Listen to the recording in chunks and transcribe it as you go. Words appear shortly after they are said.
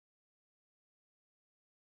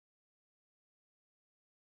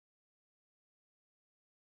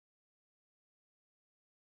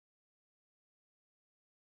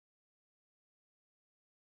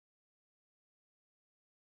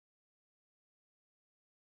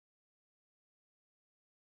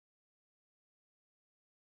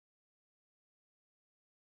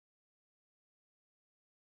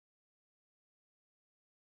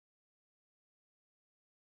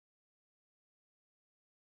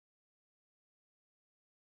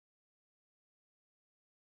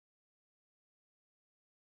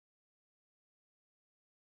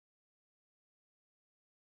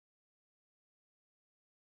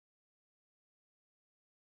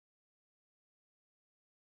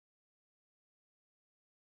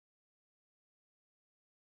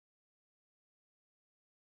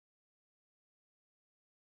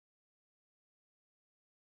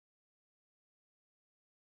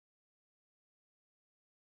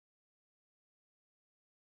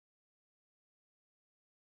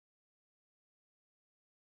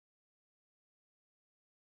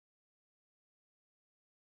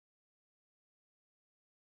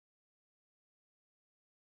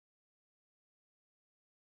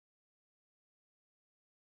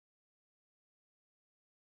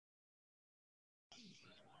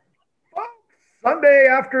Sunday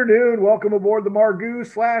afternoon. Welcome aboard the Margou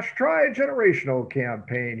 / Tri-Generational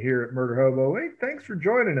campaign here at Murder Hobo Inc. Thanks for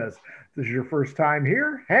joining us. If this is your first time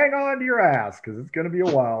here, hang on to your ass because it's going to be a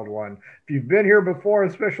wild one. If you've been here before,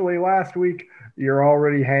 especially last week, you're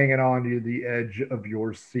already hanging on to the edge of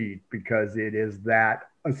your seat because it is that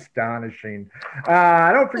astonishing.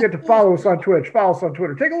 Don't forget to follow us on Twitch, follow us on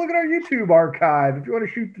Twitter. Take a look at our YouTube archive. If you want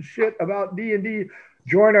to shoot the shit about D&D,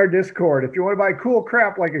 join our Discord. If you want to buy cool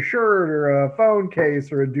crap like a shirt or a phone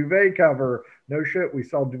case or a duvet cover, no shit, we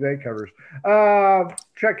sell duvet covers.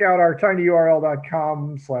 Check out our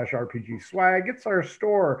tinyurl.com/RPG swag. It's our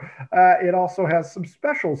store. It also has some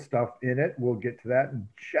special stuff in it. We'll get to that in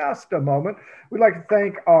just a moment. We'd like to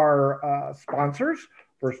thank our sponsors.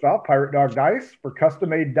 First off, Pirate Dog Dice for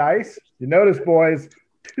custom-made dice. You notice, boys,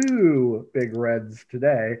 2 big reds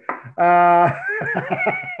today.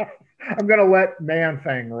 I'm going to let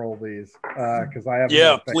Manfang roll these because I have.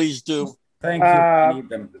 Yeah, please do. Thank you. I need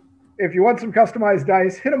them. If you want some customized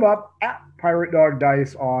dice, hit them up at Pirate Dog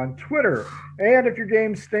Dice on Twitter. And if your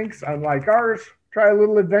game stinks, unlike ours, try a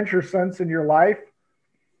little adventure sense in your life.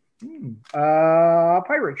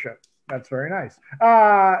 Pirate ship. That's very nice.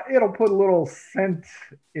 It'll put a little scent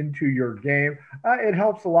into your game. It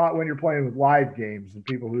helps a lot when you're playing with live games and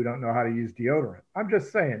people who don't know how to use deodorant. I'm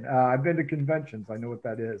just saying. I've been to conventions. I know what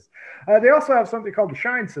that is. They also have something called the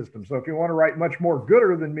Shine System. So if you want to write much more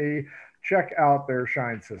gooder than me, check out their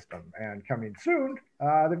Shine System. And coming soon,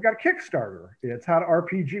 they've got a Kickstarter. It's how to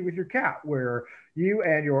RPG with your cat, where you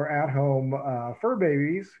and your at-home fur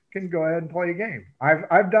babies can go ahead and play a game.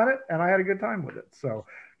 I've done it, and I had a good time with it. So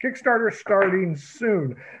Kickstarter starting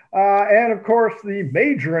soon. And of course, the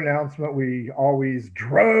major announcement we always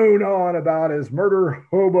drone on about is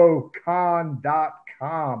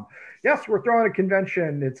murderhobocon.com. Yes, we're throwing a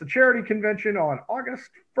convention. It's a charity convention on August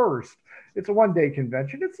 1st. It's a one-day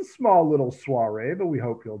convention. It's a small little soiree, but we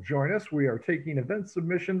hope you'll join us. We are taking event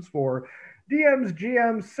submissions for DMs,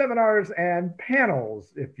 GMs, seminars, and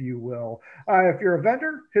panels, if you will. If you're a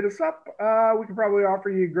vendor, hit us up. We can probably offer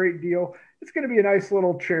you a great deal. It's going to be a nice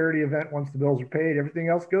little charity event once the bills are paid. Everything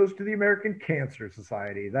else goes to the American Cancer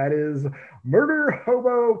Society. That is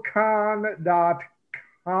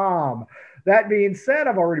murderhobocon.com. That being said,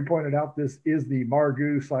 I've already pointed out this is the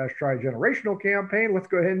Margou / Tri-Generational campaign. Let's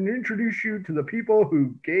go ahead and introduce you to the people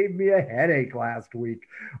who gave me a headache last week.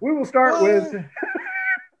 We will start with...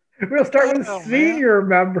 We'll start with a senior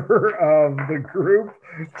member of the group,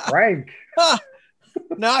 Frank.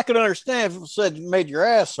 Now, I can understand if it said you made your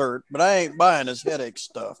ass hurt, but I ain't buying this headache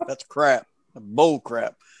stuff. That's crap. Bull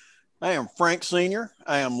crap. I am Frank Sr.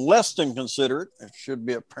 I am less than considerate. It should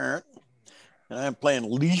be apparent. And I am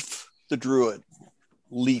playing Leaf the Druid.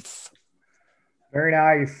 Leaf. Very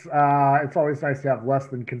nice. It's always nice to have less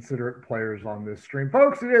than considerate players on this stream.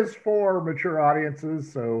 Folks, it is for mature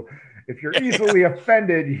audiences, so if you're easily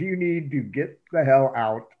offended, you need to get the hell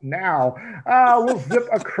out now. We'll zip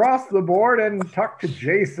across the board and talk to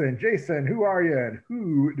Jason. Jason, who are you and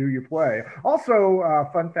who do you play? Also,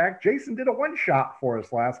 fun fact, Jason did a one-shot for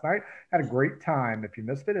us last night. Had a great time. If you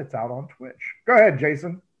missed it, it's out on Twitch. Go ahead,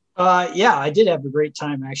 Jason. Yeah, I did have a great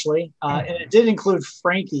time, actually. And it did include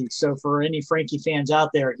Frankie. So for any Frankie fans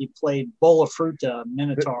out there, he played Bola Fruta,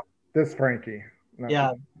 Minotaur. This Frankie.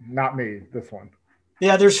 Not me, this one.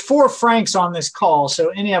 Yeah, there's 4 Franks on this call, so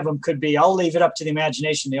any of them could be. I'll leave it up to the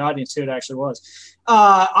imagination of the audience who it actually was.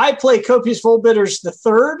 I play Copious Volbitters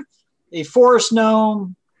III, a forest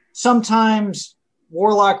gnome, sometimes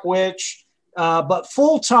warlock witch, but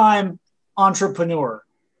full-time entrepreneur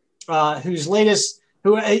he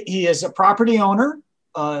is a property owner,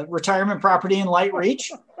 retirement property in Light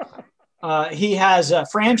Reach. He has a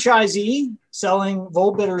franchisee selling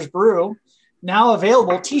Volbitters Brew. Now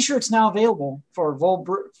available, T-shirts now available for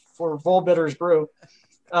Volbitters Brew,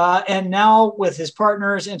 and now with his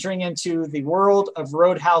partners entering into the world of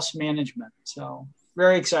Roadhouse management. So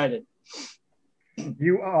very excited.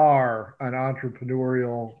 You are an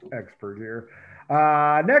entrepreneurial expert here.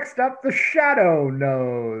 Next up, the Shadow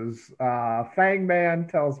Knows. Fangman,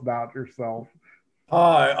 tell us about yourself.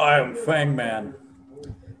 Hi, I am Fangman.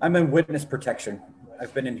 I'm in witness protection.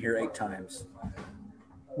 I've been in here 8 times.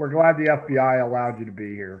 We're glad the FBI allowed you to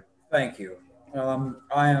be here. Thank you.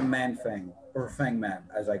 I am Manfang, or Fangman,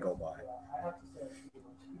 as I go by.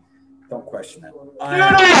 Don't question it.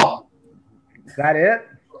 Is that it?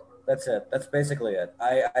 That's it. That's basically it.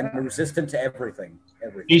 I'm resistant to everything.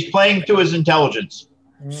 He's playing to his intelligence.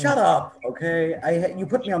 Shut up, okay? You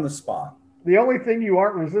put me on the spot. The only thing you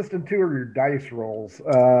aren't resistant to are your dice rolls,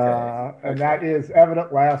 and that is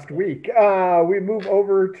evident last week. We move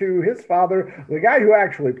over to his father, the guy who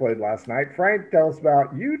actually played last night. Frank, tell us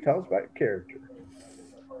about you. Tell us about your character.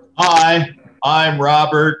 Hi, I'm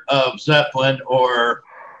Robert of Zeppelin, or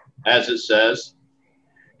as it says,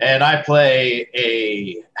 and I play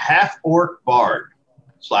a half-orc bard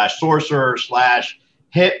slash sorcerer slash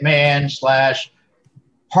hitman slash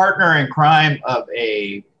partner in crime of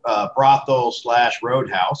a brothel slash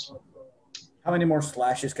roadhouse. How many more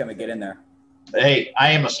slashes can we get in there? Hey,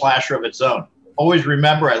 I am a slasher of its own. Always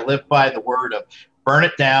remember, I live by the word of burn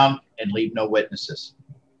it down and leave no witnesses.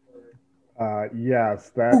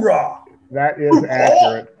 Yes, Hoorah! that is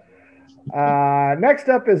accurate. Next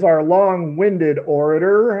up is our long-winded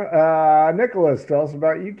orator. Nicholas, tell us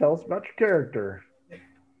about you. Tell us about your character.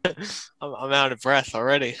 I'm out of breath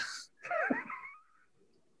already.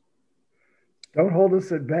 Don't hold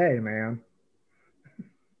us at bay, man.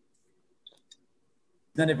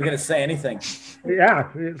 None of you going to say anything.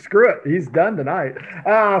 Yeah, screw it. He's done tonight.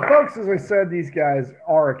 Folks, as I said, these guys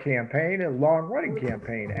are a campaign, a long-running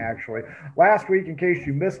campaign, actually. Last week, in case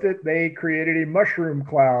you missed it, they created a mushroom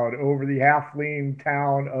cloud over the halfling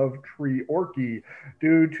town of Treorchy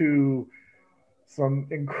due to some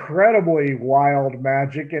incredibly wild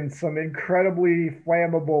magic and some incredibly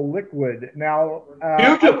flammable liquid. Now,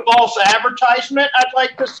 Due to false advertisement, I'd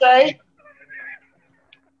like to say.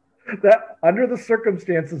 that under the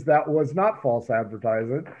circumstances, that was not false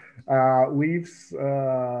advertising. Leaf's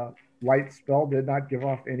light spell did not give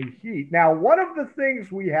off any heat. Now, one of the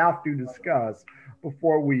things we have to discuss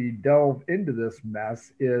before we delve into this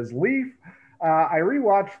mess is Leaf. I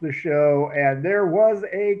rewatched the show, and there was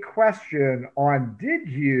a question on did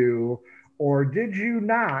you or did you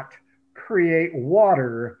not create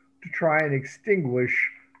water to try and extinguish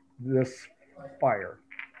this fire?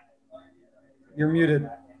 You're muted.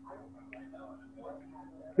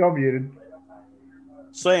 Go muted.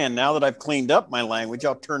 Saying now that I've cleaned up my language,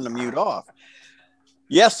 I'll turn the mute off.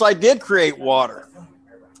 Yes, I did create water.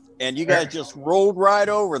 And you guys just rolled right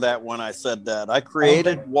over that when I said that. I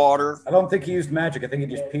created water. I don't think he used magic. I think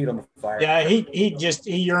he just peed on the fire. Yeah, he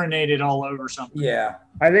urinated all over something. Yeah.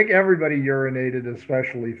 I think everybody urinated,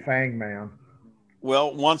 especially Fang Man.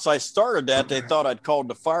 Well, once I started that, they thought I'd called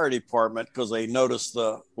the fire department because they noticed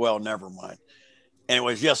never mind.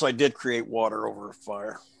 Anyways, yes, I did create water over a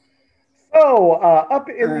fire. So, up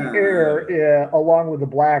in the air, along with the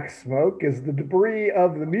black smoke, is the debris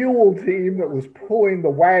of the mule team that was pulling the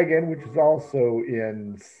wagon, which is also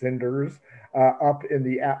in cinders, up in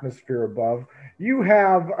the atmosphere above. You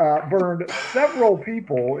have burned several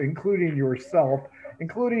people, including yourself,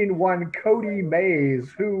 including one Cody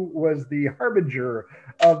Mays, who was the harbinger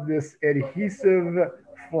of this adhesive,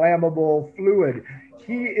 flammable fluid.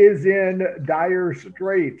 He is in dire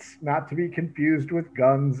straits, not to be confused with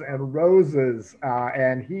Guns and Roses,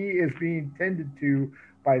 and he is being tended to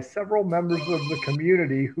by several members of the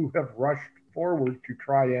community who have rushed forward to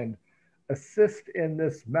try and assist in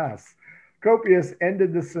this mess. Copious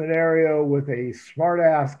ended the scenario with a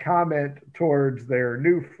smart-ass comment towards their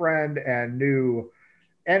new friend and new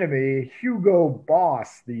enemy, Hugo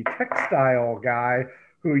Boss, the textile guy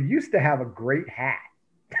who used to have a great hat.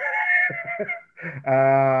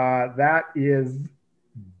 That is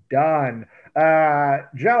done.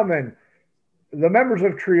 Gentlemen, the members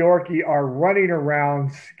of Treorchy are running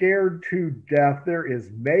around scared to death. There is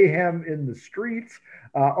mayhem in the streets.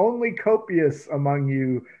 Only Copious among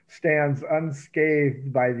you stands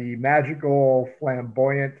unscathed by the magical,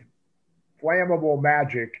 flamboyant, flammable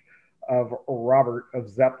magic of Robert of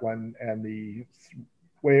Zeppelin and the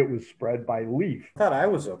way it was spread by Leaf. I thought I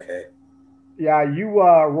was okay. Yeah, you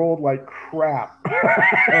rolled like crap.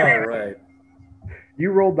 Oh, right.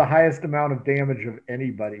 You rolled the highest amount of damage of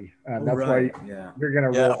anybody. That's right. why Yeah. you're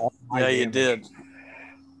going to roll all my damage. You did.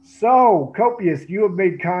 So, Copious, you have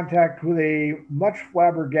made contact with a much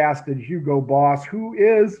flabbergasted Hugo Boss who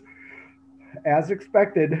is, as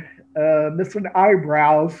expected, missing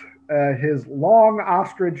eyebrows. His long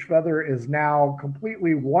ostrich feather is now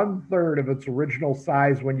completely 1/3 of its original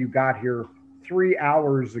size when you got here 3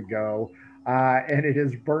 hours ago. And it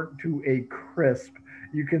is burnt to a crisp.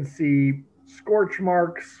 You can see scorch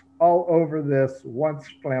marks all over this once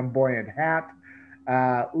flamboyant hat.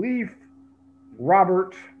 Leaf,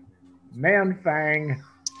 Robert, Manfang,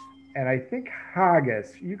 and I think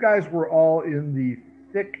Haggis, you guys were all in the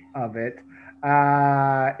thick of it.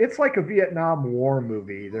 It's like a Vietnam War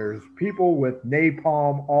movie. There's people with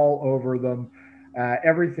napalm all over them.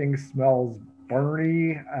 Everything smells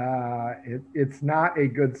burny. It's not a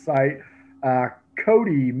good sight.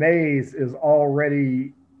 Cody Mays is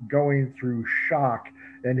already going through shock,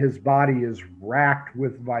 and his body is racked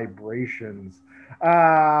with vibrations.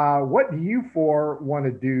 What do you four want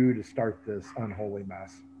to do to start this unholy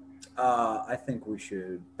mess? I think we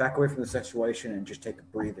should back away from the situation and just take a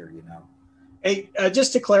breather. Hey,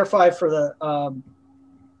 just to clarify for the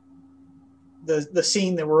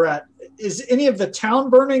scene that we're at, is any of the town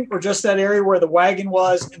burning, or just that area where the wagon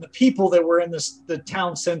was and the people that were in the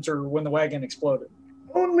town center when the wagon exploded?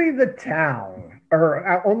 Only the town,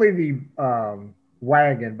 or only the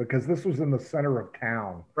wagon, because this was in the center of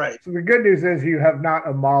town. Right. So the good news is you have not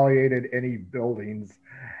immolated any buildings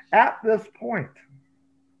at this point.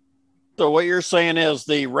 So what you're saying is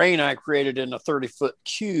the rain I created in a 30-foot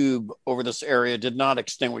cube over this area did not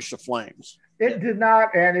extinguish the flames. It did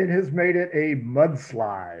not, and it has made it a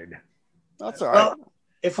mudslide. That's all right. Well,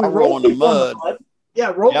 if we I'll roll roll in the people mud.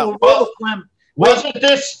 roll the flame.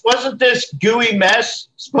 Wasn't this gooey mess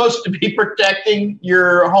supposed to be protecting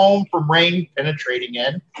your home from rain penetrating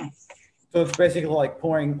in? So it's basically like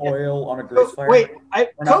pouring oil on a grease fire. Wait,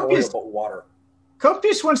 or not oil, but water.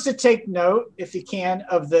 Copius wants to take note, if he can,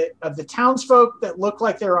 of the townsfolk that look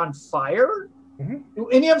like they're on fire. Mm-hmm. Do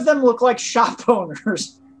any of them look like shop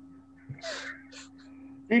owners?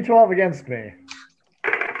 D12 against me.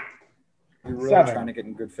 You're really 7. trying to get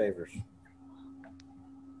in good favors.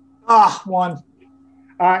 1.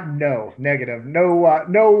 No, negative.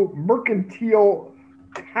 No mercantile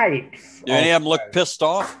types. Do any of them look pissed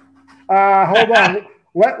off? Hold on.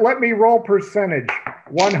 Let me roll percentage.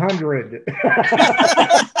 100.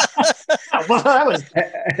 Well, that was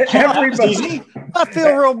Everybody. I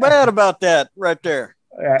feel real bad about that right there.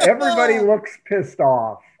 Everybody looks pissed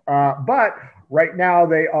off. But right now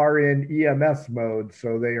they are in EMS mode,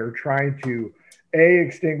 so they are trying to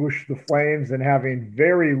extinguish the flames and having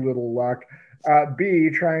very little luck. B,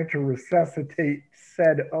 trying to resuscitate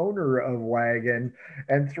said owner of wagon,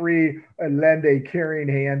 and 3, lend a caring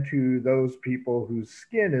hand to those people whose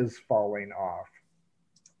skin is falling off.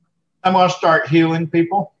 I'm going to start healing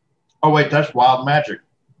people. Oh, wait, that's wild magic.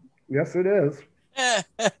 Yes, it is.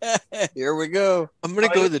 Here we go. I'm gonna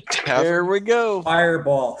go to the tavern. Here we go.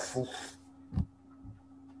 Fireball.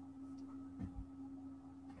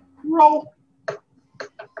 Roll.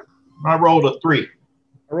 I rolled a 3.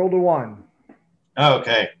 I rolled a 1.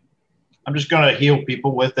 Okay. I'm just going to heal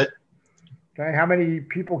people with it. Okay, how many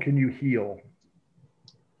people can you heal?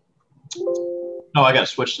 No, I got to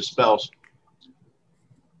switch the spells.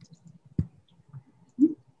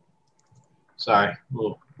 Sorry.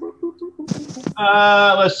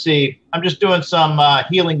 Let's see. I'm just doing some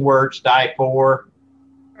healing words, die 4.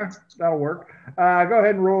 That'll work. Go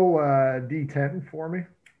ahead and roll D10 for me.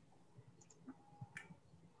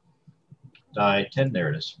 Die 10. There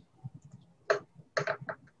it is.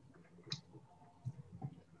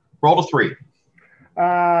 Roll a 3.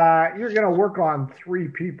 You're going to work on 3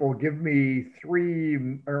 people. Give me 3.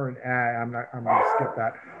 I'm going to skip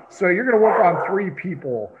that. So you're going to work on 3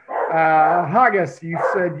 people. Haggis, you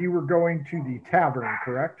said you were going to the tavern,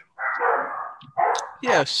 correct?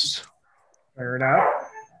 Yes. Fair enough.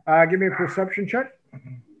 Give me a perception check.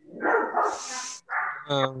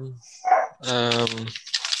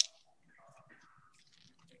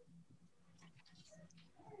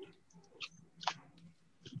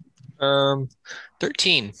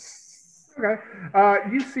 13. Okay.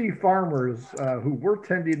 You see farmers who were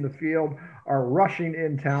tending the field are rushing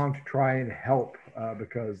in town to try and help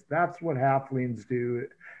because that's what halflings do,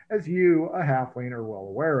 as you, a halfling, are well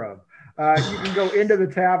aware of. You can go into the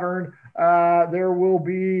tavern. There will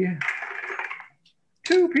be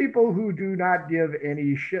 2 people who do not give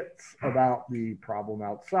any shits about the problem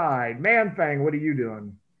outside. Manfang, what are you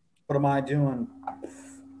doing? What am I doing?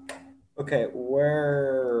 Okay,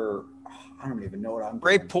 where? I don't even know what I'm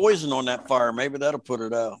Spray doing. poison on that fire. Maybe that'll put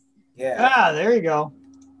it out. Yeah. there you go.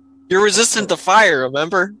 You're resistant to fire,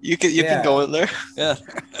 remember? You can go in there. Yeah.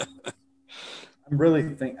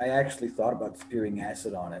 I actually thought about spewing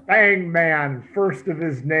acid on it. Bang man, first of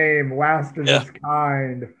his name, last of his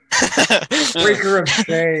kind, breaker of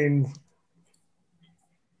chains.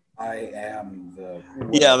 I am the.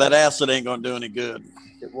 Yeah, that acid ain't gonna do any good.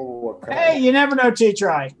 Hey, you never know till you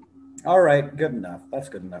try. All right, good enough. That's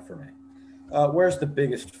good enough for me. Where's the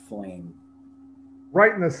biggest flame?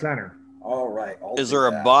 Right in the center. All right. Is there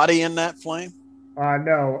a body in that flame?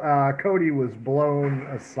 No, Cody was blown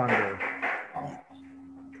asunder. Oh.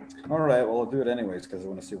 All right, well, I'll do it anyways because I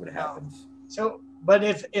want to see what happens. So, but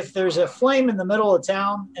if there's a flame in the middle of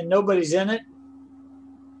town and nobody's in it,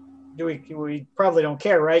 we probably don't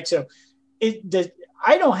care, right? So,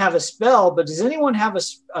 I don't have a spell, but does anyone have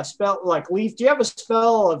a spell like Leaf? Do you have a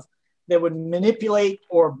spell that would manipulate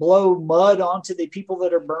or blow mud onto the people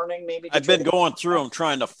that are burning? Maybe I've been going through them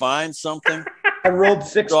trying to find something. I rolled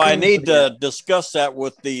 16. So I need to discuss that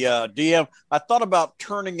with the DM. I thought about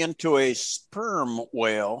turning into a sperm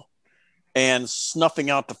whale and snuffing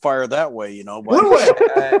out the fire that way, you know. Blue whale.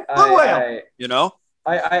 Blue whale. You know?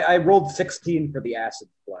 I rolled 16 for the acid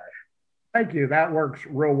splash. Thank you. That works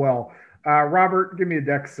real well. Robert, give me a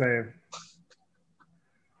dex save.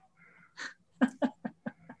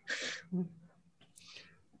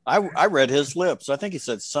 I read his lips. I think he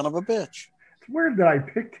said, son of a bitch. It's weird that I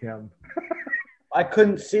picked him. I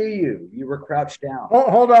couldn't see you. You were crouched down.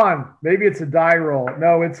 Oh, hold on. Maybe it's a die roll.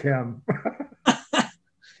 No, it's him.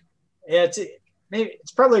 Yeah,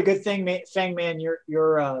 it's probably a good thing, Fang Man.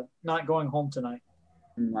 You're not going home tonight.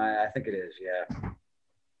 I think it is. Yeah.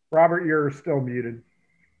 Robert, you're still muted.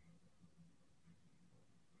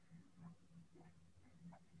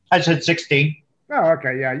 I said 16. Oh,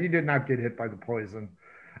 okay. Yeah, you did not get hit by the poison.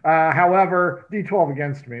 However, D12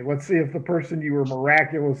 against me. Let's see if the person you were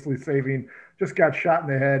miraculously saving just got shot in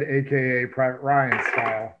the head, a.k.a. Private Ryan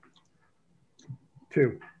style.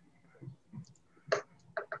 2.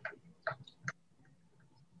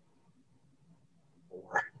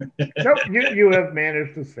 Nope, you have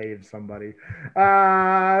managed to save somebody.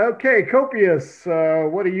 Okay, Copious,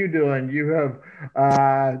 what are you doing? You have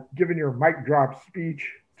given your mic drop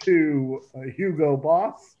speech to Hugo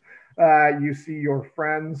Boss. You see your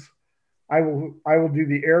friends. I will do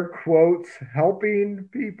the air quotes helping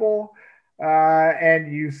people,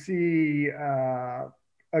 and you see a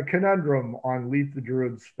conundrum on Leaf the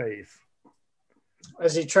Druid's face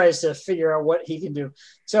as he tries to figure out what he can do.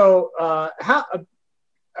 So, how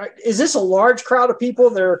is this a large crowd of people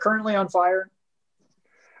that are currently on fire?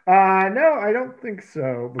 No, I don't think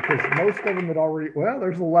so, because most of them had already. Well,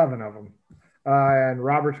 there's 11 of them, and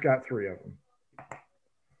Robert's got 3 of them.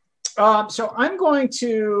 So I'm going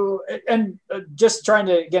to, and just trying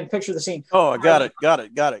to, again, picture the scene. Oh, I got it.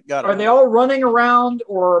 Are they all running around,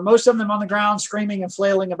 or are most of them on the ground screaming and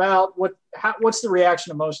flailing about? What's the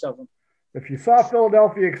reaction of most of them? If you saw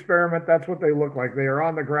Philadelphia Experiment, that's what they look like. They are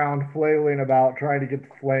on the ground flailing about, trying to get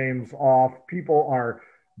the flames off. People are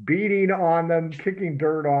beating on them, kicking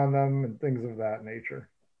dirt on them, and things of that nature.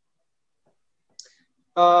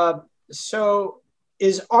 So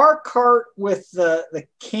is our cart with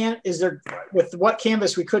with what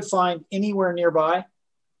canvas we could find anywhere nearby?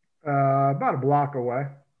 About a block away.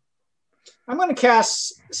 I'm going to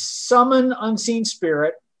cast Summon Unseen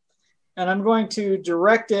Spirit, and I'm going to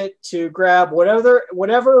direct it to grab whatever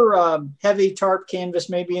heavy tarp canvas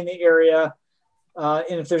may be in the area.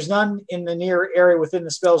 And if there's none in the near area within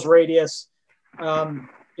the spell's radius,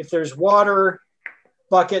 if there's water,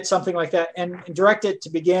 bucket, something like that, and direct it to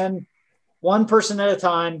begin one person at a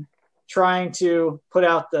time trying to put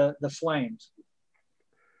out the flames.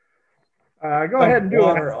 Go ahead and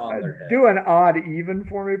do an odd even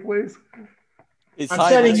for me, please. He's I'm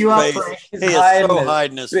setting you up. He is so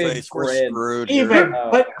hiding his face. We're screwed. Even,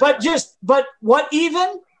 but what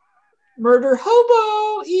even? Murder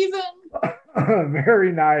hobo even.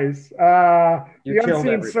 Very nice. The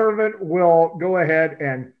unseen servant will go ahead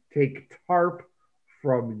and take tarp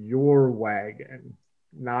from your wagon,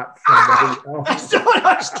 not somebody else. I don't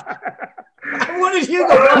understand. I wanted you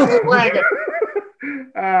to go off the wagon.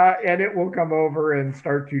 And it will come over and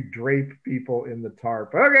start to drape people in the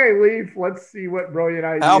tarp. Okay, Leaf, let's see what brilliant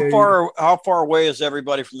idea. How far away is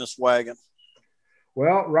everybody from this wagon?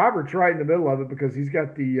 Well, Robert's right in the middle of it because he's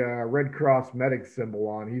got the Red Cross medic symbol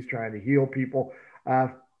on. He's trying to heal people.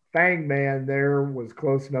 Fang Man there was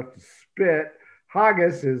close enough to spit.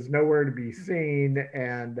 Haggis is nowhere to be seen,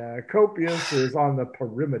 and Copious is on the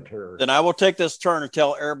perimeter. Then I will take this turn and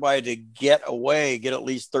tell everybody to get away, get at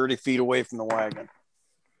least 30 feet away from the wagon.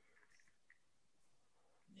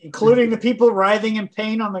 Including the people writhing in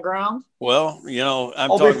pain on the ground? Well, I'm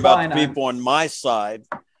talking about the people on my side.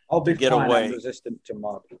 I'll be get fine. away. I'm resistant to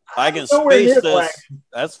mob. I can space this.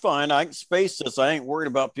 That's fine. I can space this. I ain't worried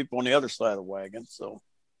about people on the other side of the wagon, so...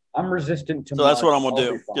 I'm resistant to. So that's what I'm gonna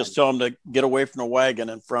do. Just tell them to get away from the wagon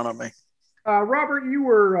in front of me. Robert, you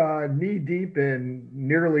were knee deep in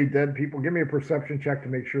nearly dead people. Give me a perception check to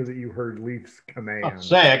make sure that you heard Leaf's command.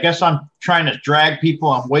 I guess I'm trying to drag people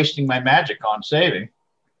I'm wasting my magic on saving.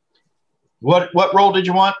 What roll did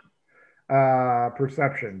you want?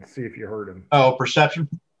 Perception. See if you heard him. Oh, perception.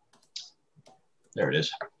 There it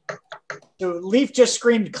is. So Leaf just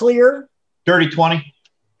screamed clear. Dirty 20.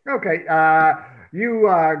 Okay. You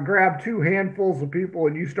grab 2 handfuls of people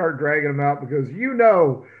and you start dragging them out because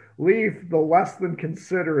Leaf, the less than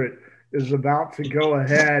considerate, is about to go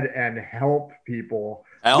ahead and help people.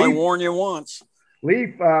 I only warned you once.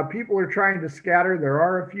 Leaf, people are trying to scatter. There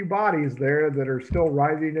are a few bodies there that are still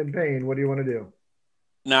writhing in pain. What do you want to do?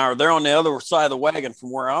 Now, they're on the other side of the wagon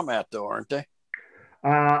from where I'm at, though, aren't they?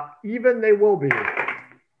 Even they will be.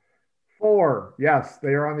 4. Yes, they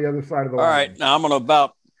are on the other side of the All wagon. right, now I'm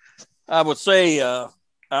gonna I would say I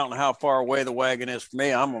don't know how far away the wagon is from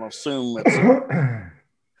me. I'm gonna assume it's a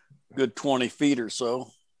good 20 feet or so.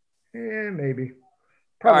 Yeah, maybe.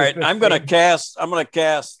 All right, 15. I'm gonna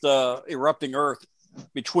cast erupting earth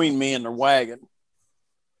between me and the wagon.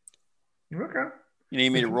 Okay. You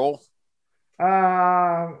need me to roll?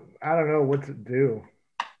 I don't know. What's it do?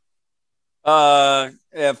 A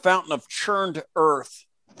fountain of churned earth,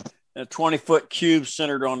 a 20-foot cube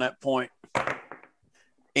centered on that point.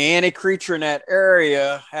 Any creature in that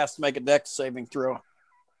area has to make a dex saving throw.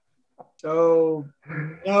 So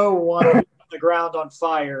no one on the ground on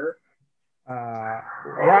fire.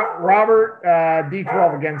 Robert,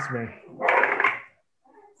 D12 against me.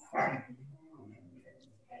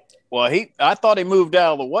 Well, I thought he moved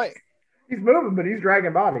out of the way. He's moving, but he's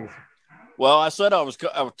dragging bodies. Well, I said I was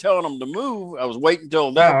telling him to move. I was waiting till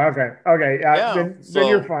Oh, that. okay. Yeah, Then so-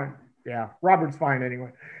 you're fine. Yeah, Robert's fine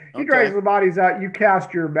anyway. He Okay. drags the bodies out. You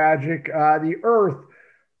cast your magic. The earth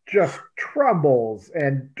just trembles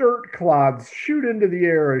and dirt clods shoot into the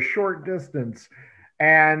air a short distance.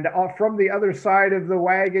 And from the other side of the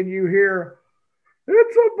wagon, you hear,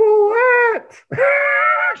 "It's a bullet!"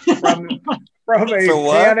 from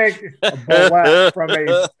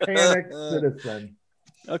a panicked citizen.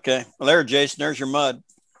 Okay. Well, there, Jason. There's your mud.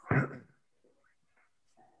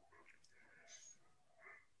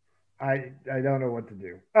 I don't know what to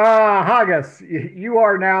do. Haggis, you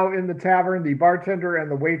are now in the tavern. The bartender and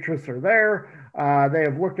the waitress are there. They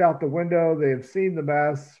have looked out the window. They have seen the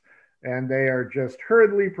mess, and they are just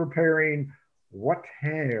hurriedly preparing what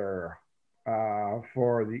hair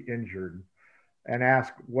for the injured, and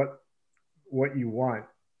ask what you want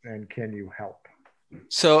and can you help.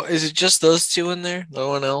 So is it just those two in there? No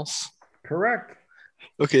one else? Correct.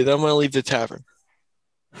 Okay, then I'm gonna leave the tavern.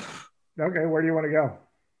 Okay, where do you want to go?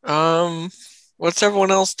 What's everyone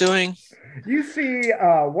else doing? You see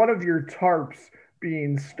one of your tarps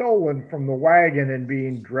being stolen from the wagon and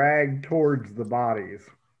being dragged towards the bodies.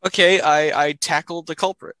 Okay, I tackled the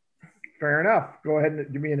culprit. Fair enough. Go ahead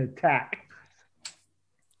and give me an attack.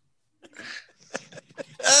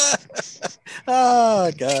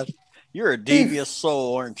 Oh, God. You're a devious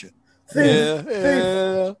soul, aren't you?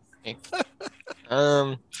 Yeah.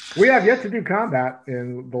 We have yet to do combat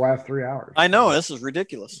in the last 3 hours. I know. This is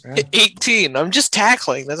ridiculous. Yeah. 18. I'm just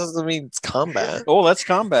tackling. That doesn't mean it's combat. Oh, that's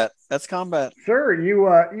combat. That's combat. Sir,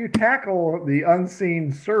 you tackle the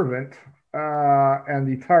unseen servant, and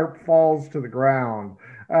the tarp falls to the ground.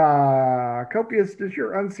 Copious, does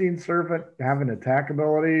your unseen servant have an attack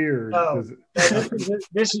ability, or No. does it?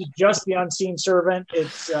 This is just the unseen servant. It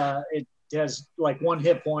has like 1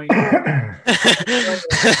 hit point.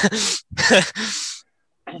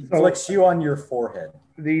 Flicks you on your forehead.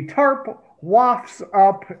 The tarp wafts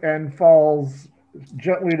up and falls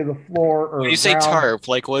gently to the floor. Or When you say ground. tarp,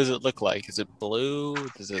 like what does it look like? Is it blue?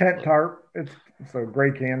 Does it Tent tarp. It's a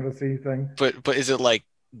gray canvasy thing. But is it like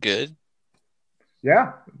good?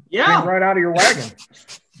 Yeah. Yeah. Came right out of your wagon.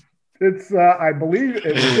 It's I believe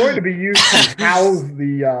it's going to be used to house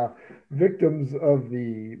the victims of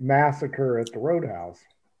the massacre at the Roadhouse.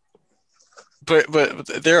 But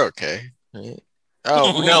they're okay. Right?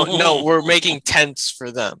 Oh no, we're making tents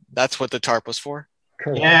for them. That's what the tarp was for.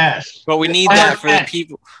 Correct. Yes. But we need that for the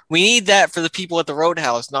people. We need that for the people at the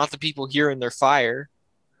Roadhouse, not the people here in their fire.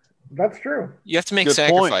 That's true. You have to make Good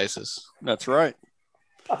point. sacrifices. That's right.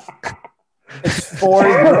 It's for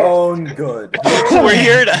your own good. We're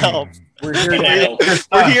here to help. We're here to help.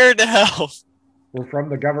 We're here to help. We're from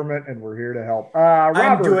the government and we're here to help. I'm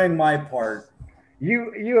Robert, doing my part.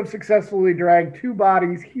 you have successfully dragged 2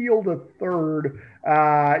 bodies, healed a third.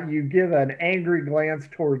 You give an angry glance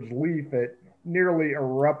towards Leaf at nearly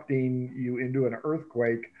erupting you into an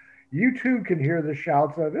earthquake. You too can hear the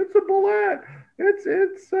shouts of "It's a bullet!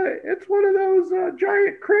 It's one of those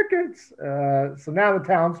giant crickets!" So now the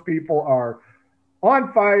townspeople are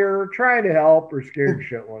on fire, trying to help, or scared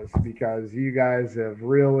shitless because you guys have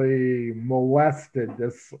really molested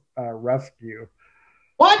this rescue.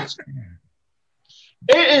 What?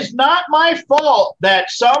 It is not my fault that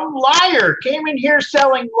some liar came in here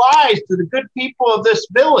selling lies to the good people of this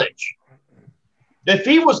village. If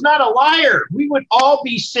he was not a liar, we would all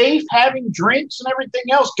be safe having drinks and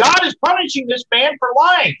everything else. God is punishing this man for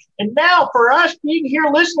lying. And now for us being here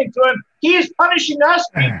listening to him, he is punishing us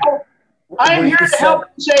people. I am here to help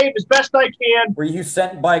and save as best I can. Were you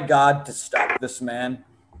sent by God to stop this man?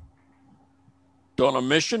 On a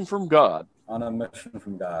mission from God. On a mission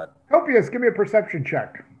from God. Copious, give me a perception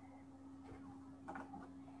check.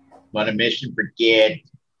 On a mission for kid.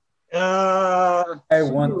 I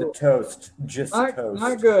want the toast. Just not, toast.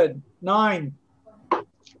 not good. 9.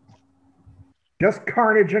 Just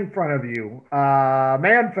carnage in front of you.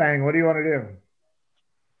 Manfang, what do you want to do?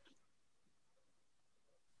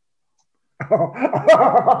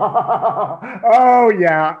 Oh,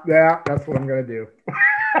 yeah, that's what I'm going to do.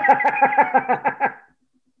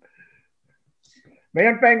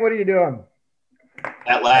 Manfang, what are you doing?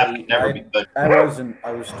 That laugh can never be good. I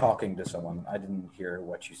was talking to someone. I didn't hear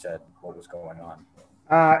what you said. What was going on?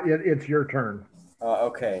 It's your turn.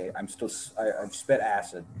 Okay, I've spit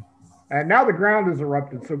acid. And now the ground is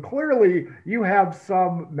erupted. So clearly you have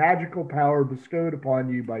some magical power bestowed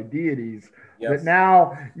upon you by deities. Yes. That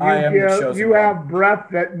now you have breath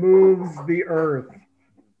that moves the earth.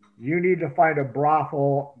 You need to find a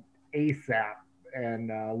brothel ASAP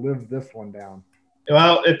and live this one down.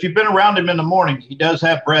 Well, if you've been around him in the morning, he does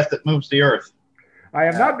have breath that moves the earth. I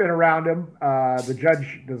have not been around him. The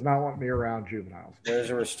judge does not want me around juveniles. There's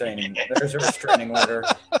a restraining order.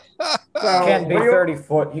 So, He can't be 30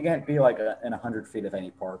 foot. He can't be like in 100 feet of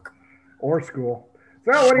any park or school.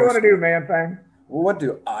 So what do you want to do, Manfang? Well, what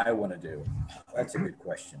do I want to do? That's a good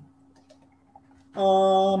question.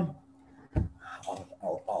 I'll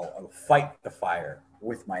fight the fire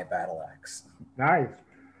with my battle axe. Nice.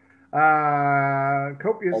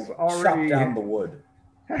 Copious already chop down the wood.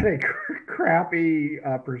 Had a crappy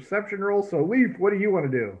perception roll. So, Leaf, what do you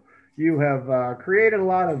want to do? You have created a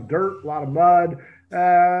lot of dirt, a lot of mud.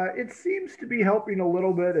 It seems to be helping a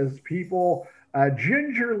little bit as people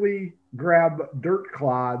gingerly grab dirt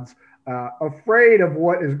clods, afraid of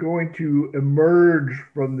what is going to emerge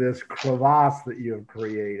from this crevasse that you have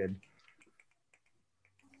created.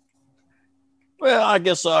 Well, I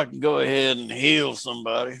guess I can go ahead and heal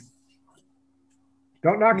somebody.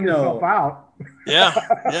 Don't knock yourself out. Yeah.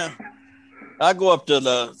 I go up to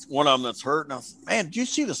the one of them that's hurt, and I say, man, did you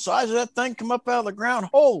see the size of that thing come up out of the ground?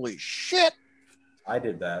 Holy shit. I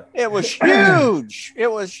did that. It was huge.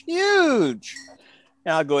 It was huge.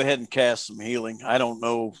 Now I'll go ahead and cast some healing. I don't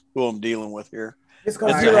know who I'm dealing with here. It's a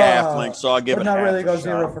halfling, so I'll give it not half really a go shot.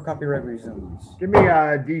 0 for copyright reasons. Give me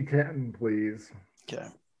a D10, please. Okay.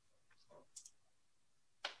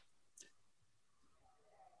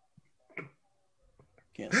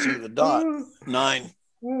 Can't see the dot. 9.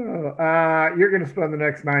 You're going to spend the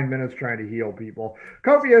next 9 minutes trying to heal people.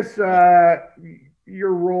 Copious,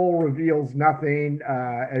 your roll reveals nothing.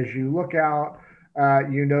 As you look out,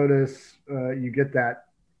 you notice you get that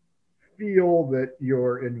feel that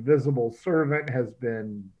your invisible servant has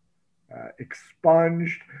been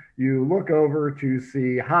expunged. You look over to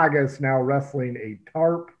see Haggis now wrestling a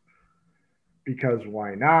tarp, because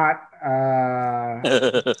why not?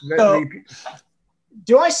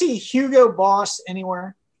 Do I see Hugo Boss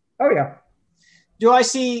anywhere? Oh, yeah. Do I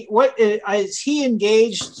see is he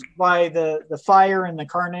engaged by the fire and the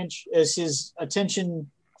carnage? Is his attention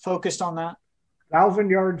focused on that?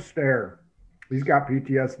 1,000-yard stare. He's got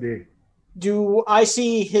PTSD. Do I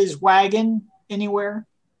see his wagon anywhere?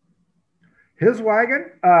 His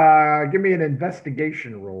wagon? Give me an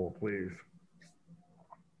investigation roll, please.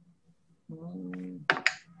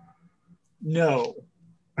 No.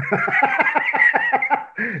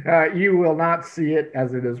 You will not see it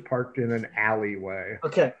as it is parked in an alleyway.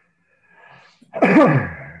 Okay.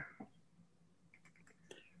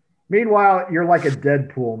 Meanwhile, you're like a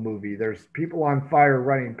Deadpool movie. There's people on fire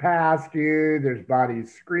running past you. There's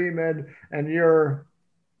bodies screaming, and you're.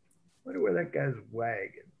 I wonder where that guy's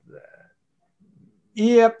wagon's at.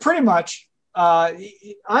 Yeah, pretty much. I'll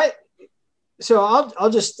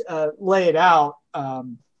just lay it out.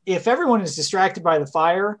 If everyone is distracted by the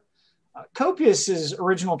fire, Copious's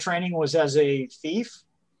original training was as a thief,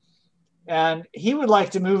 and he would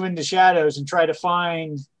like to move into shadows and try to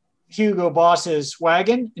find Hugo Boss's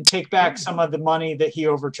wagon and take back some of the money that he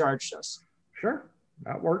overcharged us. Sure,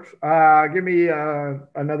 that works. Give me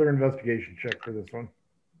another investigation check for this one.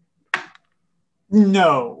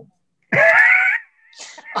 No.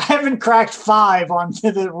 I haven't cracked 5 on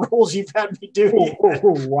the rolls you've had me do.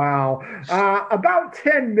 Oh, wow. About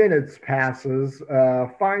 10 minutes passes.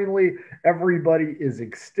 Finally, everybody is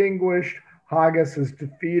extinguished. Haggis has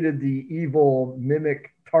defeated the evil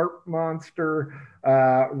mimic tarp monster.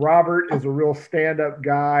 Robert is a real stand-up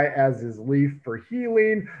guy, as is Leaf for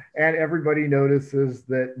healing. And everybody notices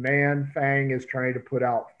that Manfang is trying to put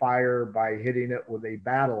out fire by hitting it with a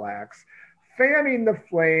battle axe, fanning the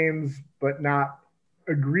flames, but not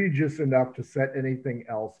egregious enough to set anything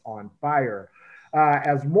else on fire.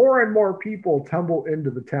 As more and more people tumble into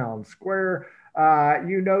the town square,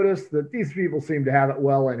 you notice that these people seem to have it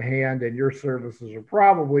well in hand, and your services are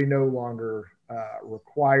probably no longer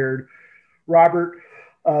required. Robert,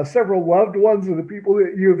 several loved ones of the people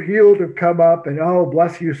that you've healed have come up and, oh,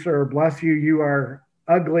 bless you, sir, bless you. You are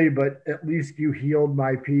ugly, but at least you healed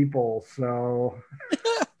my people. So,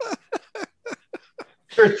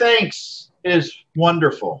 Your thanks is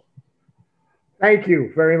wonderful. thank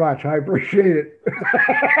you very much. I appreciate it.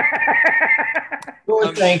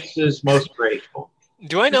 Your thanks is most grateful.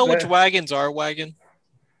 Do I know which wagons are wagon?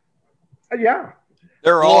 Yeah.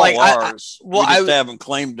 They're all ours. we just haven't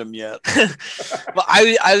claimed them yet. Well,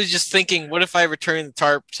 I was just thinking, what if I return the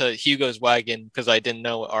tarp to Hugo's wagon because I didn't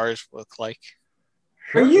know what ours looked like?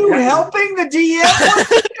 Are you helping the DM?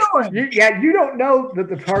 What are you doing? You don't know that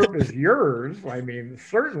the tarp is yours. I mean,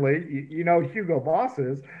 certainly, you know Hugo Boss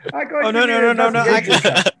is. No.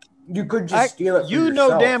 You could just steal it. You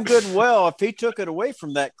know damn good well if he took it away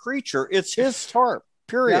from that creature, it's his tarp.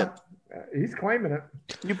 Period. Yeah, he's claiming it.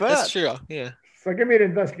 You bet. That's true. Yeah. So give me an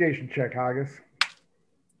investigation check, Haggis.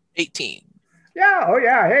 18. Yeah. Oh,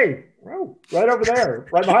 yeah. Hey. Oh, right over there,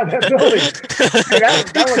 right behind that building.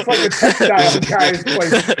 That looks like a textile guy's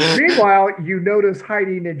place. Meanwhile, you notice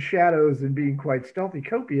hiding in shadows and being quite stealthy,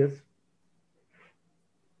 Copious.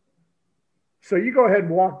 So you go ahead and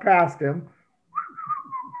walk past him,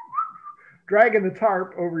 dragging the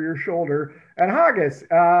tarp over your shoulder. And Haggis,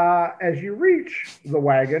 as you reach the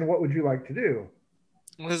wagon, what would you like to do?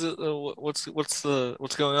 What is it? What's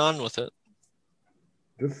going on with it?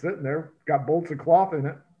 Just sitting there, got bolts of cloth in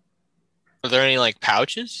it. Are there any like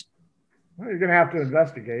pouches? Well, you're gonna have to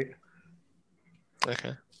investigate.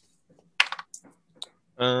 Okay.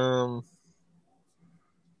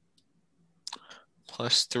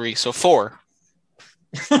 +3, so 4.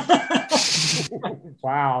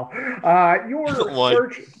 Wow.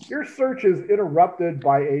 Your search is interrupted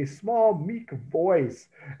by a small, meek voice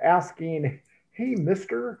asking, "Hey,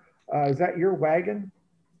 mister, is that your wagon?"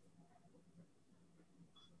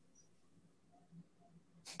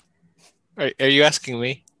 Are you asking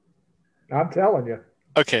me? I'm telling you.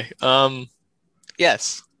 Okay.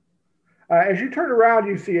 Yes. As you turn around,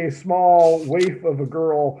 you see a small waif of a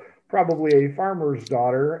girl, probably a farmer's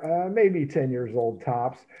daughter, maybe 10 years old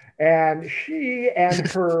tops, and she and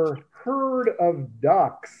her herd of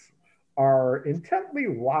ducks are intently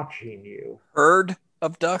watching you. Herd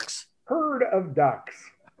of ducks? Herd of ducks.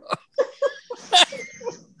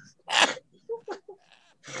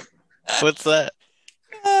 What's that?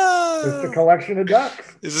 Just a collection of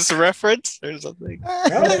ducks. Is this a reference or something? No,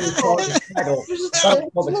 It's a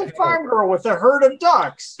little farm girl with a herd of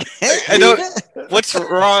ducks. I don't. What's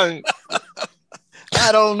wrong?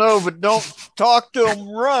 I don't know, but don't talk to them.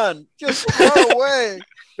 Run. Just run away.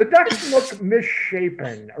 The ducks look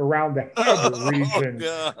misshapen around the head region.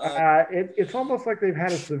 It's almost like they've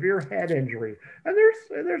had a severe head injury. And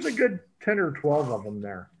there's a good 10 or 12 of them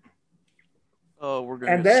there. Oh, we're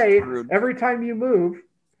going to get screwed. Every time you move,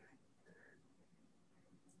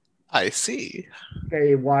 I see.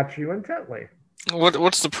 They watch you intently.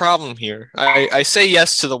 What's the problem here? I say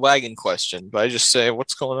yes to the wagon question, but I just say,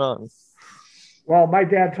 what's going on? Well, my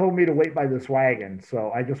dad told me to wait by this wagon,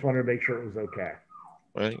 so I just wanted to make sure it was okay.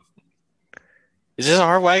 Right. Is this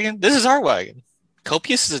our wagon? This is our wagon.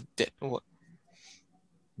 Copious is what?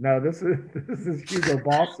 No, this is Hugo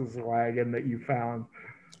Boss's wagon that you found.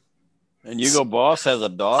 And Hugo Boss has a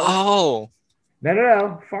daughter? Oh.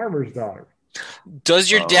 No. Farmer's daughter.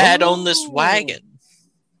 Does your dad own this wagon?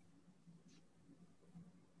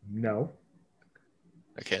 No.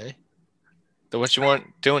 Okay. Then what you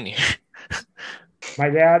want doing here? My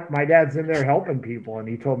dad's in there helping people, and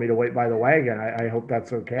he told me to wait by the wagon. I hope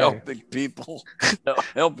that's okay. Helping people.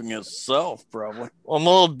 Helping himself, probably. Well, I'm a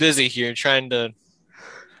little busy here trying to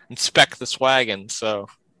inspect this wagon, so.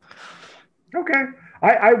 Okay.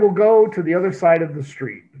 I will go to the other side of the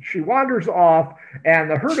street. She wanders off, and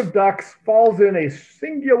the herd of ducks falls in a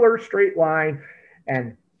singular straight line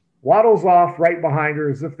and waddles off right behind her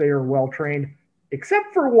as if they are well trained,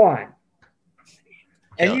 except for one.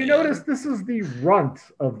 And you notice this is the runt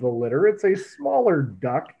of the litter. It's a smaller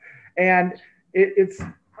duck, and it's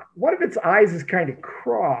one of its eyes is kind of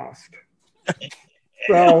crossed.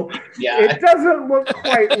 So it doesn't look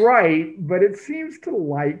quite right, but it seems to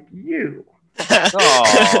like you.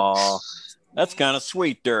 Oh, that's kind of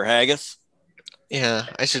sweet there, Haggis. Yeah,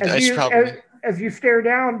 I should probably. As you stare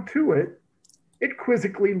down to it, it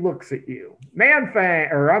quizzically looks at you.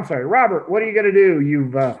 Robert, what are you going to do?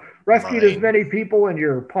 You've rescued as many people, and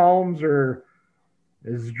your palms are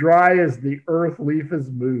as dry as the earth leaf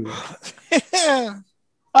has moved. I'm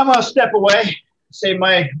going to step away. Say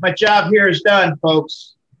my job here is done,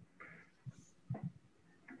 folks.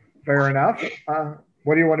 Fair enough.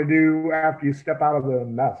 What do you want to do after you step out of the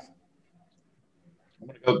mess? I'm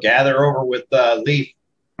going to go gather over with Leaf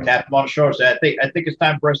Tap him on the shoulder. Say, I think it's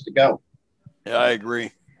time for us to go. Yeah, I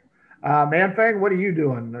agree. Man-Fang, what are you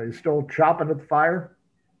doing? Are you still chopping at the fire?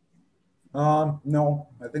 No,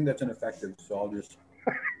 I think that's ineffective. So I'll just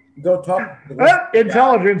go talk.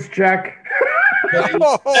 Intelligence check.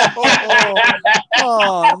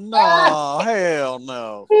 Oh, no. Hell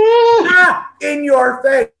no. In your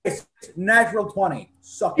face. Natural 20.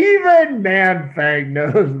 Suck it. Even Man-Fang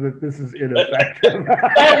knows that this is ineffective.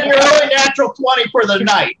 That's your only natural 20 for the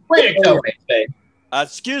night. Way to go, man.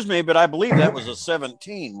 Excuse me, but I believe that was a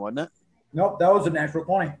 17, wasn't it? Nope, that was a natural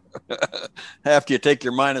 20. After you take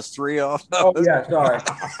your -3 off. Oh, yeah, sorry.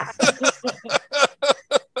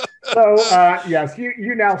 So, yes,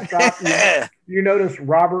 you now stop. You notice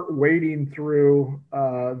Robert wading through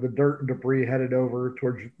the dirt and debris headed over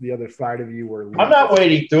towards the other side of you. Where I'm not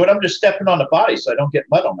wading through it. I'm just stepping on the body so I don't get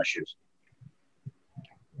mud on my shoes.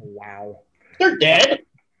 Wow. They're dead.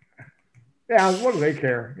 Yeah, what do they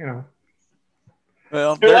care? You know.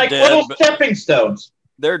 Well, They're like dead, little stepping stones.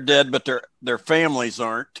 They're dead, but their families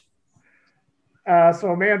aren't.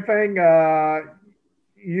 So, Man-Fang,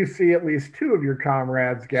 you see at least 2 of your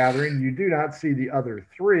comrades gathering. You do not see the other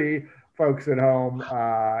 3 folks at home.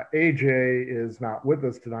 AJ is not with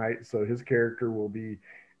us tonight, so his character will be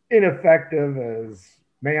ineffective as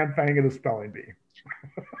Man-Fang of the Spelling Bee.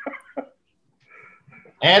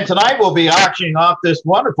 And tonight we'll be auctioning off this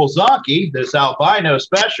wonderful Zonky, this albino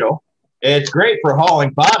special. It's great for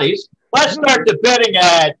hauling bodies. Let's start the betting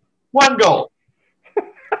at 1 gold.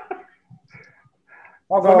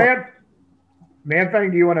 So,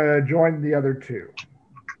 Man-Fang, do you want to join the other 2?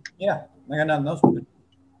 Yeah, I got nothing else to do.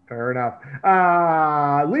 Fair enough.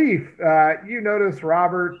 Leaf, you notice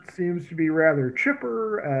Robert seems to be rather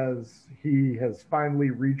chipper as he has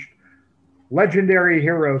finally reached legendary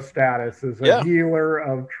hero status as a healer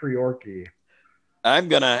of Treorchy. I'm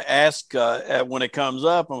going to ask when it comes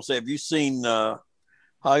up, I'm going to say, have you seen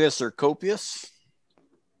Haggis or Copious?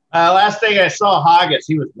 Last thing I saw Haggis,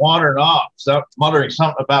 he was wandering off, muttering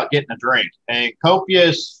something about getting a drink. And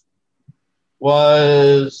Copious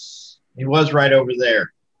was right over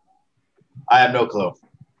there. I have no clue.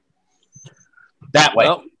 That way.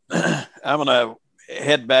 Well, I'm going to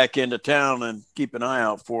head back into town and keep an eye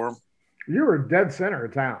out for him. You were dead center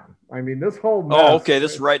of town. I mean, this whole mess. Oh, okay.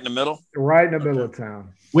 This is right in the middle? Right in the middle of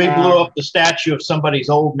town. We blew up the statue of somebody's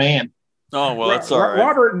old man. Oh, well, that's all right.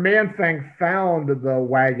 Robert and Man-Fang found the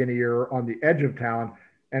Wagoneer on the edge of town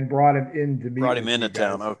and brought him in to meet. Brought him into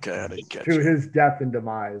town. Okay, I didn't catch to it. his death and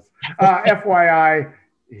demise. FYI,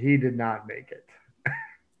 he did not make it.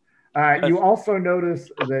 You also notice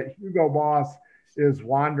that Hugo Boss is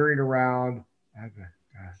wandering around.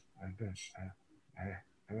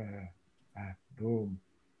 Boom,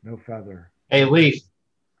 no feather. Hey, Leaf.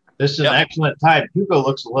 This is an excellent time. Hugo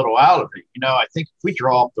looks a little out of it. You know, I think if we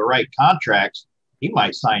draw up the right contracts, he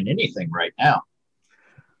might sign anything right now.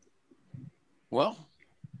 Well,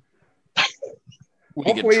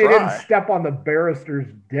 hopefully he didn't step on the barrister's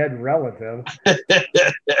dead relative.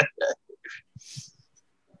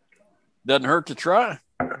 Doesn't hurt to try.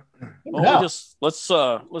 Well,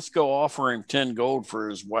 let's go offer him 10 gold for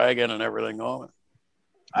his wagon and everything on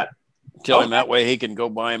it. Tell him that way he can go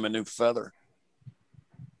buy him a new feather.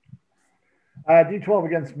 D12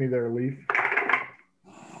 against me there, Leaf.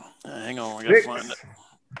 Hang on, I gotta find it.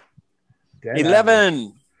 Dead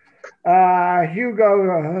 11.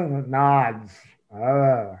 Hugo nods.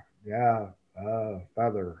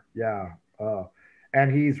 Feather. Yeah.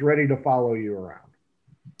 And he's ready to follow you around.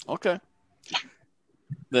 Okay.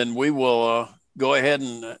 Then we will go ahead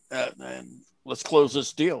and let's close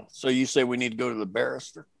this deal. So you say we need to go to the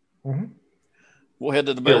barrister? Mm-hmm. We'll head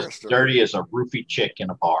to the Feels barrister. dirty as a roofie chick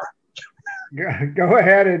in a bar. Go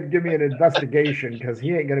ahead and give me an investigation because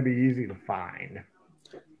he ain't going to be easy to find.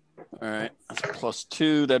 All right. That's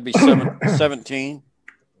 +2. That'd be 17.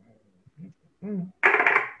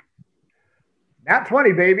 Not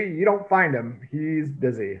 20, baby. You don't find him. He's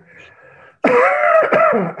busy.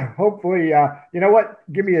 Hopefully, you know what?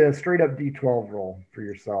 Give me a straight up D12 roll for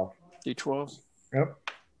yourself. D12?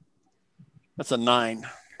 Yep. That's a 9.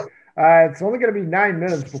 It's only going to be 9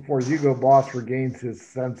 minutes before Hugo Boss regains his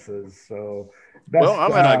senses. So, well, I'm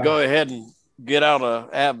going to go ahead and get out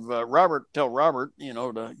tell Robert,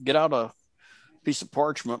 to get out a piece of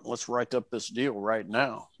parchment. Let's write up this deal right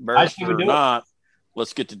now. Barrister or not,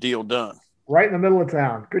 let's get the deal done. Right in the middle of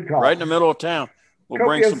town. Good call. Right in the middle of town. We'll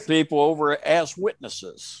bring some people over as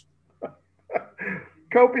witnesses.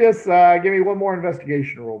 Copious, give me one more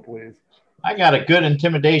investigation roll, please. I got a good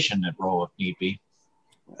intimidation roll if need be.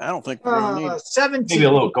 I don't think we're going to need 17. Maybe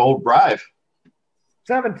a little gold bribe.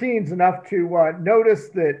 17's enough to notice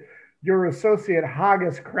that Your associate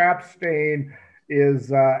Haggis Crapstain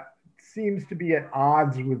is seems to be at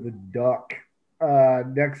odds with the duck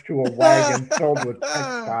next to a wagon filled with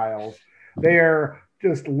textiles. They are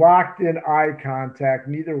just locked in eye contact,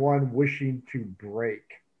 neither one wishing to break.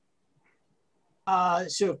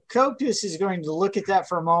 So Copius is going to look at that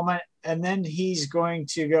for a moment, and then he's going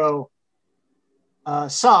to go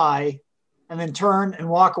sigh, and then turn and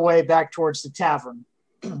walk away back towards the tavern.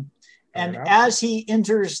 And as he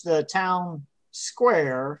enters the town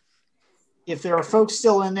square, if there are folks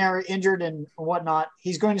still in there injured and whatnot,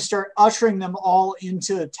 he's going to start ushering them all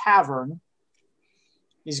into the tavern.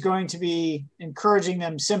 He's going to be encouraging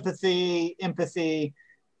them sympathy, empathy.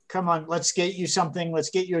 Come on, let's get you something. Let's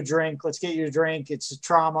get you a drink. Let's get you a drink. It's a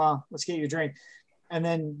trauma. Let's get you a drink. And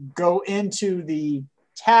then go into the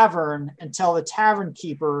tavern and tell the tavern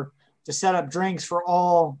keeper to set up drinks for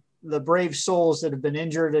all the brave souls that have been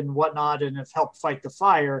injured and whatnot and have helped fight the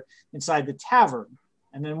fire inside the tavern.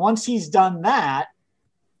 And then once he's done that,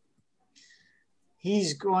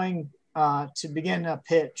 he's going to begin a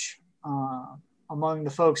pitch among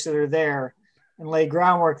the folks that are there and lay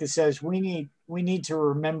groundwork that says, we need to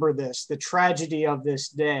remember this, the tragedy of this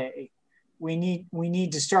day. We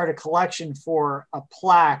need to start a collection for a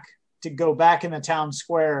plaque to go back in the town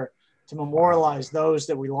square to memorialize those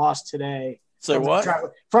that we lost today. Say what?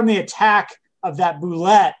 From the attack of that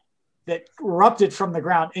boulette that erupted from the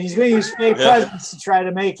ground. And he's going to use fake presence to try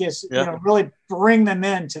to make us, really bring them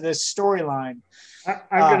into this storyline.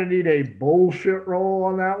 I'm going to need a bullshit roll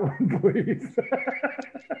on that one, please.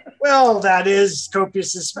 Well, that is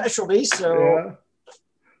Copius's specialty, so.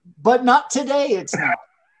 But not today, it's not.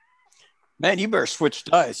 Man, you better switch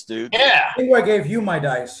dice, dude. Yeah. I think I gave you my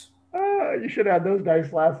dice. You should have those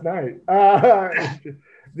dice last night.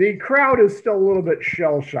 The crowd is still a little bit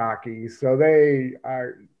shell-shocky, so they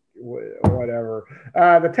are whatever.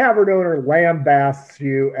 The tavern owner lambasts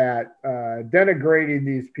you at denigrating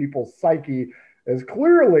these people's psyche, as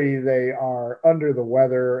clearly they are under the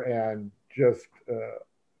weather and just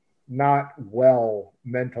not well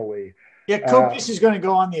mentally. Yeah, Copius is going to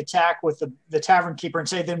go on the attack with the tavern keeper and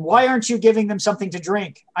say, then why aren't you giving them something to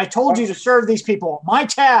drink? I told you to serve these people. My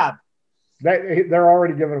tab. They're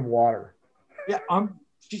already giving them water. Yeah,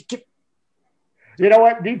 you know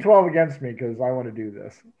what? D12 against me because I want to do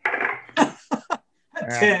this.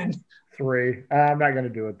 10. 3. I'm not going to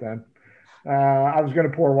do it then. I was going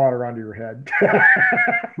to pour water onto your head.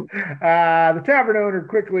 The tavern owner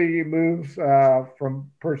quickly moves from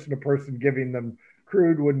person to person, giving them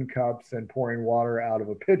crude wooden cups and pouring water out of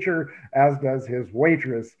a pitcher, as does his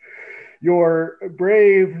waitress. Your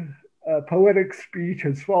brave poetic speech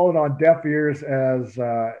has fallen on deaf ears as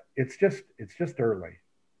it's just early.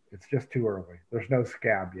 It's just too early. There's no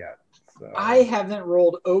scab yet. So. I haven't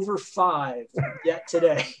rolled over 5 yet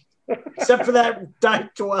today, except for that die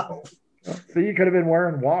 12. So you could have been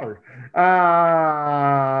wearing water.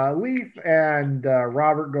 Leaf and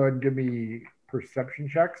Robert, go ahead and give me perception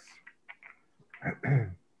checks.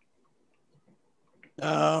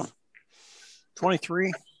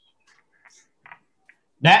 23.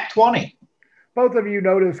 Nat 20. Both of you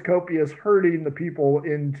notice Copius herding the people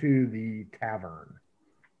into the tavern.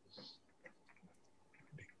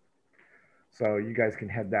 So you guys can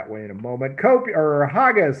head that way in a moment.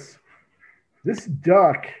 Haggis, this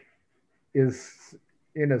duck is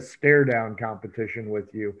in a stare down competition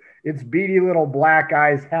with you. Its beady little black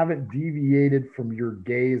eyes haven't deviated from your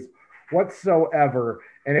gaze whatsoever.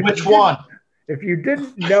 And which one? If you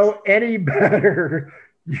didn't know any better,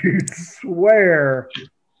 you'd swear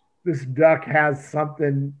this duck has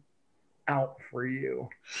something out for you.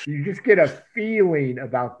 You just get a feeling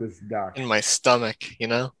about this duck. In my stomach,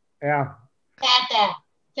 Yeah.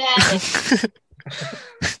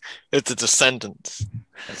 It's a descendant.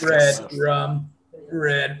 Red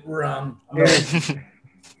rum. It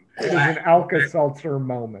is an Alka-Seltzer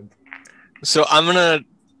moment. So I'm going to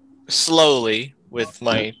slowly, with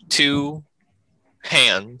my 2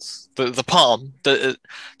 hands, the palm, the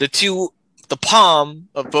palm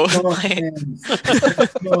of both my hands.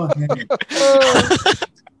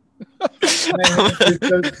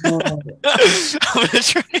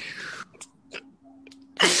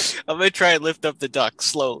 I'm gonna try and lift up the duck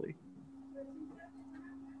slowly.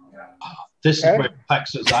 This is where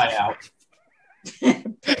Plex's eye out.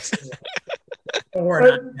 The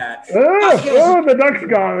duck's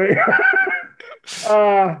got me.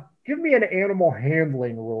 Give me an animal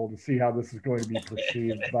handling roll to see how this is going to be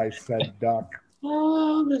perceived by said duck.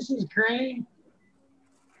 Oh, this is great.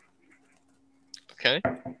 Okay.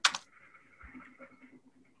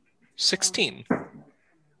 16.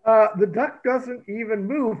 The duck doesn't even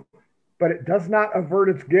move, but it does not avert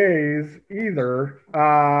its gaze either,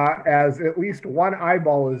 as at least one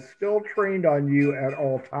eyeball is still trained on you at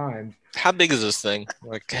all times. How big is this thing?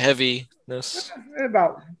 Like heaviness?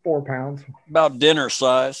 About 4 pounds. About dinner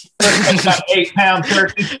size. About 8-pound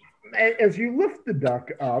turkey. As you lift the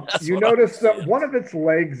duck up, That's you what I'm notice that saying. one of its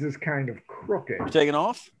legs is kind of crooked. Taking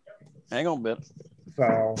off? Hang on a bit.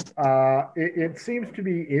 So it seems to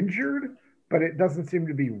be injured, but it doesn't seem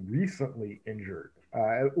to be recently injured.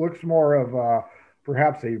 It looks more of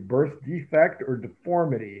perhaps a birth defect or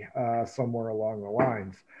deformity somewhere along the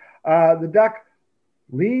lines. The duck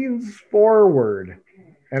leans forward,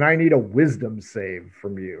 and I need a wisdom save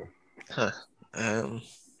from you. Huh.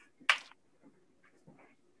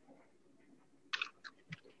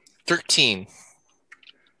 13.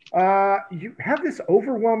 You have this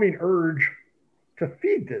overwhelming urge to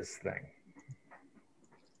feed this thing.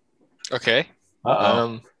 Okay.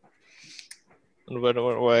 Uh-oh. What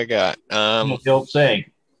I got? The old saying.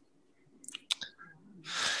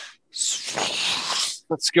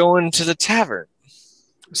 Let's go into the tavern.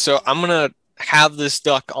 So I'm gonna have this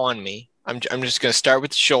duck on me. I'm just gonna start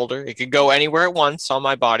with the shoulder. It could go anywhere at once on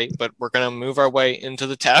my body, but we're gonna move our way into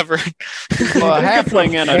the tavern. Well, a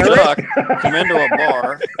halfling and a duck come into a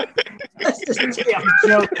bar. That's just a damn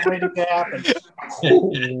joke waiting to happen.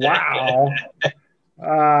 Wow.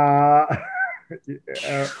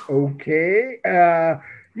 Okay.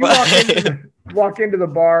 You walk into the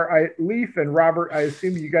bar. Leaf and Robert, I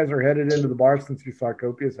assume you guys are headed into the bar since you saw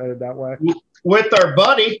Copious headed that way. With our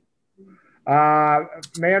buddy.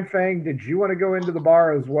 Manfang, did you want to go into the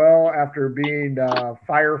bar as well after being a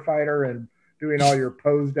firefighter and doing all your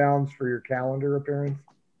pose downs for your calendar appearance?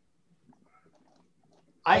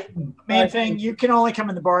 Manfang, you can only come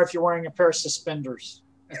in the bar if you're wearing a pair of suspenders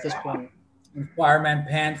at this point. And fireman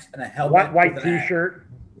pants and a helmet. White with an axe. T-shirt.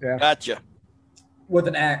 Yeah. Gotcha. With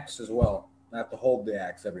an axe as well. I have to hold the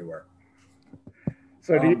axe everywhere.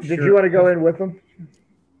 So did Sure. you want to go in with them?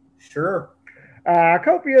 Sure.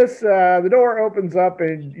 Copious, the door opens up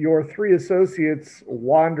and your three associates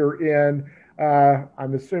wander in.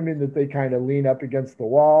 I'm assuming that they kind of lean up against the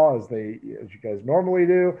wall as you guys normally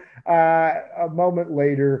do. A moment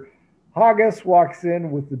later, Haggis walks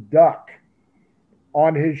in with the duck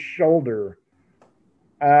on his shoulder.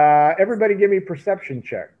 Everybody give me a perception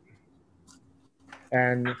check.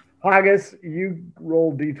 And Haggis, you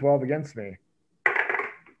roll D12 against me.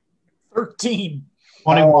 13.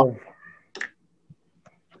 21.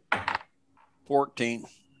 14.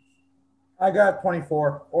 I got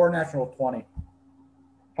 24 or natural 20.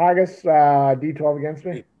 Haggis, D12 against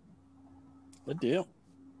me. Good deal.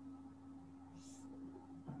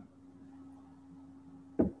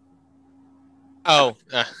 Oh,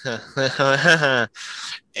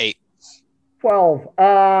 8. 12.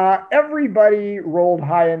 Everybody rolled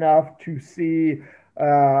high enough to see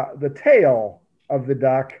the tail of the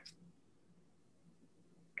duck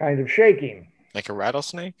kind of shaking. Like a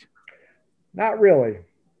rattlesnake? Not really.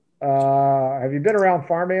 Have you been around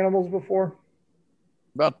farm animals before?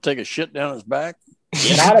 About to take a shit down his back.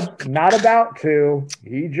 Not about to.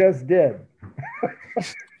 He just did.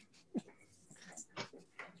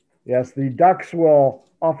 Yes, the ducks will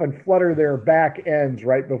often flutter their back ends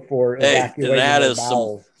right before evacuating that their is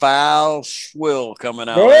bowels. some foul swill coming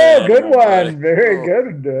out. Oh, good one. Buddy. Very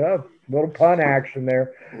good. Little pun action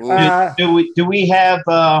there. Do we have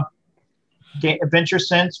adventure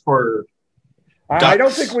sense for? I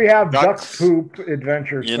don't think we have duck Ducks. poop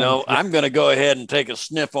adventures. You know, I'm going to go ahead and take a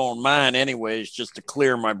sniff on mine anyways, just to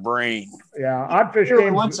clear my brain. Yeah, Oddfish Sure, we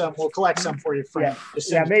Games. want some. We'll collect some for you, Frank.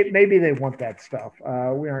 Just Yeah, send- maybe they want that stuff.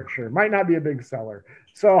 We aren't sure. Might not be a big seller.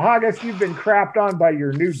 So, Haggis, you've been crapped on by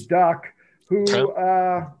your new duck, who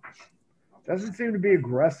doesn't seem to be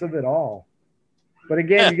aggressive at all. But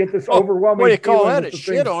again, you get this overwhelming. What do you call feeling that? that A the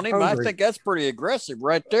shit thing's on him? hungry. I think that's pretty aggressive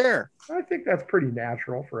right there. I think that's pretty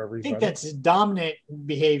natural for I everybody. think that's dominant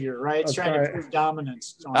behavior, right? It's That's trying right. to prove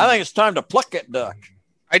dominance. on I think it's time to pluck that duck.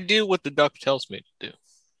 I do what the duck tells me to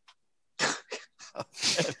do.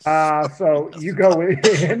 So you go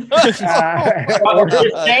in. Well,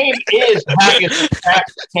 his name is Haggis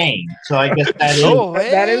Kane, so I guess that is. Oh,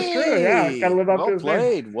 That is true, yeah. It's gotta live up to his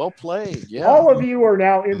name. Well played. Yeah. All of you are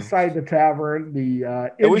now inside the tavern. The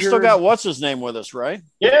And we still injured- got what's his name with us, right?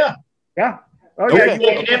 Yeah. yeah. Oh Okay. yeah,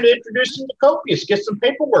 Taking him to introduce him to Copious, get some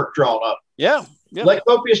paperwork drawn up. Yeah. Yeah. Let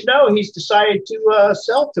Copious know he's decided to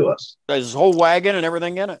sell to us. There's his whole wagon and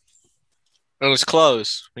everything in it. It was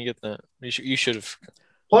close. We get that. You should have.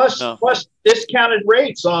 Plus No. discounted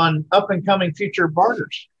rates on up and coming future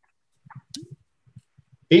barters.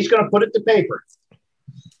 He's going to put it to paper.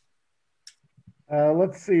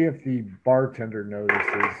 let's see if the bartender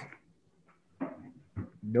notices.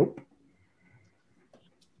 Nope.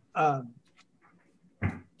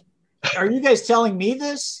 Are you guys telling me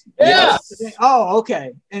this? Yeah. Oh,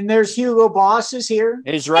 okay. And there's Hugo Boss is here.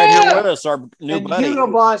 He's right here with us, our new And buddy. Hugo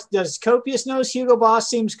Boss, does Copious knows Hugo Boss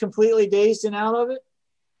seems completely dazed and out of it?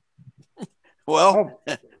 Well,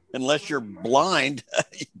 unless you're blind.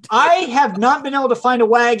 I have not been able to find a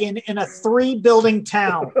wagon in a 3-building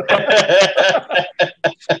town.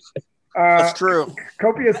 That's true.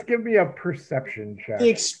 Copious, give me a perception check. The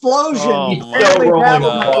explosion Oh, barely my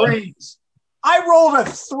rattled my God. brains. I rolled a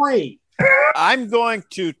 3. I'm going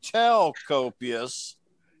to tell Copious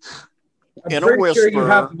I'm in a pretty sure you whisper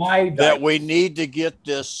have my that dice. we need to get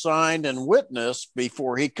this signed and witnessed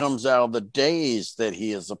before he comes out of the daze that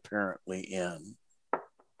he is apparently in.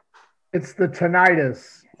 It's the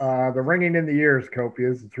tinnitus, the ringing in the ears,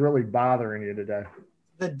 Copious. It's really bothering you today.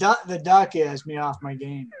 The duck has me off my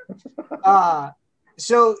game.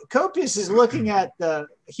 So Copious is looking at the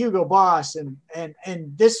Hugo Boss, and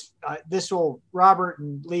this will Robert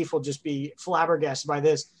and Leaf will just be flabbergasted by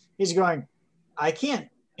this. He's going, I can't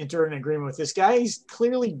enter an agreement with this guy. He's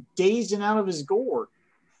clearly dazed and out of his gourd.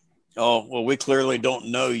 Oh, well, we clearly don't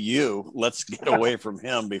know you. Let's get away from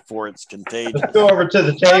him before it's contagious. Let's go over to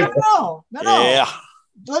the table. No. Yeah.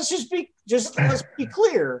 Let's be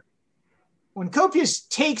clear. When Copious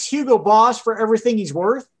takes Hugo Boss for everything he's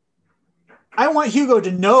worth, I want Hugo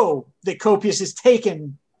to know that Copious has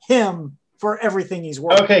taken him for everything he's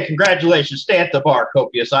worth. Okay, congratulations. Stay at the bar,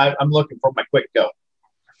 Copious. I'm looking for my quick go.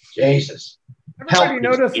 Jesus. Everybody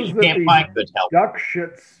Help. notices You that can't find good the help. duck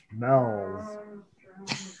shit smells.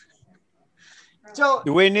 So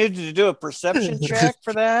Do we need to do a perception check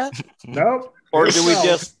for that? Nope. Or do we No.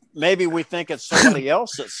 just, maybe we think it's somebody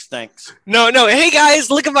else that stinks? No. Hey guys,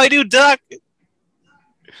 look at my new duck.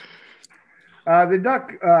 The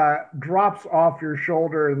duck drops off your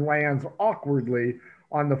shoulder and lands awkwardly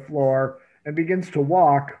on the floor and begins to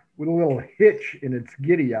walk with a little hitch in its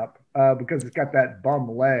giddy up because it's got that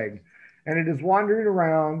bum leg. And it is wandering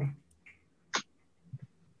around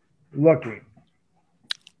looking.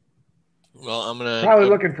 Well, I'm gonna Probably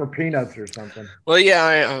looking for peanuts or something. Well,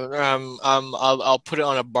 yeah, I'll put it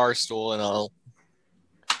on a bar stool and I'll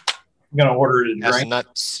I'm going to order it a have some drink.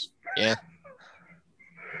 nuts. Yeah,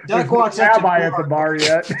 Duck There's walks no up to rabbi the at the bar. bar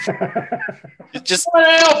yet. It just 1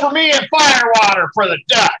 ale for me and fire water for the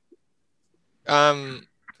duck.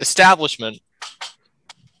 establishment.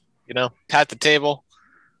 You know, pat the table,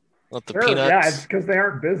 let the Sure, yeah, it's peanuts. because they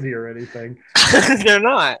aren't busy or anything. They're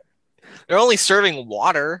not. They're only serving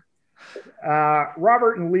water.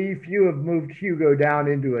 Robert and Leaf, you have moved Hugo down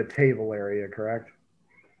into a table area, correct?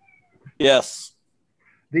 Yes.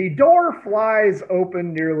 The door flies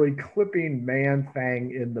open, nearly clipping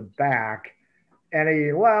Man-Fang in the back, and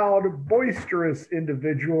a loud, boisterous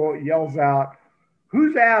individual yells out,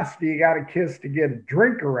 "Whose ass do you got to kiss to get a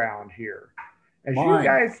drink around here?" As Mine. you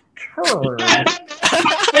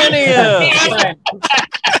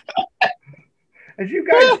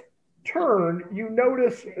guys turn, you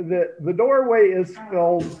notice that the doorway is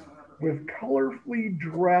filled with colorfully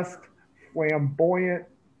dressed, flamboyant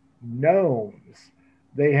gnomes.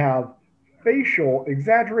 They have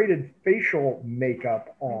exaggerated facial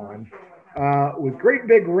makeup on, with great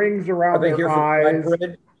big rings Are around they their here for the Pride eyes.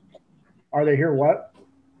 Parade? Are they here what?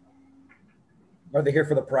 Are they here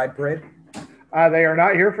for the Pride Parade? They are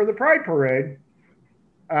not here for the Pride Parade.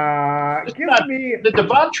 Give me, Did the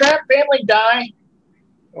Von Trapp family die?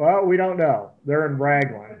 well, we don't know. They're in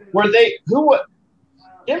Raglan. Were they,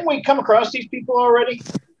 didn't we come across these people already?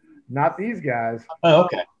 Not these guys. Oh,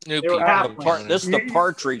 okay. New They were people. half- This is the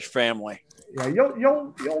Partridge family. Yeah,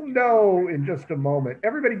 you'll know in just a moment.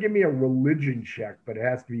 Everybody give me a religion check, but it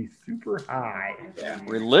has to be super high.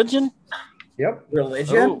 Religion? Yep.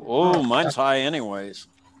 Religion? Oh, mine's high anyways.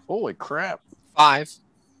 Holy crap. 5.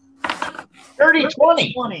 Dirty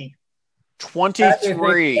 20. 20.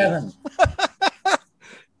 23.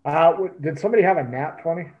 Did somebody have a nat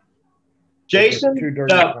 20? Jason? Two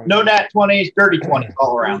dirty No, 20s. no nat 20s, dirty 20s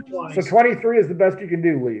all around. So 23 is the best you can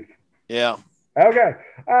do, Leaf. Yeah. Okay.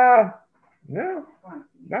 No,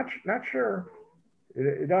 not sure.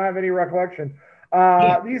 You don't have any recollection.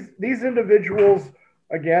 These individuals,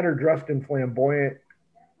 again, are dressed in flamboyant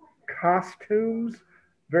costumes,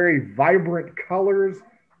 very vibrant colors,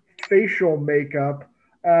 facial makeup.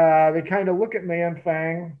 They kind of look at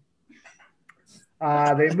Man-Fang.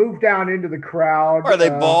 They move down into the crowd. Are they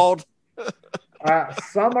bald?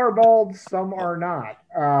 Some are bald, some are not.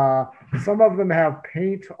 Some of them have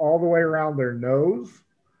paint all the way around their nose.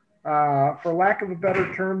 For lack of a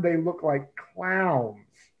better term, they look like clowns.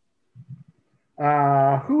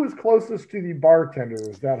 Who is closest to the bartender?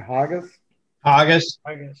 Is that Haggis? Haggis.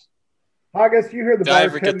 I guess. Haggis, you hear the Did I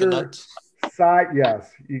ever get the bartender nuts? sigh. Yes,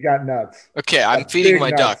 you got nuts. Okay, I'm That's feeding big my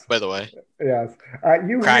nuts. duck, by the way. Yes.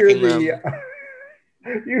 You Cracking hear the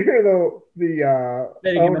them. you hear the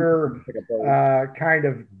Letting him owner like a bird. kind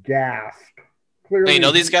of gasp. Clearly, Hey, you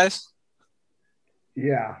know these guys?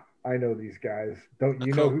 Yeah, I know these guys. Don't Oh,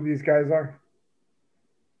 you cool. know who these guys are?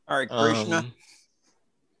 All right, Krishna.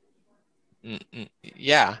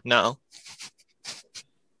 Yeah, no.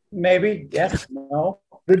 Maybe. Yes. No.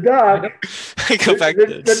 The duck. I go back to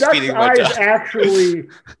The duck's feeding my eyes duck. actually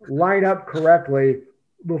line up correctly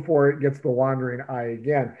before it gets the wandering eye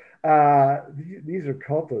again. These are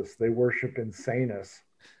cultists. They worship Insanus.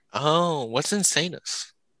 Oh, what's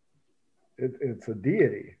Insanus? It's a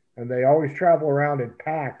deity, and they always travel around in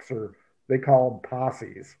packs, or they call them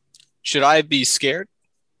posses. Should I be scared?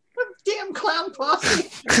 Damn clown posse.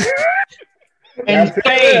 That's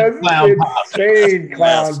Insane clown posse. Insane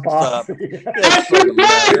clown Messed posse. That's fucking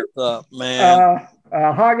messed up, man.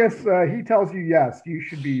 Haggis, he tells you yes, you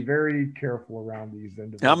should be very careful around these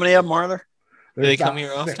individuals. How many of them are there? Do they There's come about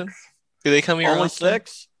here often? 6. Do they come here Only often?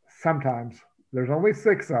 6? Sometimes. There's only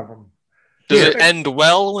 6 of them. Does it end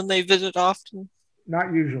well when they visit often?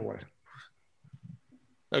 Not usually.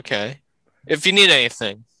 Okay. If you need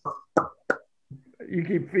anything. You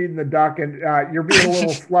keep feeding the duck, and you're being a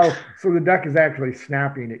little slow, so the duck is actually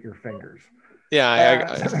snapping at your fingers.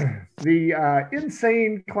 Yeah, The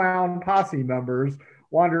insane clown posse members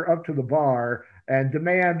wander up to the bar and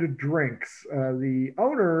demand drinks. The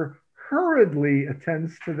owner hurriedly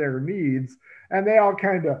attends to their needs, and they all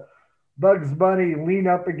kind of Bugs Bunny lean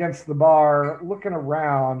up against the bar, looking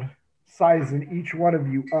around, sizing each one of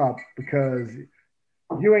you up because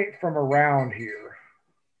you ain't from around here.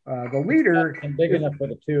 The leader And big enough for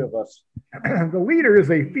the two of us. the leader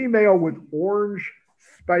is a female with orange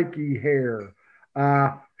spiky hair.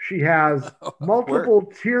 She has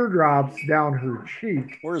multiple teardrops down her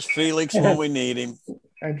cheek, Where's Felix when we need him?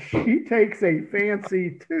 and she takes a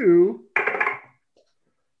fancy to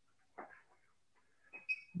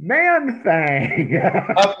Man Fang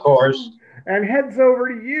Of course. and heads over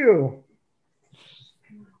to you.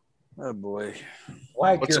 Oh boy.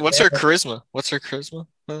 Like what's her charisma? What's her charisma,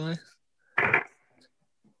 by the way?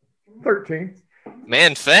 13.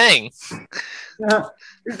 Man Fang.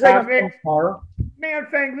 It's like man, a car. Man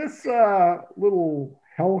Fang, this little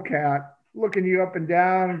hellcat looking you up and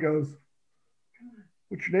down and goes,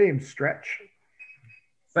 "What's your name, Stretch?"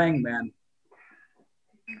 Fang Man.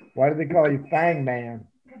 Why do they call you Fang Man?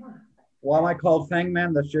 Why am I called Fang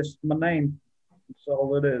Man? That's just my name. That's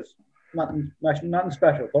all it is. Nothing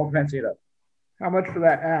special. Don't fancy it up. How much for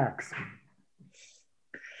that axe?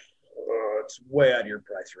 It's way out of your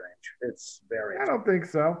price range. It's very. I don't think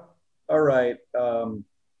so. All right.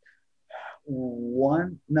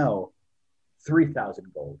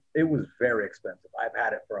 3,000 gold. It was very expensive. I've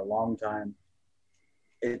had it for a long time.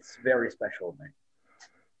 It's very special to me,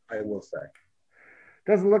 I will say.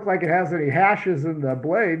 Doesn't look like it has any hashes in the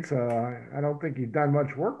blade, so I don't think you've done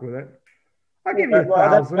much work with it. I'll give you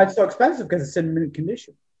 1,000. That's so expensive because it's in mint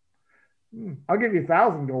condition. I'll give you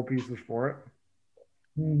 1,000 gold pieces for it.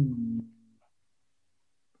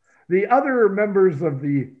 The other members of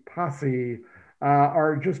the posse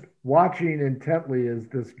are just watching intently as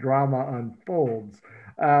this drama unfolds.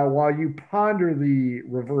 While you ponder the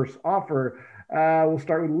reverse offer, we'll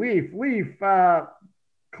start with Leaf. Leaf,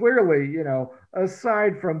 clearly,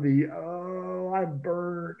 aside from the, I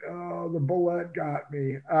burned, the bullet got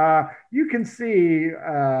me, you can see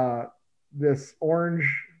this orange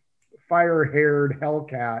fire-haired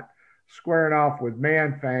hellcat squaring off with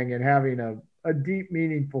Manfang and having a deep,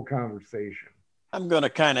 meaningful conversation. I'm going to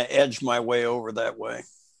kind of edge my way over that way.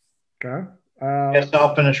 Okay. Guess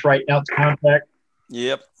I'll finish writing out the contract.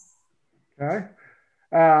 Yep. Okay.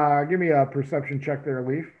 Give me a perception check there,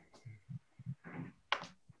 Leaf.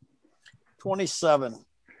 27.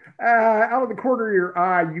 Out of the corner of your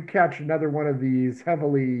eye, you catch another one of these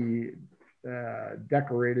heavily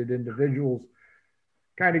decorated individuals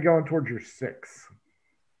kind of going towards your 6.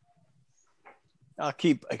 I'll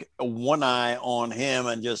keep one eye on him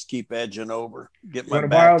and just keep edging over. Get You my want to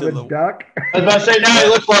back borrow to the duck? I was about to say, now he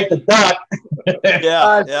looks like the duck.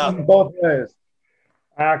 Yeah. Both ways.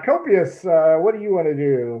 Copious, what do you want to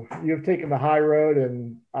do? You've taken the high road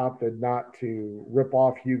and opted not to rip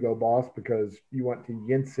off Hugo Boss because you want to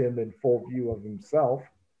yince him in full view of himself.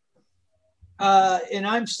 And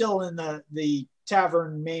I'm still in the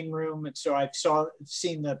tavern main room, and so I've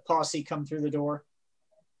seen the posse come through the door.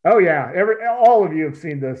 Oh yeah, all of you have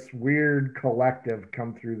seen this weird collective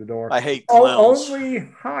come through the door. I hate clowns. Only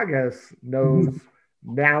Haggis knows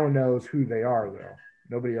who they are, though.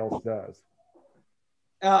 Nobody else does.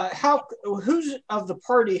 Who's of the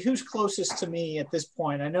party? Who's closest to me at this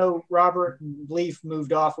point? I know Robert and Leaf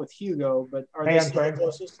moved off with Hugo, but are they still the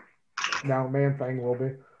closest? No, Man-Fang will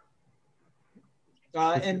be.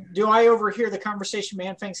 And do I overhear the conversation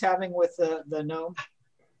Man-Fang's having with the gnome?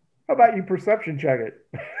 How about you perception check it?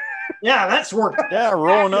 Yeah, that's worked. Yeah,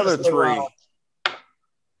 roll another 3. Well.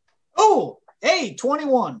 Oh, hey,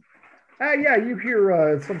 21. Yeah, you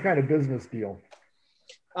hear some kind of business deal.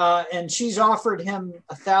 And she's offered him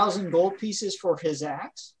 1,000 gold pieces for his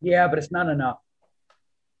axe. Yeah, but it's not enough.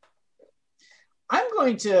 I'm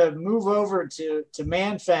going to move over to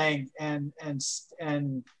Man-Fang and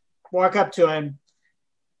walk up to him,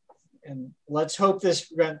 and let's hope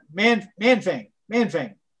this Man-Fang.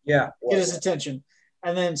 Yeah. Get his attention,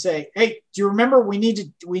 and then say, "Hey, do you remember we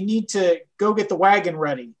need to go get the wagon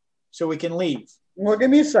ready so we can leave?" Well, give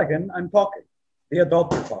me a second. I'm talking. The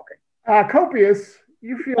adults are talking. Copious,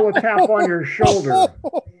 you feel a tap on your shoulder.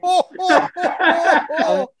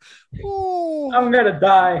 I'm gonna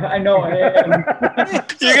die. I know I am.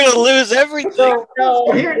 You're gonna lose everything. So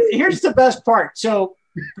here's the best part. So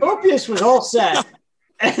Copious was all set,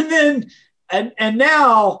 and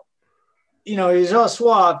now, he's all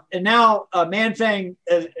suave, and now Man-Fang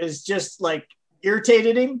is just like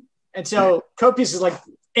irritated him, and so Copious is like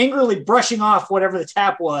angrily brushing off whatever the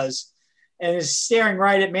tap was, and is staring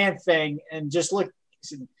right at Man-Fang and just look.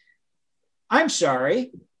 I'm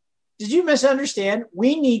sorry. Did you misunderstand?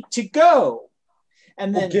 We need to go.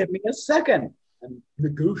 And then give me a second. I'm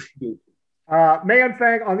negotiating.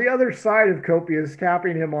 Man-Fang, on the other side of Copious,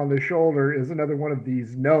 tapping him on the shoulder, is another one of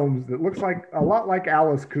these gnomes that looks like a lot like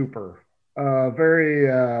Alice Cooper. Very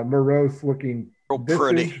morose-looking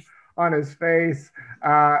visage on his face,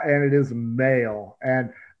 and it is male.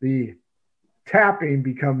 And the tapping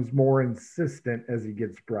becomes more insistent as he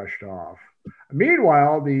gets brushed off.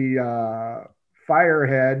 Meanwhile, the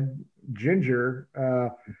firehead Ginger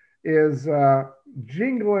is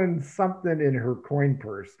jingling something in her coin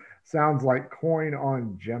purse. Sounds like coin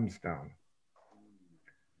on gemstone.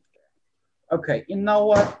 Okay, you know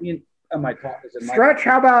what? Am I talking? Stretch,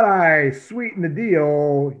 how about I sweeten the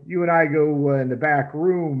deal? You and I go in the back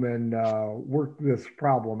room and work this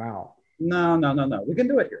problem out. No. We can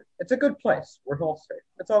do it here. It's a good place. We're all safe.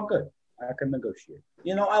 It's all good. I can negotiate.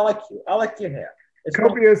 I like you. I like your hair. It's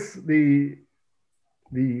Copious, the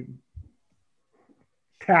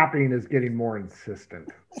tapping is getting more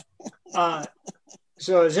insistent.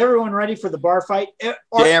 So is everyone ready for the bar fight?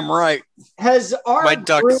 Damn right. Has my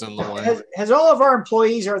ducks in the way? Has all of our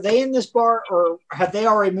employees, are they in this bar, or have they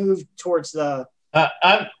already moved towards the?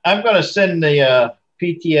 I'm going to send the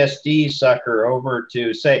PTSD sucker over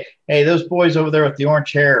to say, hey, those boys over there with the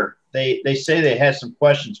orange hair, they say they had some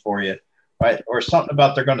questions for you, right? Or something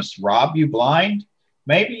about they're going to rob you blind.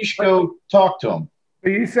 Maybe you should go talk to them.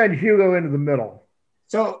 You send Hugo into the middle.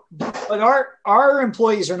 So, but our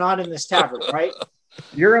employees are not in this tavern, right?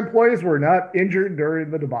 Your employees were not injured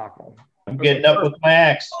during the debacle. I'm getting up with my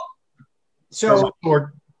axe. So,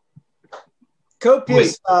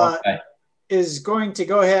 Copious is going to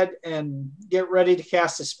go ahead and get ready to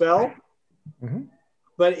cast a spell,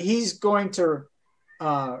 but he's going to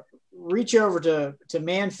reach over to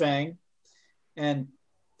Man-Fang and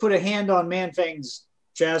put a hand on Man-Fang's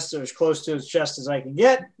chest, or as close to his chest as I can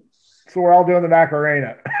get. So we're all doing the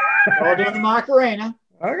Macarena. All doing the Macarena.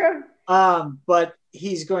 Okay. But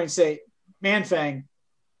he's going to say, Man-Fang,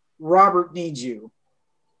 Robert needs you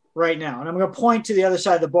right now. And I'm going to point to the other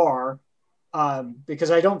side of the bar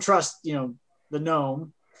because I don't trust, the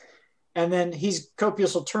gnome. And then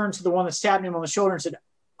Copious will turn to the one that's tapping him on the shoulder and said,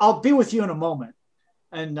 I'll be with you in a moment.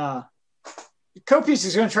 And Copious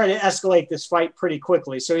is going to try to escalate this fight pretty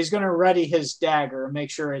quickly. So he's going to ready his dagger and make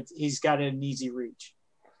sure he's got it in easy reach.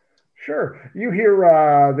 Sure. You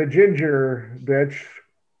hear the ginger bitch.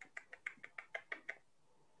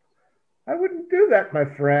 I wouldn't do that, my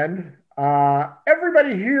friend.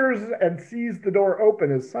 Everybody hears and sees the door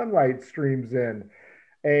open as sunlight streams in.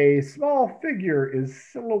 A small figure is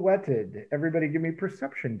silhouetted. Everybody give me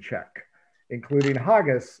perception check, including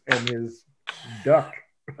Haggis and his duck.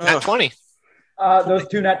 Nat 20. Those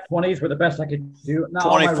two nat 20s were the best I could do. Now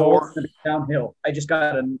 24. Downhill. I just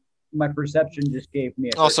got my perception just gave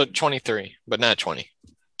me Also 23, but not 20.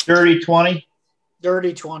 Dirty 20.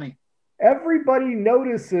 Dirty 20. Everybody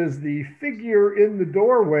notices the figure in the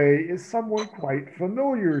doorway is someone quite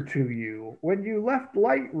familiar to you. When you left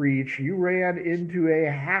Lightreach, you ran into a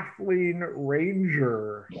halfling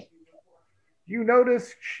ranger. You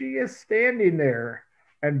notice she is standing there,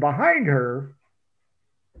 and behind her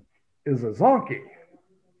is a zonkey.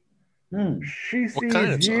 She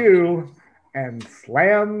sees you and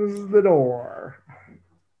slams the door.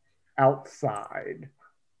 outside.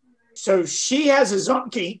 So she has a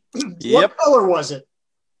zonkey. Yep. What color was it?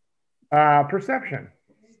 Perception.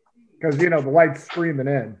 Because, the light's streaming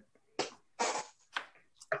in.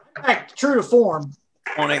 Heck, true to form.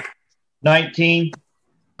 20. 19.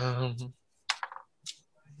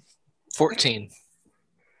 14.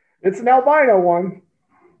 It's an albino one.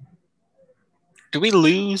 Do we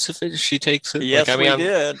lose if she takes it? Yes, we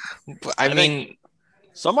did. I mean,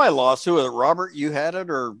 somebody lost. Who was it? Robert, you had it,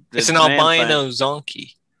 or it's an albino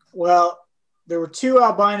zonkey. Well, there were 2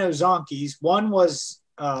 albino zonkies. One was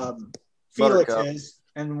Felix's,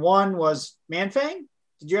 and one was Manfang.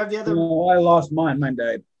 Did you have the other? Oh, I lost mine. Mine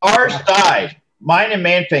died. Ours died. Mine and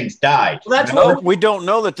Manfang's died. Well, that's No, what we don't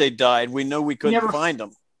know that they died. We know we couldn't find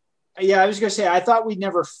them. Yeah, I was going to say, I thought we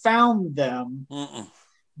never found them,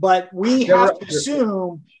 but we Never- have to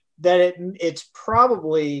assume that it's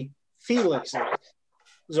probably Felix's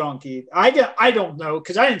zonkey. I don't know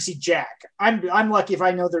because I didn't see Jack. I'm lucky if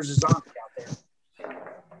I know there's a zonkey out there.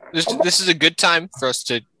 This is a good time for us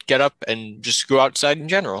to get up and just go outside in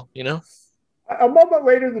general, A moment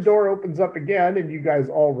later, the door opens up again, and you guys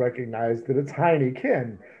all recognize that it's Heine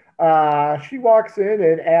Kin. She walks in,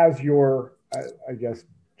 and as your, I guess,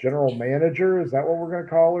 general manager, is that what we're going to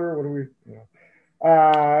call her? What do we?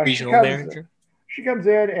 Regional manager. She comes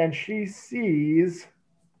in, and she sees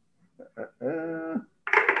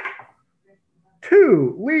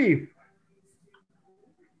 2 Leaf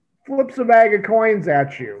flips a bag of coins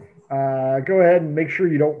at you. Go ahead and make sure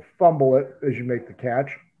you don't fumble it as you make the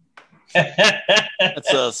catch.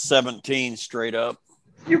 That's a 17 straight up.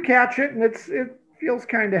 You catch it, and it feels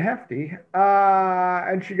kind of hefty.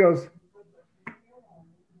 And she goes,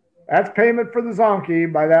 "That's payment for the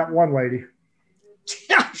zonkey by that one lady."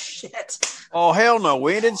 Oh, shit. Oh, hell no.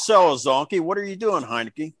 We didn't sell a zonkey. What are you doing,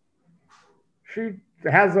 Heineke? She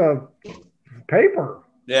has a paper.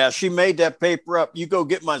 Yeah, she made that paper up. You go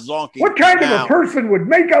get my zonkey. What kind now. of a person would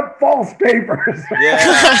make up false papers?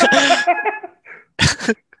 Yeah.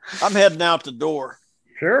 I'm heading out the door.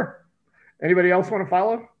 Sure. Anybody else want to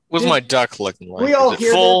follow? What's my duck looking like? We all Is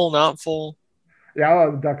hear it full, not full?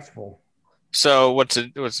 Yeah, the duck's full. So what's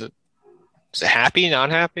it? Is it happy, not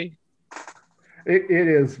happy? It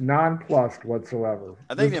is nonplussed whatsoever.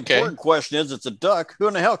 I think the important question is, it's a duck. Who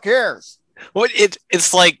in the hell cares? What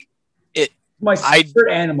it's like My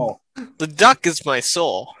spirit animal. the duck is my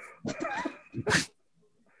soul.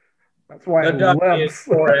 That's why The it duck is lives.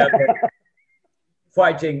 forever.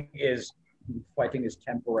 Fighting is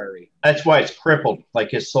temporary. That's why it's crippled, like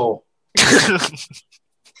his soul.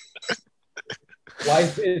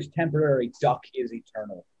 Life is temporary. Duck is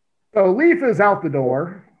eternal. So Leaf is out the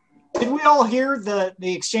door. Did we all hear the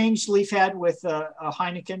exchange Leaf had with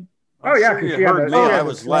Heineken? Oh, yeah, Sure 'cause you she had heard a- me. she had I a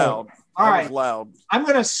was throat. loud. All I right. was loud. I'm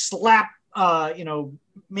going to slap,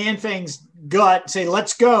 Manfang's gut, say,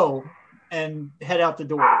 "Let's go," and head out the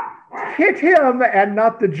door. Hit him and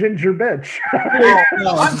not the ginger bitch.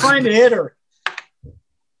 I'm trying to hit her.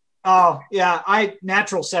 Oh, yeah, I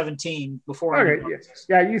natural 17 before I Okay,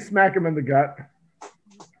 yeah, you smack him in the gut.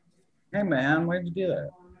 Hey man, why did you do that?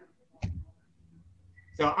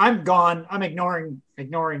 So I'm gone. I'm ignoring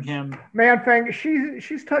him. Man-Fang,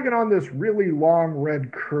 she's tugging on this really long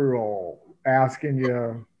red curl, asking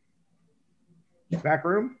you, back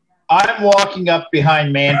room? I'm walking up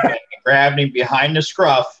behind Manfang and grabbing him behind the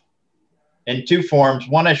scruff in 2 forms.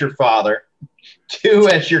 1 as your father, 2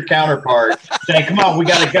 as your counterpart, saying, "Come on, we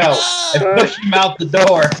got to go," and push him out the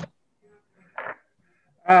door.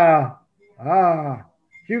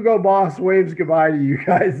 Hugo Boss waves goodbye to you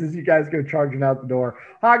guys as you guys go charging out the door.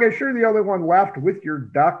 Haga, sure the only one left with your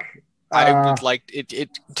duck. I would like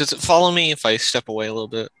it. Does it follow me if I step away a little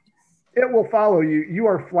bit? It will follow you. You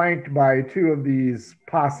are flanked by 2 of these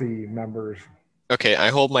posse members. Okay, I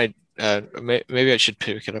hold my. Maybe I should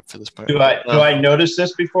pick it up for this part. Do I notice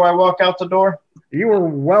this before I walk out the door? You were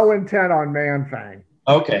well intent on Man-Fang.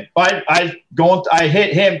 Okay, but I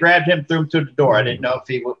hit him, grabbed him, threw him to the door. I didn't know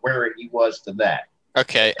if where he was to that.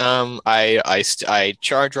 Okay. I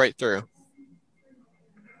charge right through.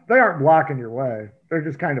 They aren't blocking your way. They're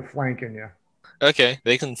just kind of flanking you. Okay,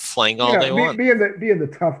 they can flank all they want. Being the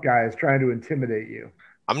tough guys trying to intimidate you.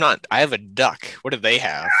 I'm not. I have a duck. What do they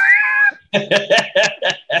have?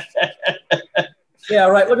 Yeah,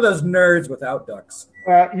 right. Look at those nerds without ducks.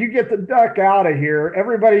 You get the duck out of here.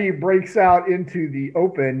 Everybody breaks out into the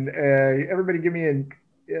open. Everybody give me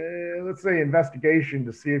let's say investigation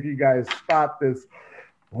to see if you guys spot this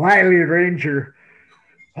wily ranger.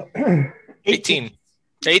 18.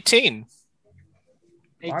 18.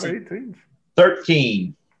 A lot of 18s.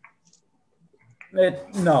 13.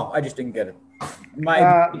 No, I just didn't get it. My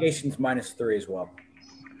investigation's -3 as well.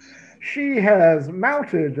 She has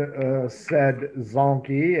mounted said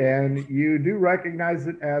Zonkey, and you do recognize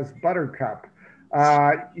it as Buttercup.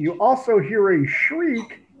 You also hear a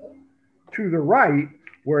shriek to the right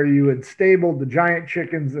where you had stabled the giant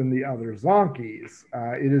chickens and the other Zonkies.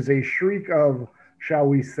 It is a shriek of, shall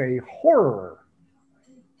we say, horror.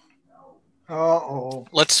 Uh-oh.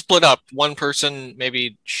 Let's split up. One person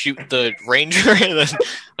maybe shoot the ranger, and then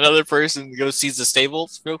another person go seize the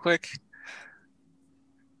stables real quick.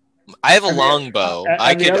 I have a longbow.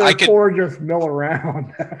 I could. Four just mill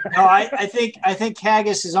around. No, I think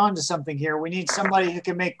Haggis is onto something here. We need somebody who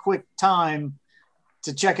can make quick time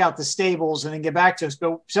to check out the stables and then get back to us.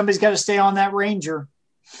 But somebody's got to stay on that ranger.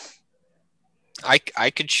 I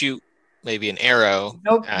could shoot maybe an arrow.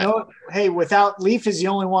 Nope. Hey, without Leaf is the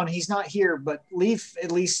only one. He's not here, but Leaf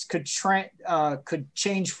at least could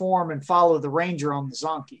change form and follow the ranger on the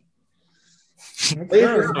Zonky. Leaf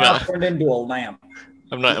is now turned into a lamp.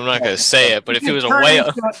 I'm not going to say it, but if he was a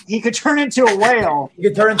whale, he could turn into a whale. He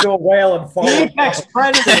could turn into a whale and fall. The apex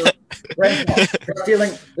predator.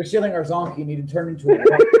 They're stealing our Zonky. You need to turn into a whale.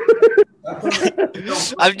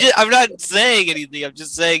 I'm not saying anything. I'm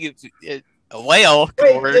just saying a whale.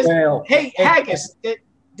 Wait, hey, Haggis,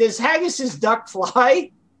 does Haggis's duck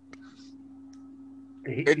fly?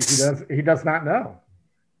 He does not know.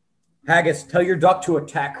 Haggis, tell your duck to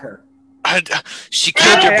attack her. She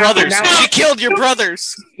killed your brothers. She killed your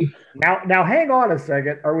brothers. Now, hang on a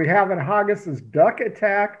second. Are we having Haggis's duck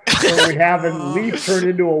attack, or are we having Leaf turn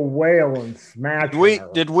into a whale and smash her?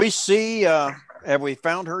 Did we see? Have we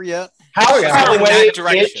found her yet? How far away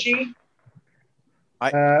is she?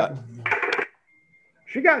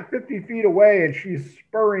 She got 50 feet away, and she's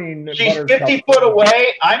spurring. She's 50 foot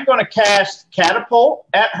away. I'm going to cast Catapult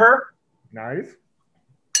at her. Nice.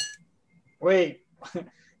 Wait.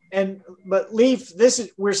 But Leaf,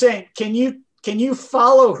 we're saying, can you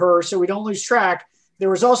follow her so we don't lose track? There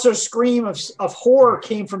was also a scream of horror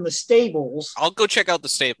came from the stables. I'll go check out the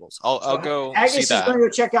stables. I'll go Haggis see that. is going to go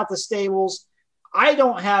check out the stables.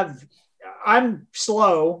 I'm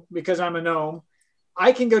slow because I'm a gnome.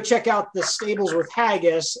 I can go check out the stables with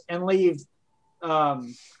Haggis and leave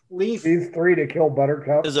Leaf. These three to kill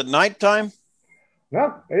Buttercup. Is it nighttime?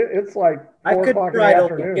 No, it's like I 4 could o'clock try in the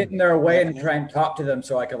to afternoon. get in their way and try and talk to them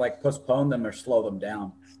so I could postpone them or slow them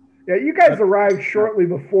down. Yeah, you guys arrived shortly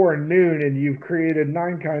before noon, and you've created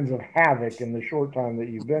 9 kinds of havoc in the short time that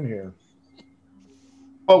you've been here.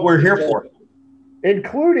 What we're here for.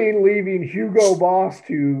 Including leaving Hugo Boss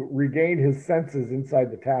to regain his senses inside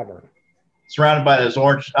the tavern. Surrounded by this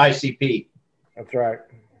orange ICP. That's right.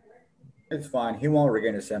 It's fine. He won't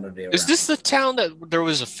regain his sanity. Is this the town that there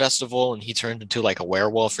was a festival and he turned into like a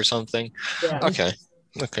werewolf or something? Yeah. Okay.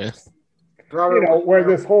 Where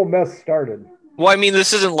this whole mess started. Well, I mean,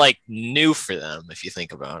 this isn't like new for them if you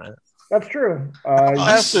think about it. That's true.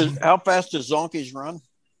 How fast does Zonkies run?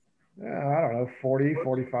 I don't know, 40,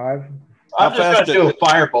 45. I'm just going to do a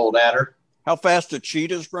firebolt at her. How fast do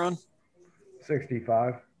cheetahs run?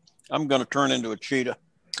 65. I'm going to turn into a cheetah.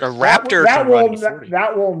 A raptor can run 40.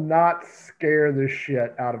 That will not scare the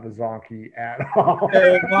shit out of a Zonky at all.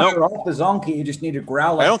 Knock her off the Zonky. You just need to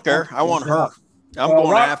growl. I don't care. I want her. I'm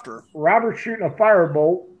going after her. Robert's shooting a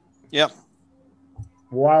firebolt. Yep.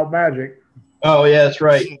 Wild magic. Oh, yeah, that's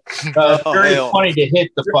right. Very funny to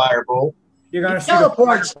hit the firebolt. You're going to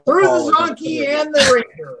teleports through the Zonky and the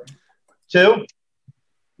ranger. 2.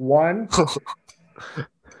 1.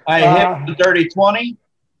 I hit the dirty 20.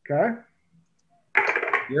 Okay.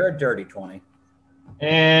 You're a dirty 20.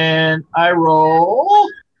 And I roll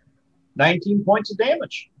 19 points of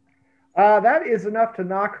damage. That is enough to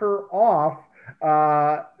knock her off.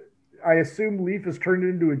 I assume Leaf is turned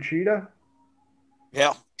into a cheetah.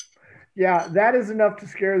 Yeah. Yeah, that is enough to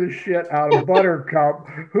scare the shit out of Buttercup,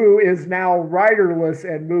 who is now riderless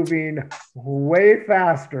and moving way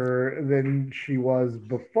faster than she was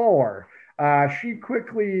before. She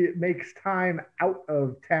quickly makes time out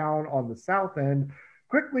of town on the south end,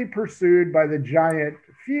 quickly pursued by the giant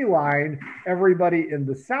feline. Everybody in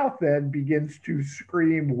the south end begins to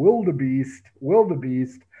scream, wildebeest,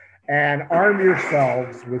 wildebeest, and arm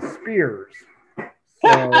yourselves with spears.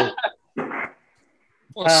 So...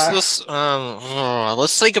 let's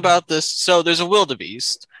think about this. So there's a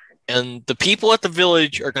wildebeest, and the people at the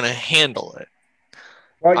village are going to handle it.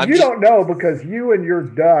 Well, you don't know because you and your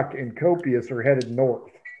duck and Copious are headed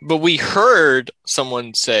north. But we heard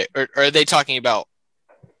someone say, or are they talking about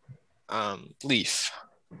Leaf?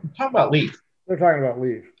 Talk about Leaf. They're talking about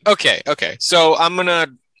Leaf. Okay. So I'm going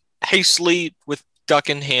to hastily, with duck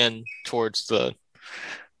in hand, towards the...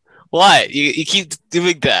 What? You keep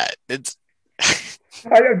doing that. It's...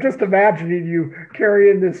 I'm just imagining you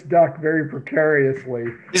carrying this duck very precariously.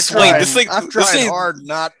 Just wait, this thing. I'm trying hard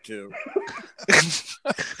not to.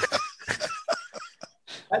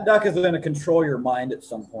 That duck is going to control your mind at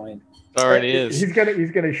some point. Already is. He's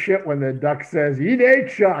gonna shit when the duck says, "Eat a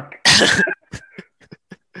Chuck."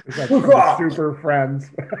 It's like Super Friends.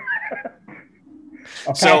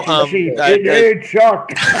 So, Eat a Chuck.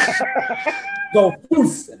 Go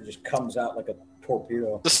poof, and it just comes out like a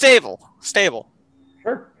torpedo. The stable.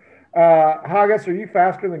 Sure. Haggis, are you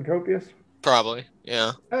faster than Copious? Probably,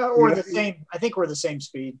 yeah. Or the same. I think we're the same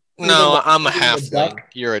speed. No, I'm a halfling. duck?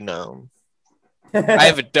 You're a gnome. I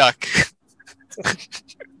have a duck.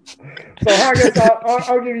 So Haggis,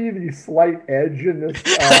 I'll give you the slight edge in this.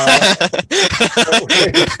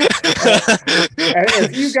 And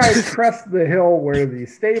as you guys crest the hill where the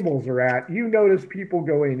stables are at, you notice people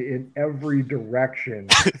going in every direction.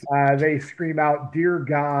 They scream out, "Dear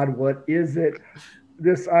God, what is it?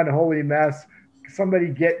 This unholy mess. Somebody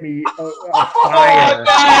get me a fire."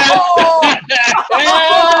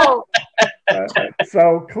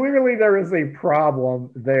 So clearly there is a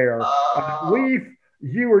problem there. Leaf,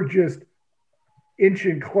 you were just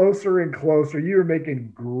inching closer and closer. You were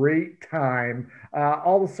making great time.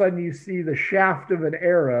 All of a sudden you see the shaft of an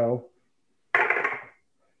arrow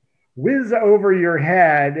whiz over your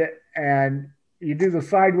head, and you do the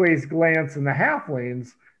sideways glance, and the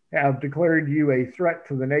halflings have declared you a threat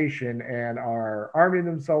to the nation and are arming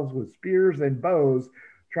themselves with spears and bows,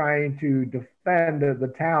 trying to defend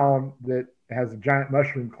the town that has a giant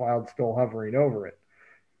mushroom cloud still hovering over it.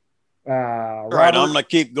 All right, I'm going to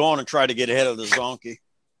keep going and try to get ahead of the zonkey.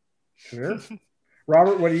 Sure.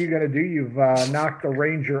 Robert, what are you going to do? You've knocked the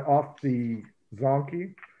ranger off the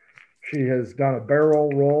zonkey. She has done a barrel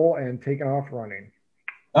roll and taken off running.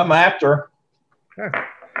 I'm after her. Okay.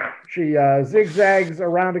 She zigzags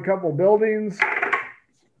around a couple buildings.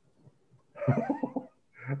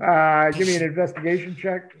 Give me an investigation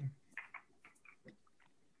check.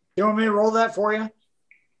 You want me to roll that for you?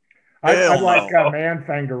 I'd like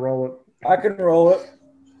Manfang to roll it. I can roll it.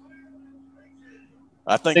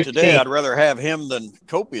 I think 16. today I'd rather have him than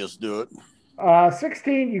Copious do it.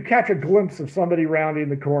 16, you catch a glimpse of somebody rounding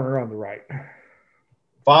the corner on the right.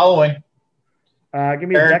 Following. Give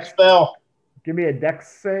me a Aaron dex. spell. Give me a dex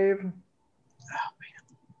save.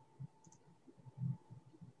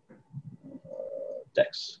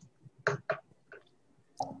 Dex.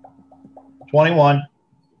 21.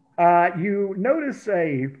 You notice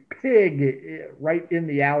a pig right in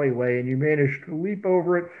the alleyway, and you manage to leap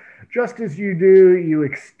over it. Just as you do, you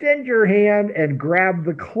extend your hand and grab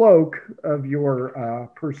the cloak of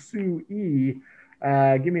your pursuee.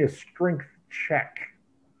 Give me a strength check.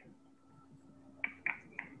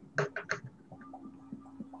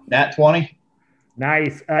 Nat 20.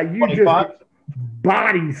 Nice. You 25. just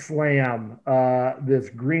body slam this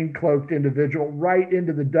green cloaked individual right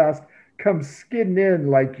into the dust. Comes skidding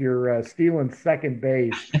in like you're stealing second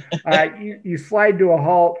base. You slide to a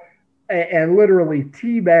halt and literally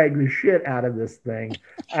teabag the shit out of this thing.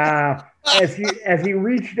 As you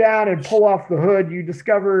reach down and pull off the hood, you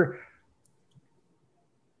discover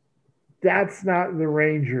that's not the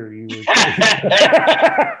ranger you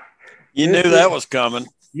were. You knew that was coming.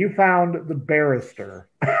 You found the barrister.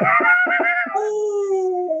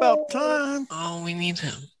 About time. Oh, we need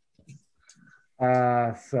him.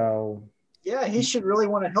 So Yeah, he should really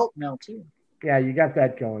want to help now too. yeah, you got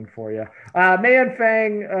that going for you.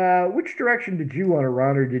 Manfang, which direction did you want to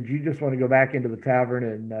run, or did you just want to go back into the tavern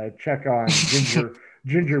and check on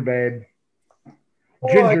Ginger Babe?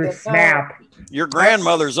 Ginger Snap. Your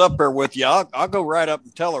grandmother's up there with you. I'll go right up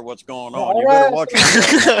and tell her what's going on. You All better right. watch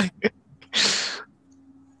it.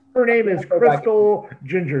 Her name is Crystal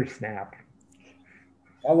Ginger Snap.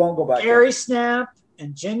 I won't go back. Gary Snap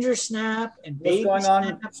and Ginger Snap and What's Baby going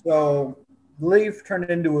Snap. on? So Leaf turned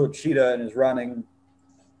into a cheetah and is running.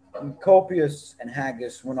 And Copious and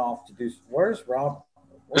Haggis went off to do. Where's Rob?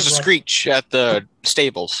 There's a screech at the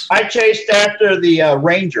stables. I chased after the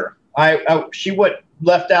ranger. She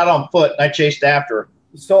left out on foot, and I chased after her.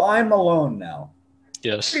 So I'm alone now.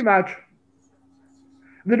 Yes. Pretty much.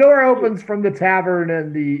 The door opens from the tavern,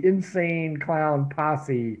 and the insane clown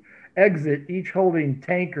posse exit, each holding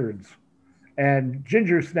tankards. And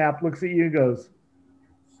Ginger Snap looks at you and goes,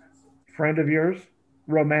 "Friend of yours?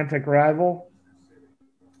 Romantic rival?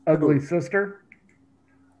 Ugly sister?"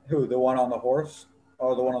 Who? The one on the horse?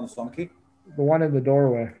 Or the one on the donkey? The one in the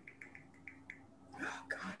doorway.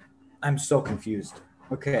 I'm so confused.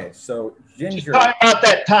 Okay, so Ginger. Talk about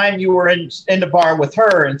that time you were in the bar with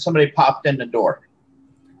her, and somebody popped in the door.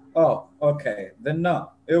 Oh, okay. Then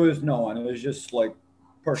no. It was no one. It was just like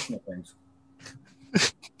personal things.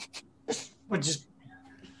 Just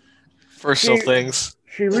personal things.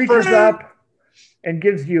 She reaches up and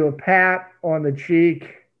gives you a pat on the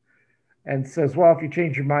cheek and says, well, if you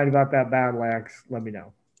change your mind about that battle axe, let me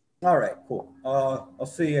know. All right, cool. I'll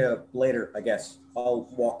see you later, I guess. I'll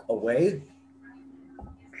walk away.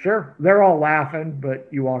 Sure. They're all laughing, but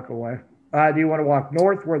you walk away. Do you want to walk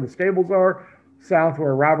north where the stables are, south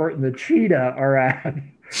where Robert and the cheetah are at,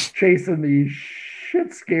 chasing the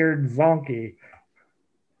shit-scared zonkey?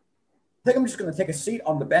 I think I'm just going to take a seat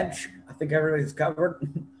on the bench. I think everybody's covered. I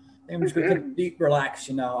think I'm just going to take a deep relax.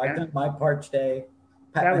 I've done my part today.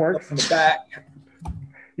 That works. On the back.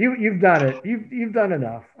 You've done it. You've done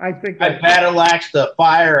enough. I think. I battle axe the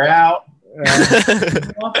fire out.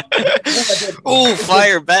 Oh,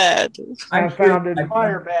 fire bad. I found it.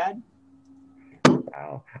 Fire bad.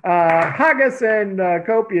 Wow. Haggis and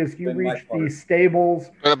Copious, you reached the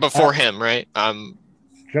stables. Before him, right?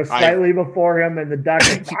 Just slightly before him, and the duck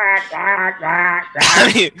is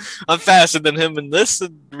I mean, I'm faster than him in this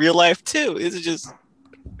in real life too. It's just,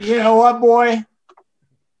 you know what, boy?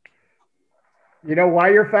 You know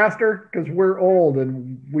why you're faster? Because we're old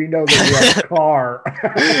and we know that you have a car.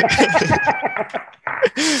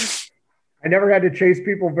 I never had to chase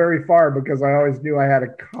people very far because I always knew I had a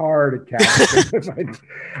car to catch.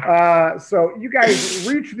 So you guys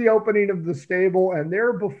reach the opening of the stable, and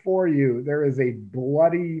there before you, there is a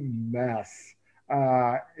bloody mess.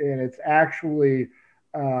 And it's actually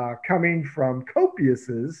coming from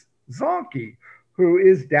Copious's Zonky, who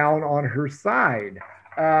is down on her side.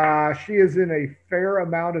 She is in a fair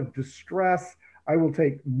amount of distress. I will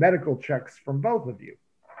take medical checks from both of you.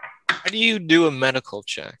 how do you do a medical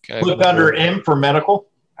check? Look under M for medical.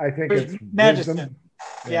 I think it's medicine. wisdom.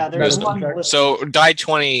 Yeah, there's Medicine one. check. So die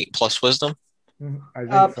 20 plus wisdom. I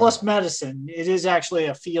think so. Plus medicine. It is actually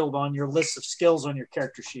a field on your list of skills on your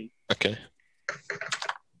character sheet. Okay.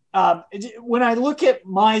 When I look at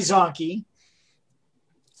my Zonky,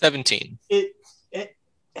 17. it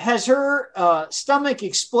has her stomach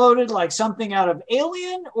exploded like something out of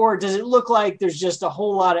Alien, or does it look like there's just a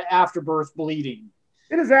whole lot of afterbirth bleeding?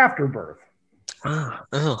 It is afterbirth.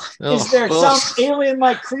 Is there some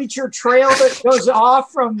alien-like creature trail that goes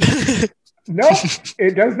off from? Nope,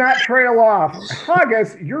 it does not trail off.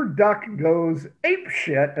 Haggis, your duck goes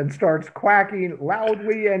apeshit and starts quacking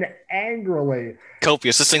loudly and angrily.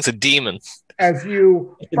 Copious, this thing's a demon. As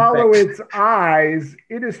you follow its eyes,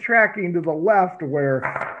 it is tracking to the left where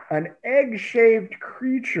an egg-shaped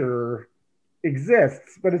creature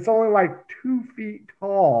exists, but it's only like 2 feet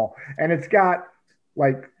tall, and it's got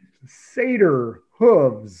like satyr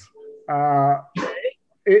hooves. So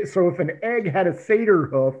if an egg had a satyr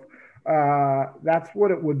hoof, that's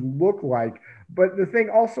what it would look like. But the thing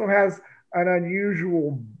also has an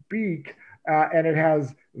unusual beak, and it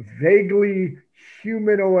has vaguely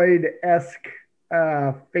humanoid-esque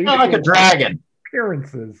facial Like a dragon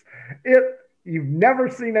appearances. You've never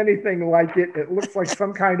seen anything like it. It looks like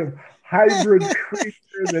some kind of hybrid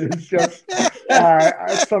creature that is just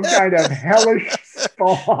some kind of hellish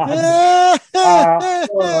spawn.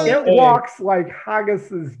 It walks like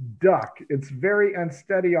Haggis's duck. It's very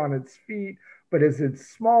unsteady on its feet, but as its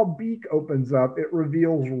small beak opens up, it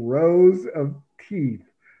reveals rows of teeth.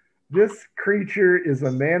 This creature is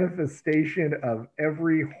a manifestation of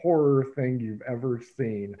every horror thing you've ever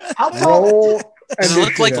seen. Roll Does it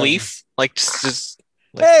look like initiative. Leaf? Like just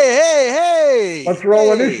Hey, hey, hey! Let's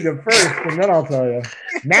roll Hey. initiative first, and then I'll tell you.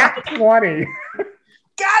 Nat 20.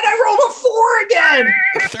 God, I rolled a 4 again.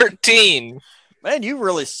 13. Man, you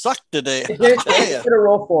really suck today. Did I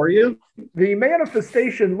roll for you? The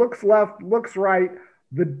manifestation looks left, looks right.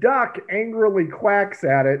 The duck angrily quacks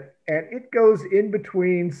at it, and it goes in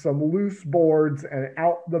between some loose boards and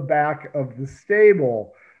out the back of the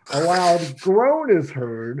stable. A loud groan is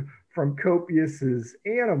heard from Copious's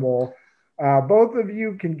animal. Both of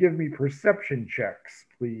you can give me perception checks,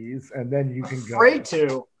 please, and then you can go. Afraid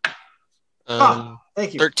to.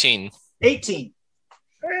 Thank you. 13. 18.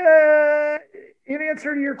 In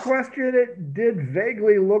answer to your question, it did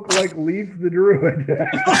vaguely look like Leaf the Druid.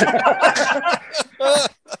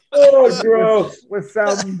 Oh, gross. With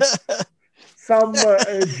some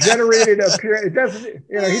generated appearance. It doesn't,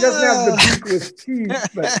 he doesn't have the beak with teeth,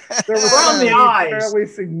 but there was Around the something eyes. fairly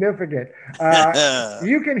significant.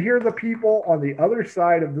 You can hear the people on the other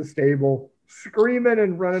side of the stable screaming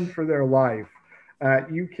and running for their life.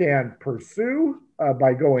 You can pursue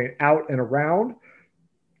by going out and around.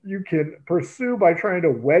 You can pursue by trying to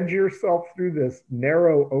wedge yourself through this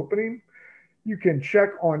narrow opening. You can check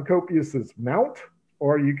on Copious's mount,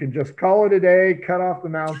 or you can just call it a day, cut off the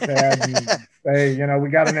mount's head, and say, we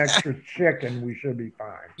got an extra chicken, we should be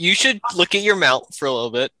fine. You should look at your mount for a little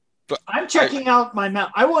bit I'm checking out my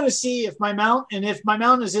mount. I want to see if my mount, and if my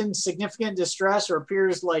mount is in significant distress or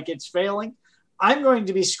appears like it's failing, I'm going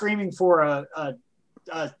to be screaming for a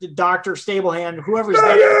doctor, stable hand, whoever's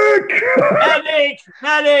there.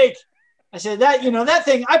 Medic. I said that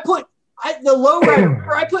thing. I put the lowrider.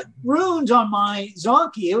 I put runes on my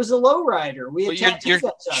zonkey. It was a lowrider.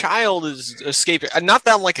 Your child is escaping. Not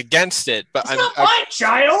that I'm like against it, but it's not my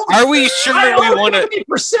child. Are we sure we want to?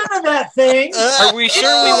 50% of that thing. Are we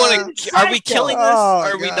sure we want to? Are we killing this?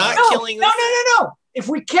 Are we not killing this? No. If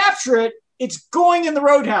we capture it, it's going in the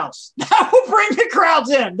roadhouse. That will bring the crowds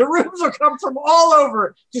in. The rooms will come from all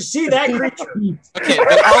over to see that creature. Okay,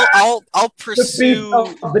 but I'll pursue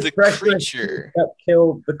the creature that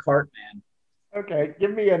killed the cart man. Okay,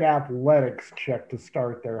 give me an athletics check to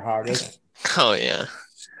start there, Haggis. Oh yeah.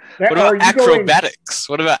 What about acrobatics?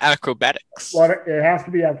 What about acrobatics? Well, it has to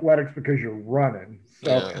be athletics because you're running.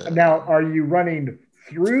 So now, are you running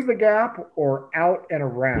through the gap or out and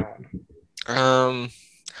around?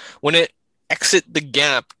 When it exit the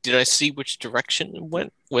gap, did I see which direction it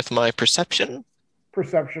went with my perception?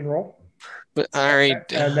 Perception roll. But all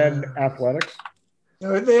right. And then athletics.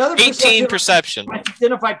 The other 18 perception.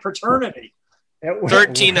 Identified paternity.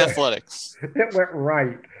 13 athletics. It went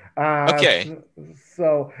right. Okay.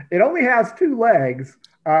 So it only has 2 legs.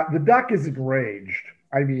 The duck is enraged.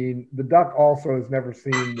 I mean, the duck also has never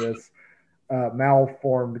seen this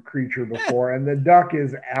malformed creature before, and the duck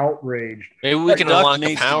is outraged. Maybe we can unlock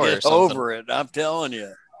the power or something. Over it, I'm telling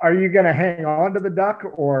you. Are you going to hang on to the duck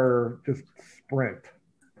or just sprint?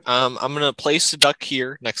 I'm going to place the duck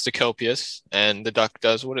here next to Copious, and the duck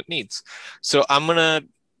does what it needs. So I'm going to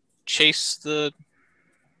chase the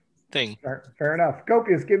thing. Fair enough.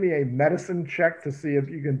 Copious, give me a medicine check to see if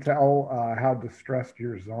you can tell how distressed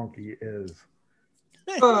your zonkey is.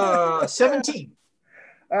 17.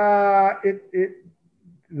 The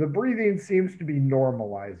breathing seems to be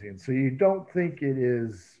normalizing, so you don't think it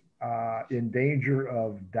is in danger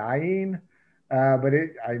of dying. But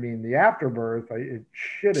the afterbirth, it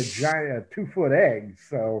shit a giant 2-foot egg,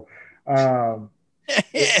 so that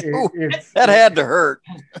had to hurt.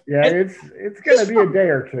 Yeah, it's going to be a day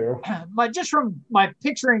or two. Just from my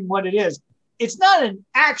picturing what it is, it's not an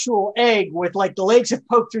actual egg with like the legs have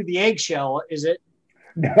poked through the eggshell, is it?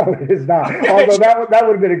 No, it is not. Although that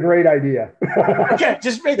would have been a great idea. Okay,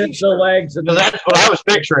 just making sure. The legs, and that's what I was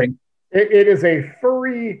picturing. It is a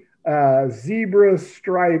furry,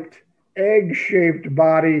 zebra-striped, egg-shaped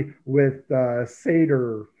body with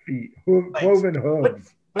satyr feet, cloven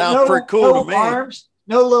hooves. But no arms,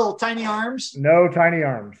 no little tiny arms. No tiny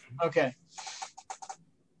arms. Okay.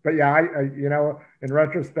 But yeah, I in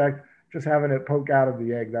retrospect, just having it poke out of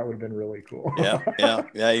the egg, that would have been really cool. Yeah.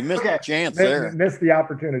 You missed the chance there. Missed the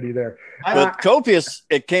opportunity there. But Copious,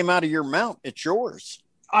 it came out of your mount. It's yours.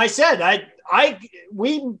 I said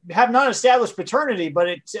we have not established paternity, but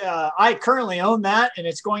I currently own that, and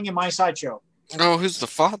it's going in my sideshow. Oh, who's the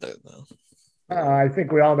father though? I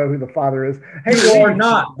think we all know who the father is. Hey, you are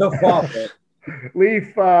not the father.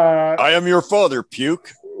 Leaf. I am your father,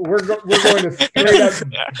 Puke. We're going to straight up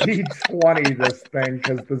D20 this thing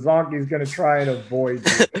because the zonkey's going to try and avoid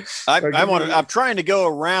you. I'm trying to go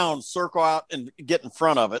around, circle out, and get in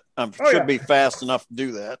front of it. Should be fast enough to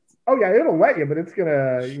do that. Oh yeah, it'll let you, but it's going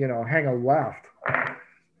to hang a left.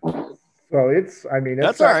 So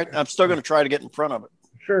that's all right. I'm still going to try to get in front of it.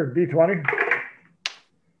 Sure, D20.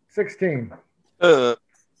 16.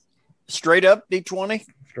 Straight up D20.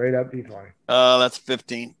 Straight up D20. That's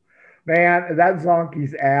 15. Man, that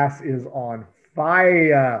zonkey's ass is on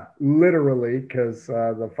fire, literally, because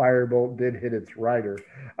the firebolt did hit its rider.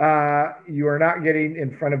 You are not getting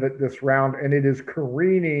in front of it this round, and it is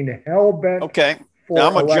careening hell-bent. Okay, now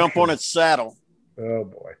I'm going to jump on its saddle. Oh,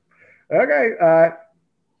 boy. Okay,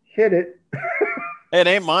 hit it. It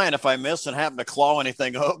ain't mine if I miss and happen to claw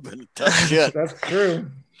anything up and touch shit. That's true.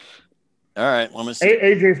 All right, let me see.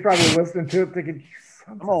 AJ's probably listening to it thinking,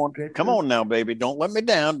 Come on now, baby. Don't let me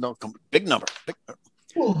down. Don't come. Big number.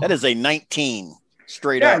 That is a 19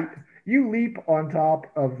 straight up. You leap on top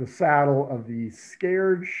of the saddle of the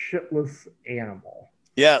scared shitless animal.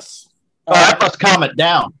 Yes. I must calm it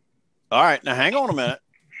down. All right. Now hang on a minute.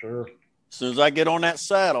 Sure. As soon as I get on that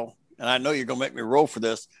saddle, and I know you're going to make me roll for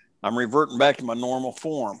this, I'm reverting back to my normal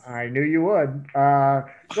form. I knew you would. Go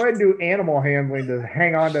ahead and do animal handling to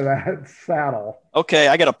hang on to that saddle. Okay,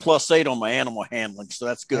 I got a +8 on my animal handling, so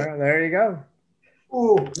that's good. There you go.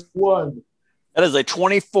 Ooh, 1. That is a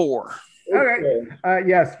 24. Okay.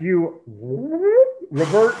 Yes, you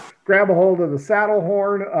revert, grab a hold of the saddle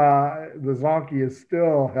horn. The zonkey is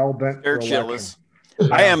still hell-bent for shitless.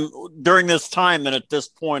 I am, during this time, and at this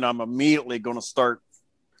point, I'm immediately going to start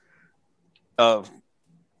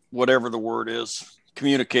whatever the word is,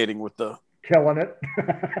 communicating with the Killing it.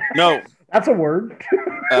 no, That's a word.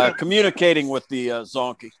 communicating with the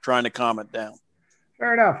zonkey, trying to calm it down.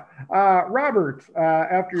 Fair enough. Robert,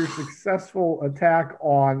 after your successful attack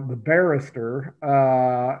on the barrister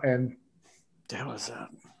and That was that.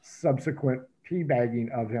 subsequent teabagging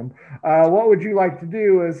of him, what would you like to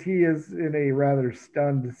do as he is in a rather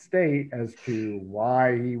stunned state as to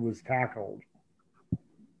why he was tackled?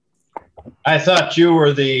 I thought you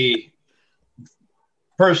were the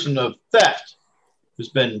person of theft who's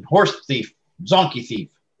been horse thief, zonkey thief.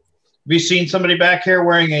 Have you seen somebody back here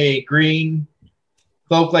wearing a green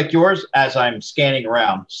cloak like yours? As I'm scanning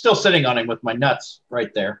around, still sitting on him with my nuts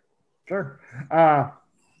right there. Sure.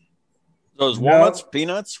 Those No. walnuts,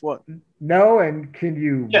 peanuts, what? No, and can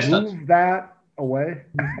you Chestnuts. move that away?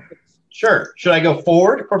 Sure. Should I go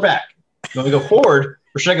forward or back? You want me to go forward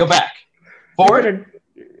or should I go back? Forward?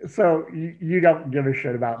 So you don't give a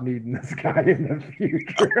shit about needing this guy in the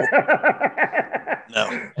future.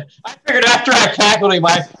 No. I figured after I tackled him,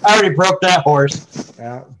 I already broke that horse.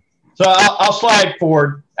 Yeah. So I'll slide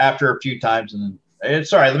forward after a few times and then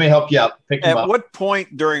it's all right. Let me help you out. Pick him At up. what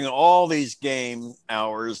point during all these game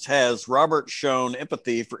hours has Robert shown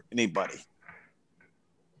empathy for anybody?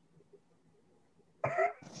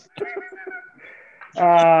 Just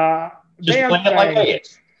playing it like it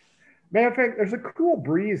is. Man, there's a cool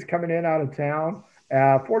breeze coming in out of town.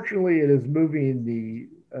 Fortunately, it is moving the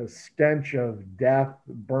stench of death,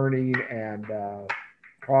 burning, and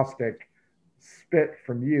caustic spit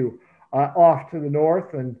from you off to the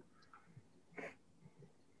north. And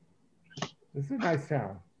this is a nice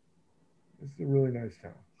town. This is a really nice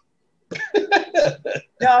town.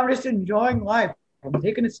 Yeah, I'm just enjoying life. I'm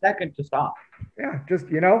taking a second to stop. Yeah, just,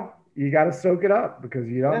 you got to soak it up because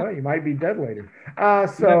you don't know. You might be dead later.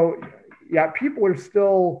 People are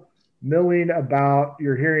still milling about.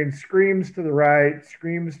 You're hearing screams to the right,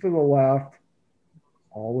 screams to the left.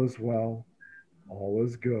 All is well. All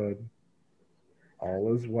is good.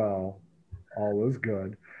 All is well. All is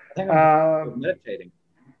good. I think I'm meditating.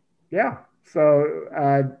 Yeah.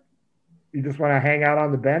 So you just want to hang out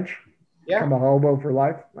on the bench? Yeah. Become a hobo for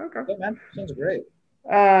life? Okay. Yeah, man. Sounds great.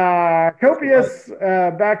 Copious,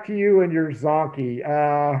 back to you and your zonkey.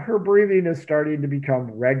 Her breathing is starting to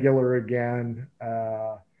become regular again.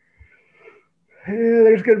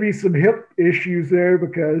 There's going to be some hip issues there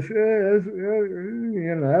because that's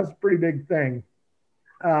a pretty big thing.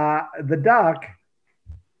 The duck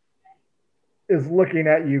is looking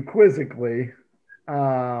at you quizzically.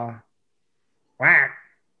 Whack.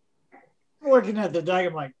 Looking at the duck,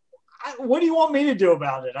 I'm like, what do you want me to do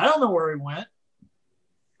about it? I don't know where he went.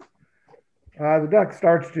 The duck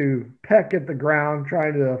starts to peck at the ground,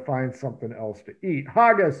 trying to find something else to eat.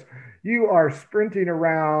 Haggis, you are sprinting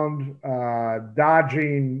around,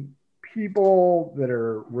 dodging people that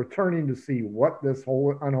are returning to see what this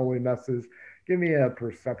whole unholy mess is. Give me a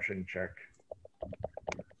perception check.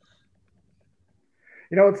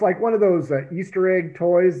 It's like one of those Easter egg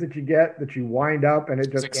toys that you get that you wind up and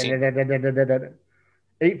it just 16.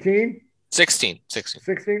 18? 16.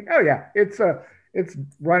 16? Oh, yeah. It's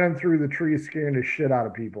running through the trees, scaring the shit out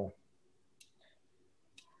of people.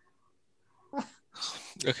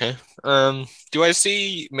 Okay. Do I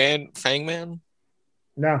see Fang Man?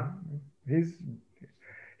 No.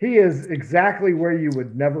 He is exactly where you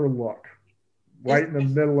would never look. Right in the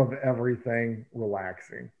middle of everything,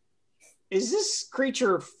 relaxing. Is this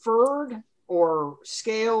creature furred or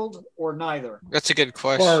scaled or neither? That's a good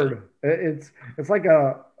question. Furred. It's like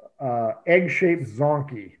a egg-shaped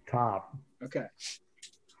zonkey top. Okay.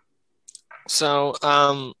 So,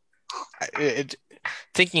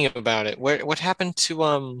 thinking about it, what happened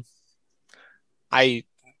to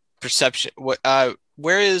perception?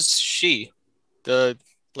 Where is she, the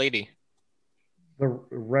lady? The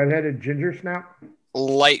redheaded ginger snap?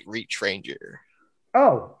 Light Reach Ranger.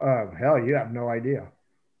 Oh, hell, you have no idea.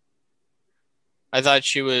 I thought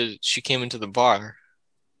she came into the bar.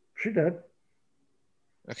 She did.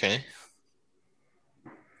 Okay.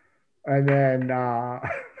 And then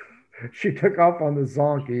she took off on the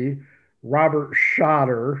zonkey. Robert shot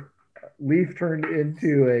her. Leaf turned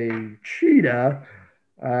into a cheetah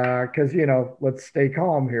because, let's stay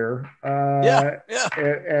calm here. Yeah.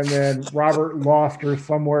 And then Robert lost her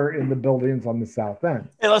somewhere in the buildings on the south end.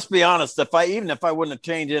 Hey, let's be honest. If I wouldn't have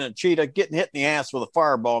changed in a cheetah, getting hit in the ass with a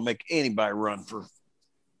fireball make anybody run for.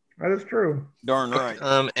 That is true. Darn right.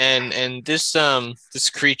 And this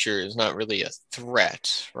creature is not really a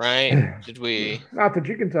threat, right? Did we? Not that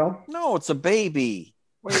you can tell. No, it's a baby.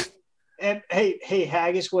 Wait. And hey,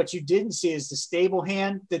 Haggis, what you didn't see is the stable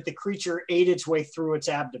hand that the creature ate its way through its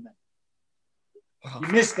abdomen. You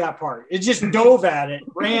missed that part. It just dove at it,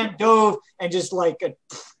 dove, and just like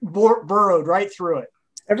burrowed right through it.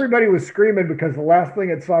 Everybody was screaming because the last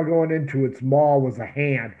thing it saw going into its maw was a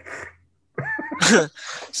hand.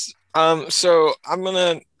 So I'm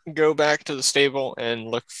gonna go back to the stable and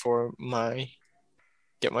look for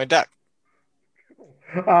get my duck.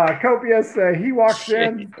 Copious, he walks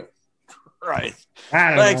in. Right.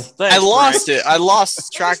 Thanks, I lost it. I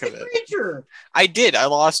lost track of it. Creature. I did. I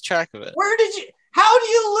lost track of it. Where did you? How do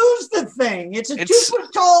you lose the thing? It's a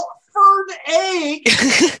 2-foot tall furred egg,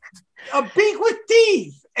 a beak with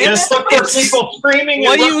teeth. Just look for people screaming.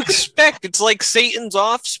 What do you expect? It's like Satan's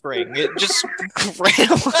offspring. It just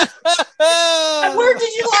ran away. Where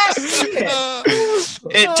did you last see it?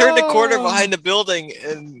 It turned a corner behind the building,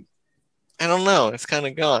 and I don't know. It's kind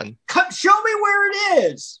of gone. Show me where it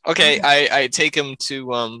is. Okay, I take him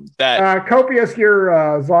to that. Copious, your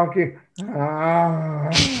Zonky.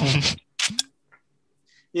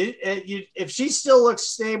 If she still looks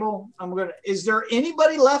stable, I'm gonna. Is there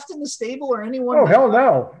anybody left in the stable or anyone? Oh hell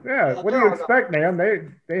no! Yeah, what do you expect, man?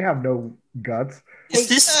 They have no guts. Is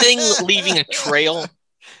this thing leaving a trail?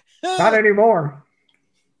 Not anymore.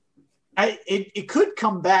 It could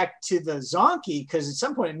come back to the Zonky because at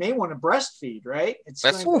some point it may want to breastfeed, right?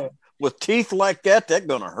 With teeth like that, that's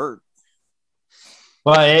gonna hurt.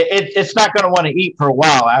 Well, it's not going to want to eat for a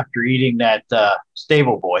while after eating that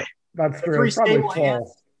stable boy. That's true. It's probably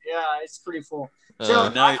full. Yeah, it's pretty full.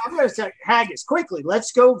 So I'm going to say, Haggis, quickly,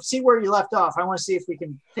 let's go see where you left off. I want to see if we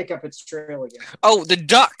can pick up its trail again. Oh, the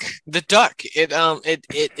duck.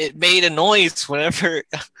 It made a noise whenever.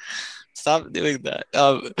 Stop doing that.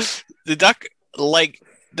 The duck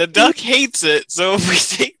hates it. So if we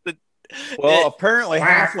take the. Well, apparently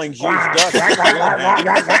halflings use ducks.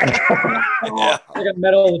 Yeah. Like a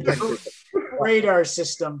metal radar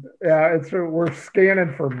system. Yeah, we're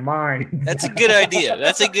scanning for mines. That's a good idea.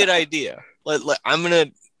 I'm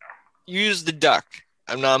gonna use the duck.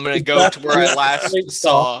 I'm gonna go to where I last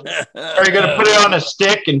saw. Are you gonna put it on a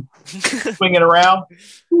stick and swing it around?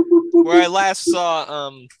 Where I last saw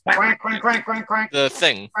crank, crank, crank, crank, crank. The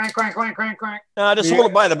thing. Crank, crank, crank, crank, crank. Just hold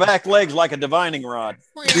it by the back legs like a divining rod.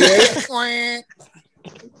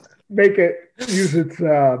 Make it use its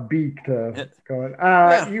beak to go in.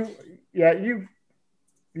 You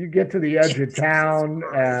get to the edge of town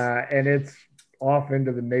and it's off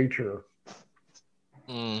into the nature.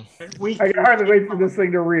 I can hardly wait for this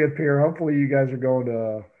thing to reappear. Hopefully you guys are going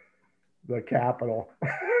to the capital.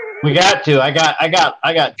 We got to. I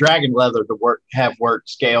got dragon leather to have work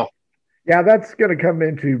scale. Yeah, that's going to come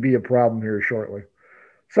in to be a problem here shortly.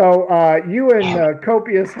 So you and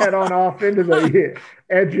Copious head on off into the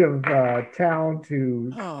edge of town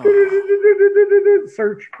to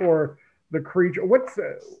search for the creature.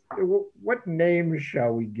 What name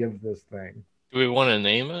shall we give this thing? Do we want to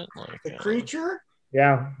name it? The creature?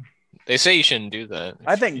 Yeah. They say you shouldn't do that.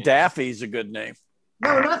 I think Daffy's a good name.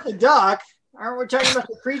 No, not the duck. Aren't we talking about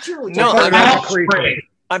the creature?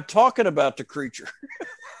 I'm talking about the creature.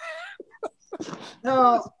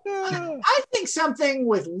 No, I think something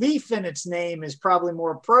with leaf in its name is probably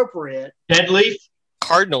more appropriate. Dead leaf?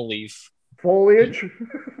 Cardinal leaf. Foliage?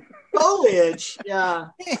 Foliage,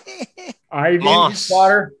 yeah. Ivy? Moss.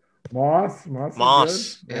 Water.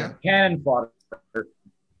 Moss. Yeah. Cannon fodder.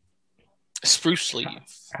 Spruce leaf.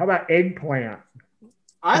 How about eggplant?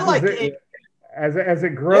 I like it. As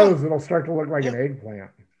it grows, it'll start to look like an eggplant.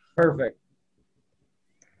 Perfect.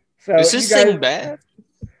 So is this thing bad?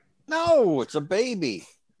 No, it's a baby.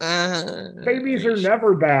 Babies are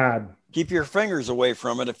never bad. Keep your fingers away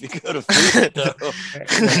from it if you go to feed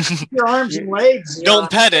it. Your arms and legs. Don't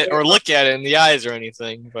pet it or look at it in the eyes or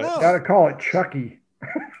anything. But gotta call it Chucky.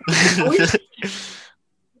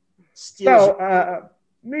 So,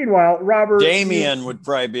 meanwhile, Robert. Damien would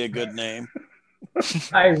probably be a good name.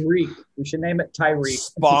 Tyreek. We should name it Tyreek.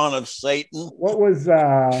 Spawn of Satan. What was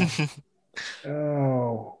the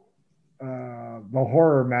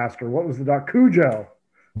horror master? What was the dog? Cujo.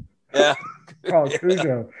 Yeah. Oh,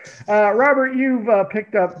 Cujo. Robert, you've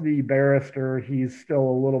picked up the barrister. He's still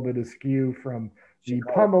a little bit askew from the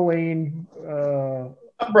pummeling.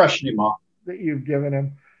 I'm brushing him off. That you've given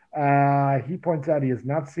him. He points out he has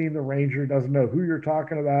not seen the ranger, doesn't know who you're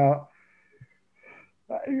talking about.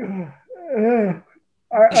 I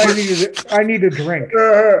need a drink.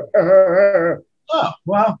 Oh,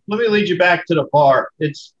 well, let me lead you back to the bar.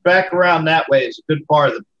 It's back around that way. It's a good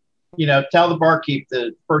bar. Tell the barkeep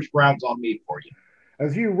the first round's on me for you.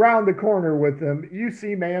 As you round the corner with him, you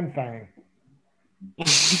see Man-Fang.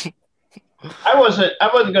 I wasn't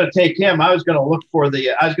going to take him. I was going to look for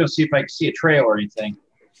I was going to see if I could see a trail or anything.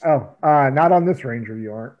 Oh, not on this ranger,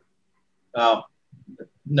 you aren't. Oh,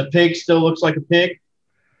 And the pig still looks like a pig?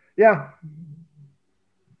 Yeah.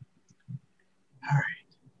 All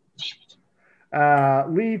right.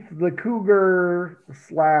 Leaf, the cougar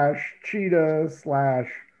 / cheetah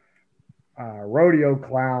 / rodeo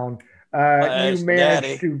clown. You managed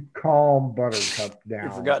Daddy. to calm Buttercup down.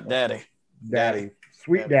 You forgot Daddy. Daddy.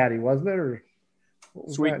 Sweet Daddy, wasn't it? Or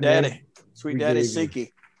Sweet Daddy. Sweet Daddy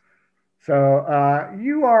Siki. So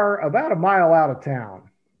you are about a mile out of town.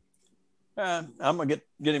 I'm gonna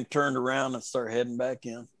get him turned around and start heading back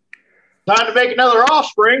in. Time to make another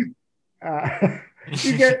offspring.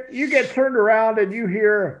 You get turned around and you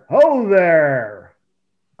hear, "Ho there!"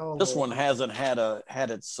 This one hasn't had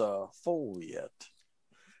its foal yet.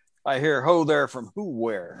 I hear "ho there" from who,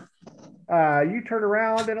 where? You turn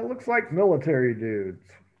around and it looks like military dudes.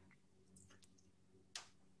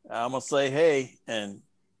 I'm gonna say hey and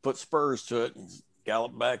put spurs to it and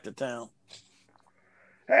gallop back to town.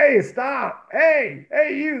 Hey, stop! Hey,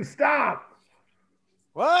 you stop!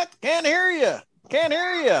 What? Can't hear you. Can't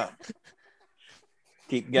hear you.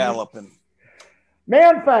 Keep galloping.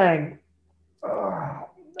 Man-Fang. Oh,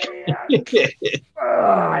 man.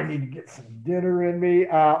 I need to get some dinner in me.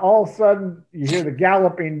 All of a sudden, you hear the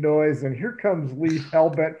galloping noise, and here comes Leaf,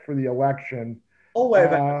 hellbent for the election. Oh, wait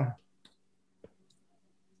a minute.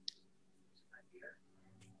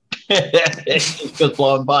 It's just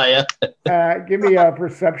blowing by you. Give me a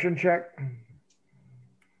perception check.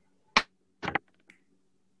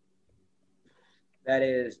 That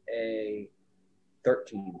is a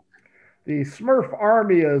 13. The Smurf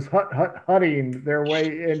army is hutting their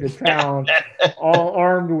way into town, all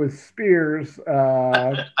armed with spears,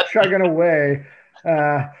 chugging away.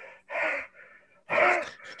 Guy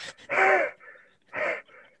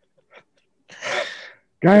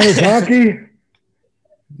in his hockey.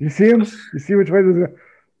 You see him? You see which way the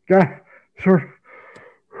guy? Sure.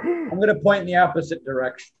 I'm going to point in the opposite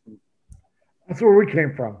direction. That's where we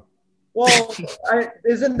came from. Well,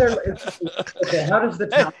 isn't there? Okay, how does the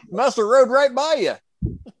town? Hey, must have rode right by you.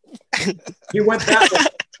 You went that way.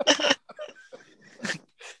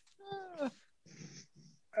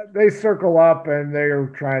 They circle up and they're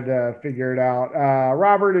trying to figure it out.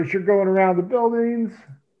 Robert, as you're going around the buildings,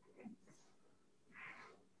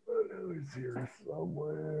 it's here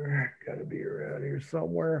somewhere. Got to be around here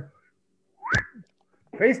somewhere.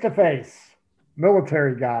 Face to face,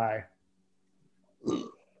 military guy.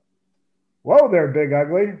 Whoa there, big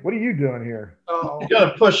ugly. What are you doing here? You're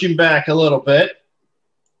going to push him back a little bit.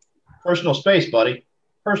 Personal space, buddy.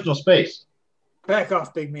 Personal space. Back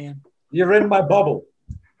off, big man. You're in my bubble.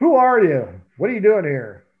 Who are you? What are you doing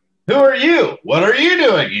here? Who are you? What are you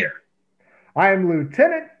doing here? I am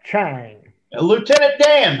Lieutenant Chang. Lieutenant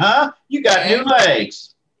Dan, huh? You got new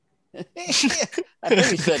legs. I think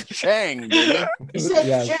he said Chang, didn't He said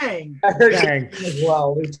Yes. Chang. I heard Chang. you as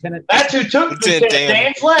well, Lieutenant. That's who took Lieutenant Lieutenant Dan.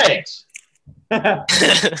 Dan's legs.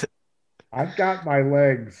 I've got my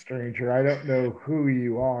legs, stranger. I don't know who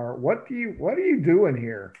you are. What are you doing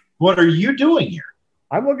here? What are you doing here?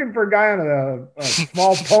 I'm looking for a guy on a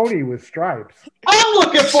small pony with stripes. I'm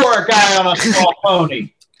looking for a guy on a small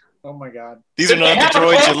pony. Oh my God. These are Did they not the have a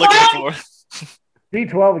droids you're looking for.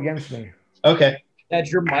 D12 against me. Okay. That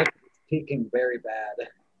your mic is peaking very bad.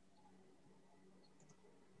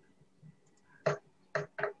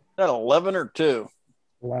 that 11 or 2?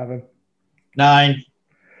 11. 9.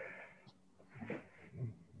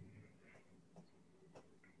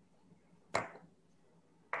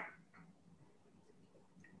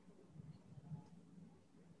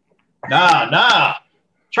 Nah.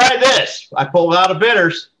 Try this. I pulled out a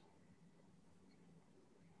bitters.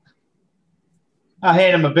 I'll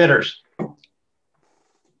hand him a bitters.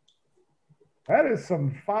 That is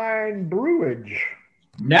some fine brewage.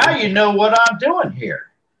 Now you know what I'm doing here.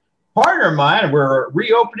 Partner of mine, we're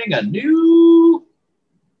reopening a new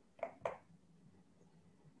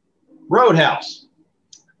roadhouse.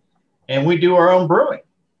 And we do our own brewing.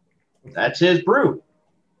 That's his brew.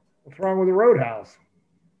 What's wrong with the roadhouse?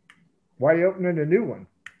 Why are you opening a new one?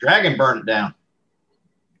 Dragon burned it down.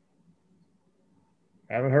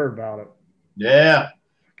 Haven't heard about it. Yeah.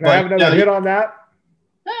 Can I have another hit on that?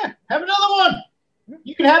 Yeah, have another one.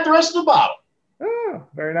 You can have the rest of the bottle. Oh,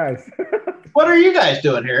 very nice. What are you guys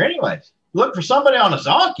doing here anyways? Look for somebody on a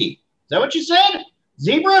zonkey. Is that what you said?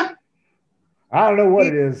 Zebra? I don't know what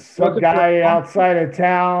it is. Some guy outside of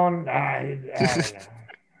town. I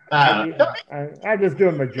don't know. I'm just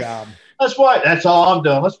doing my job. That's all I'm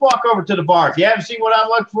doing. Let's walk over to the bar. If you haven't seen what I'm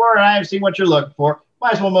looking for and I haven't seen what you're looking for,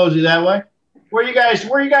 might as well mosey that way. Where are you guys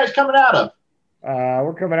coming out of?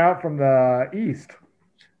 We're coming out from the east.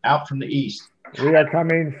 Out from the east. We are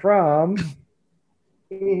coming from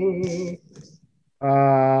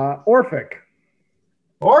Orphic.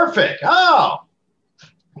 Orphic. Oh,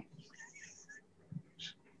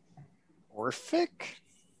 Orphic?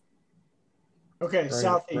 Okay, Right,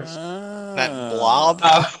 southeast. That blob.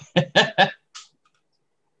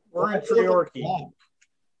 We're in Treorchy.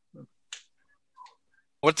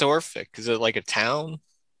 What's Orphic? Is it like a town?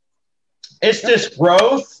 It's this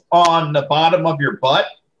growth on the bottom of your butt.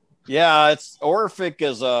 Yeah, it's Orphic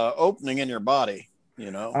is a opening in your body, you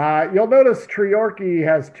know. You'll notice Treorchy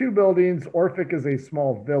has 2 buildings. Orphic is a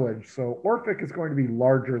small village, so Orphic is going to be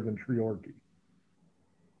larger than Treorchy.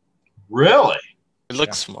 Really? It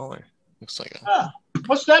looks smaller. Looks like a. Huh.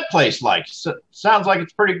 What's that place like? Sounds like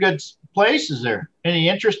it's a pretty good place. Is there any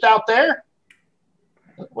interest out there?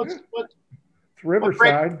 What It's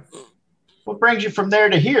Riverside. what brings you from there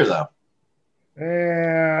to here, though?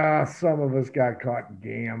 Yeah, some of us got caught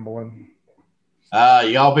gambling.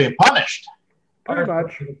 Y'all being punished. Pretty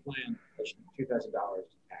much. $2,000.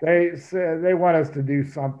 They said they want us to do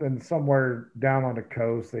something somewhere down on the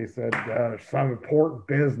coast. They said some important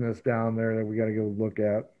business down there that we got to go look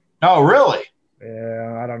at. Oh, really?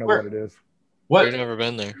 Yeah, I don't know Where? what it is. What? We've never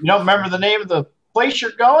been there. You don't remember the name of the place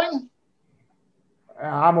you're going?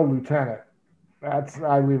 I'm a lieutenant.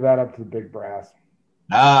 I leave that up to the big brass.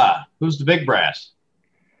 Who's the big brass?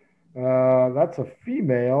 That's a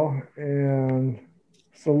female, and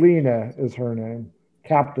Selena is her name.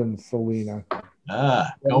 Captain Selena.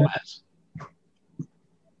 Gomez.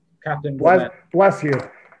 Captain. Bless you.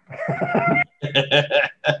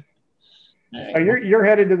 You're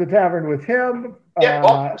headed to the tavern with him. Yeah,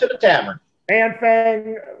 welcome to the tavern. And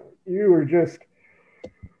Fang, you were just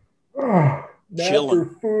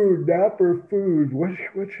Chilling. Napper food. What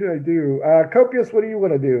should I do? Copious, what do you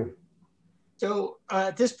want to do? So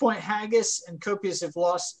at this point, Haggis and Copious have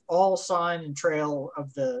lost all sign and trail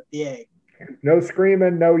of the egg. No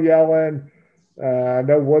screaming, no yelling,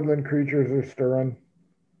 no woodland creatures are stirring.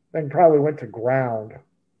 Thing probably went to ground.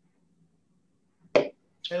 And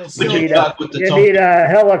it's We still, get You need a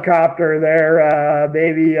helicopter there.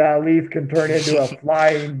 Maybe Leaf can turn into a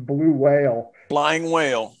flying blue whale. Flying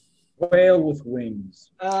whale. Whale with wings.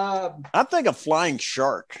 I think a flying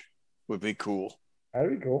shark would be cool.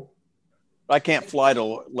 That'd be cool. I can't fly to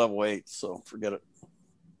level 8, so forget it.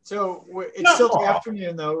 so it's still the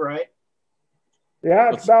afternoon, though, right?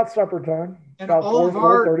 Yeah, it's about supper time. And About all of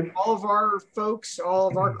 4:30. our folks, all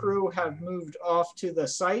of our crew have moved off to the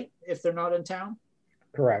site if they're not in town.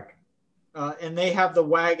 Correct. And they have the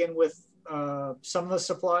wagon with some of the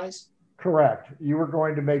supplies. Correct. You were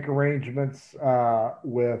going to make arrangements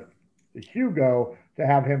with Hugo to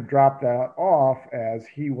have him drop that off as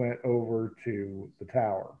he went over to the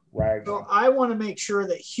tower. So I want to make sure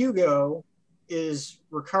that Hugo is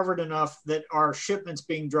recovered enough that our shipment's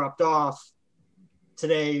being dropped off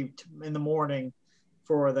today in the morning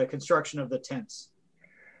for the construction of the tents.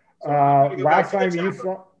 So last time you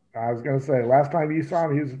saw, I was going to say, last time you saw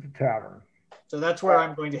him, he was at the tavern. So that's where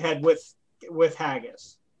I'm going to head with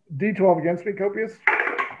Haggis. D12 against me, Copious.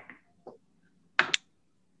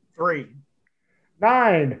 3.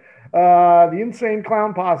 9. The insane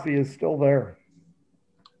clown posse is still there.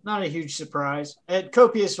 Not a huge surprise. And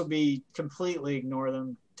Copious will be completely ignore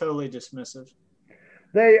them, totally dismissive.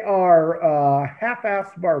 They are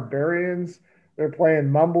half-assed barbarians. They're playing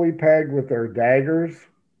mumbly peg with their daggers,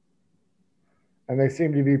 and they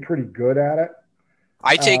seem to be pretty good at it.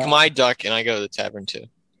 I take my duck and I go to the tavern too.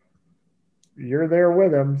 You're there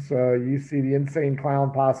with them, so you see the insane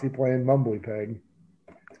clown posse playing mumbly peg.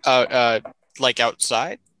 Like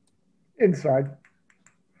outside? Inside.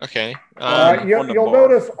 Okay. You'll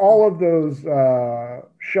notice all of those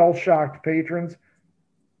shell-shocked patrons.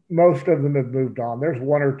 Most of them have moved on. There's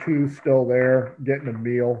 1 or 2 still there getting a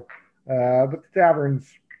meal, but the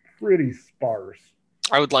tavern's pretty sparse.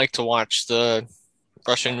 I would like to watch the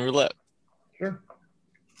Russian roulette. Sure.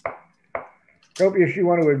 Copious, you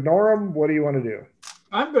want to ignore them? What do you want to do?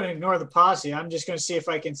 I'm going to ignore the posse. I'm just going to see if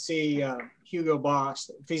I can see Hugo Boss.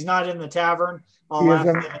 If he's not in the tavern, I'll laugh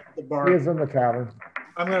at the bar. He is in the tavern.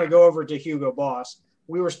 I'm going to go over to Hugo Boss.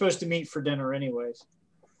 We were supposed to meet for dinner anyways.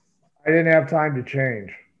 I didn't have time to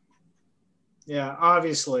change. Yeah,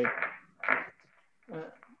 obviously.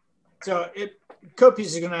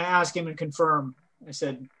 Copious is going to ask him and confirm. I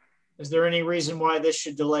said, is there any reason why this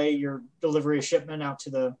should delay your delivery of shipment out to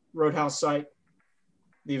the Roadhouse site?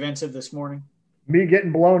 The events of this morning? Me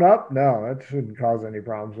getting blown up? No, that shouldn't cause any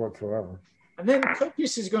problems whatsoever. And then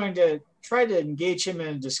Copious is going to try to engage him in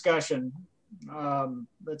a discussion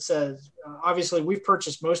that says, obviously, we've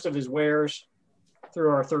purchased most of his wares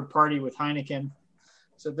through our third party with Heineken.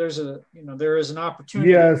 So there is an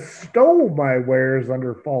opportunity. You stole my wares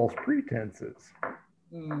under false pretenses.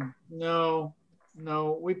 No,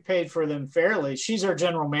 we paid for them fairly. She's our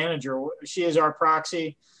general manager. She is our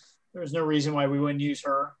proxy. There's no reason why we wouldn't use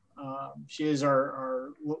her. She is our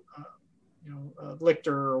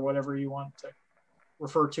lictor or whatever you want to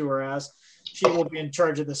refer to her as. She will be in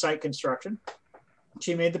charge of the site construction.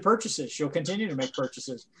 She made the purchases. She'll continue to make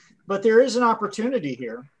purchases. But there is an opportunity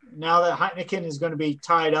here. Now that Heineken is going to be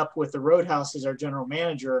tied up with the Roadhouse as our general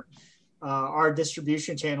manager, our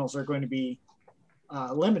distribution channels are going to be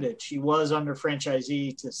limited. She was under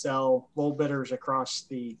franchisee to sell Vol bitters across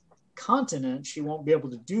the continent. She won't be able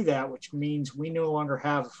to do that, which means we no longer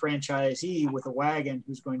have a franchisee with a wagon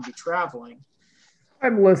who's going to be traveling.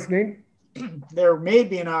 I'm listening. There may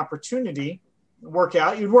be an opportunity to work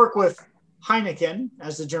out. You'd work with Heineken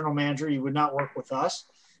as the general manager. You would not work with us,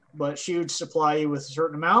 but she would supply you with a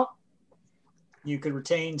certain amount. You could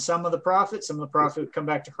retain some of the profit. Some of the profit would come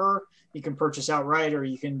back to her. You can purchase outright, or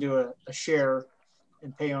you can do a share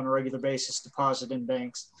and pay on a regular basis, deposit in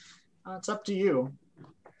banks. It's up to you.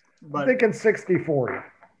 But, I'm thinking 60-40.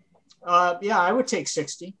 Yeah, I would take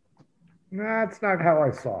 60. That's not how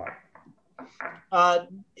I saw it.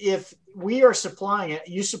 If we are supplying it,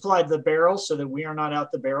 you supplied the barrel so that we are not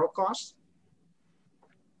out the barrel cost.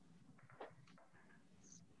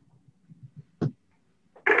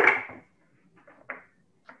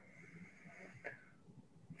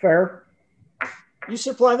 Fair. You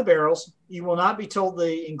supply the barrels. You will not be told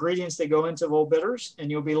the ingredients that go into Vol bitters,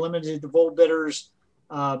 and you'll be limited to Vol bitters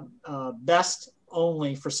best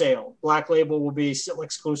only for sale. Black label will be still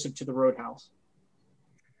exclusive to the Roadhouse.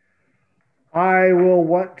 I will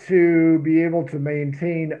want to be able to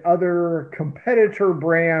maintain other competitor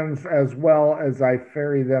brands as well as I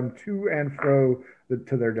ferry them to and fro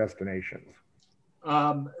to their destinations.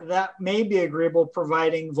 That may be agreeable,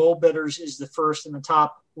 providing Vol bitters is the first and the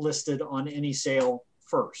top listed on any sale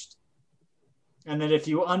first. And that if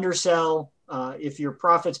you undersell, if your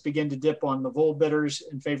profits begin to dip on the Vol bitters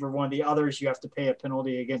in favor of one of the others, you have to pay a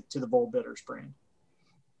penalty again to the Vol bitters brand.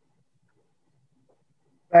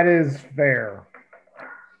 That is fair.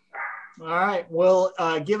 All right. Well,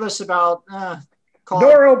 give us about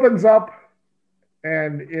door opens up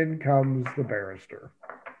and in comes the barrister.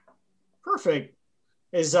 Perfect.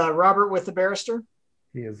 Is Robert with the barrister?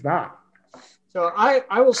 He is not. So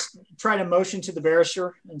I will try to motion to the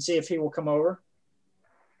barrister and see if he will come over.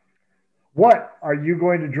 What? Are you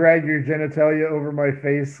going to drag your genitalia over my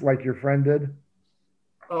face like your friend did?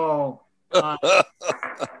 Oh,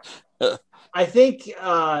 I think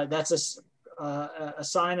that's a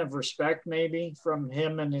sign of respect maybe from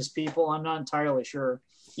him and his people. I'm not entirely sure.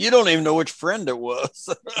 You don't even know which friend it was.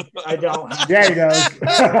 I don't. Yeah, he does.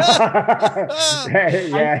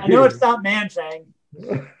 I know it's not Man-Fang.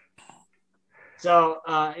 So,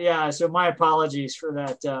 so my apologies for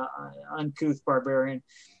that uncouth barbarian.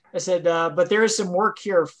 I said, but there is some work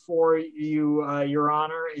here for you, Your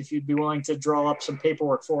Honor, if you'd be willing to draw up some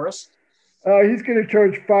paperwork for us. He's going to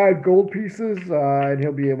charge 5 gold pieces, and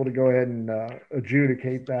he'll be able to go ahead and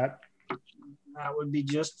adjudicate that. That would be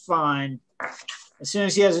just fine. As soon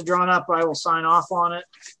as he has it drawn up, I will sign off on it.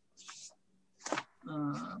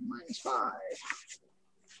 -5.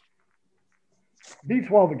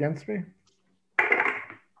 D12 against me.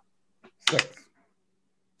 6.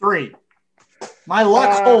 3. My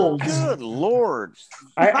luck holds. Good Lord.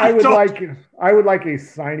 I would like a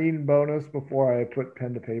signing bonus before I put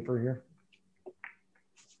pen to paper here.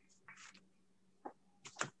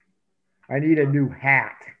 I need a new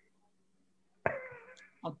hat.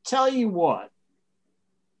 I'll tell you what.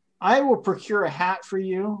 I will procure a hat for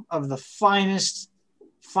you of the finest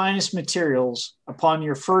materials upon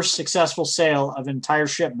your first successful sale of entire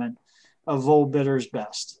shipment of Vol Bitters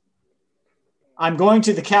Best. I'm going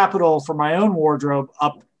to the capital for my own wardrobe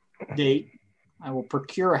update. I will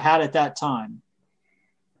procure a hat at that time.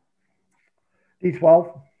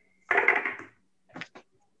 D12.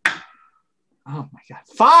 Oh my God.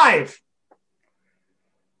 5.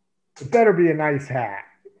 It better be a nice hat.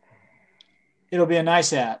 It'll be a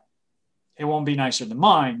nice hat. It won't be nicer than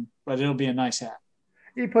mine, but it'll be a nice hat.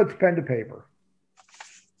 He puts pen to paper.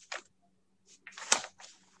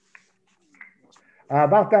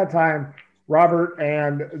 About that time, Robert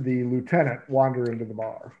and the lieutenant wander into the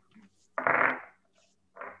bar.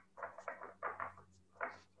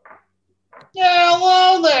 Yeah,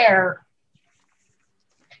 hello there.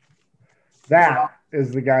 That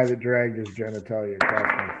is the guy that dragged his genitalia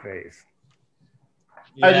across my face.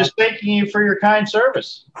 I was just thanking you for your kind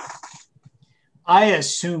service. I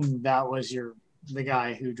assumed that was the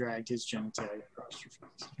guy who dragged his genitalia across your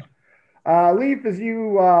face. Leaf, as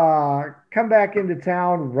you come back into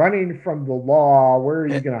town running from the law, where are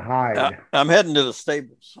you going to hide? I'm heading to the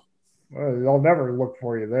stables. Well, they'll never look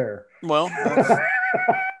for you there. Well,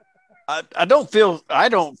 I don't feel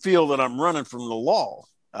that I'm running from the law.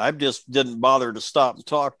 I just didn't bother to stop and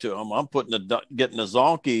talk to him. I'm getting the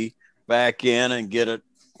zonkey back in and get it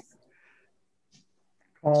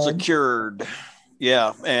secured.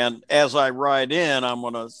 Yeah, and as I ride in, I'm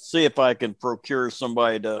going to see if I can procure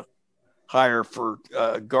somebody to hire for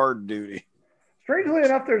guard duty. Strangely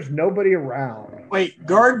enough, there's nobody around. Wait,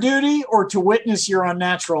 guard duty or to witness your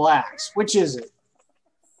unnatural acts? Which is it?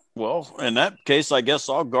 Well, in that case, I guess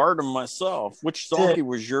I'll guard him myself. Which zonkey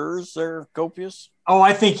was yours there, Copious? Oh,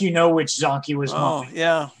 I think you know which zonkey was mine.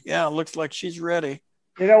 Oh, yeah. Looks like she's ready.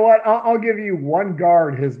 You know what? I'll give you one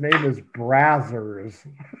guard. His name is Brazzers.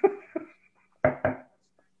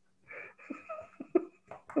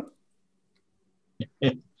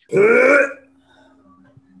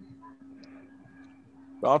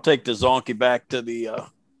 I'll take the zonkey back to the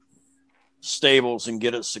stables and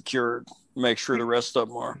get it secured. Make sure the rest of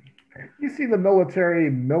them are. You see the military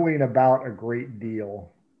milling about a great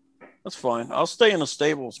deal. That's fine. I'll stay in the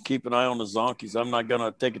stables, keep an eye on the zonkies. I'm not going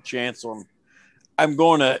to take a chance on. I'm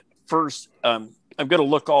going to first. I'm going to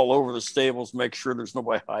look all over the stables, make sure there's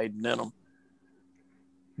nobody hiding in them.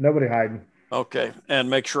 Nobody hiding. Okay, and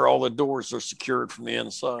make sure all the doors are secured from the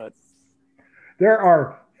inside. There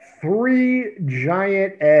are 3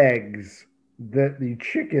 giant eggs that the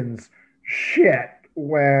chickens shit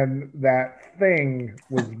when that thing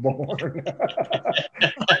was born.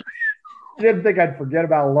 You didn't think I'd forget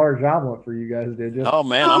about a large omelet for you guys, did you? Oh,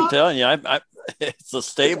 man, I'm telling you, it's the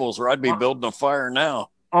stables where I'd be building a fire now.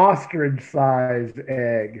 Ostrich-sized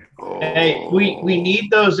egg. Hey, we need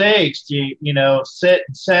those eggs to, sit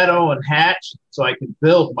and settle and hatch so I can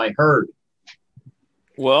build my herd.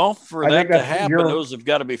 Well, for that to happen, those have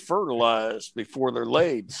got to be fertilized before they're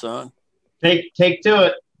laid, son. Take to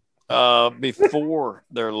it. Before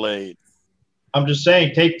they're laid. I'm just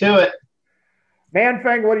saying, take to it.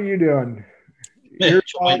 Manfang, what are you doing? Your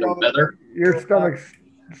stomach's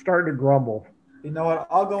starting to grumble. You know what?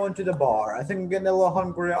 I'll go into the bar. I think I'm getting a little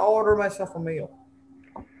hungry. I'll order myself a meal.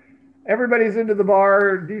 Everybody's into the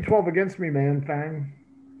bar. D12 against me, Manfang.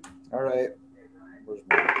 All right. Where's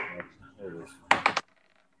my... There it is.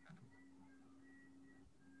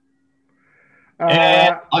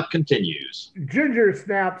 And luck continues. Ginger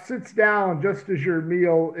Snap sits down just as your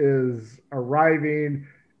meal is arriving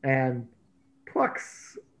and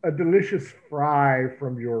plucks a delicious fry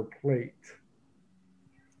from your plate.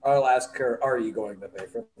 I'll ask her, are you going to pay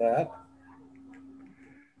for that?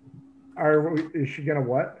 Is she going to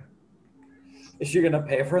what? Is she going to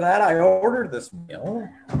pay for that? I ordered this meal.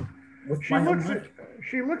 She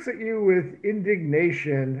looks at you with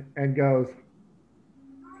indignation and goes,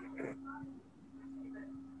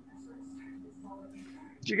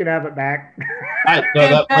 you can have it back. I throw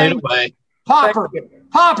that plate away. Popper,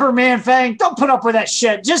 Manfang, don't put up with that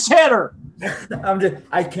shit. Just hit her.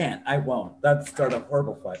 I can't. I won't. That'd start a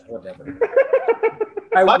horrible fight. Whatever.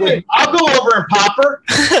 I'll go over and pop her.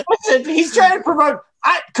 Listen, he's trying to promote.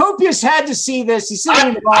 Copious had to see this. He's sitting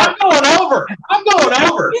in the bar. I'm going over.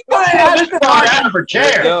 He's going to have this bar out of her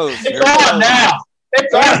chair. It's on now.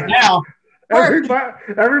 It's on now.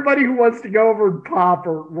 Everybody who wants to go over and pop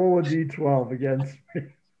or roll a d12 against me.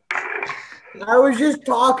 I was just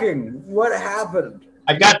talking. What happened?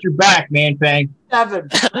 I got your back, Manfang. 7.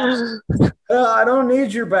 I don't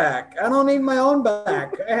need your back. I don't need my own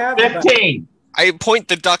back. I have 15. I point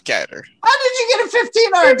the duck at her. How did you get a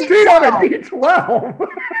 15 on a 15 on a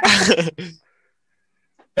d12?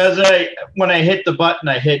 Because when I hit the button,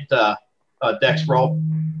 I hit Dex roll.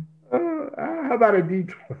 How about a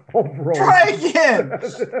d12 roll? Try again.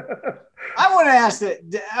 I'm going to ask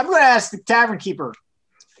the tavern keeper.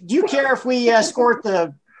 Do you care if we escort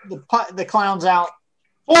the clowns out?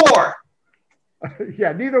 4.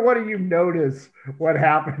 Yeah, neither one of you notice what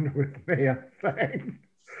happened with Manfang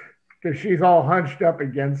because she's all hunched up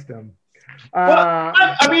against him.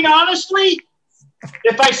 I mean, honestly,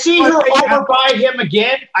 if I see her over by him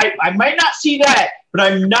again, I might not see that, but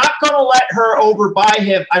I'm not going to let her over by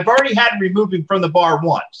him. I've already had him remove him from the bar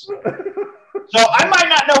once. So I might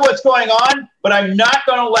not know what's going on, but I'm not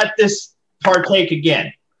going to let this partake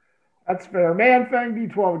again. That's fair. Manfang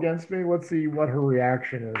D12 against me. Let's see what her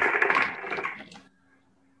reaction is.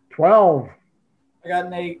 12. I got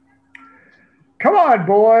an 8. Come on,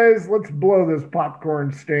 boys. Let's blow this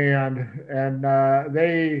popcorn stand. And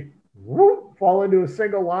they fall into a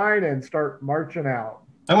single line and start marching out.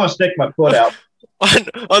 I'm going to stick my foot out.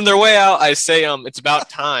 On their way out, I say, it's about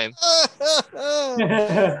time.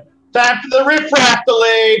 Time for the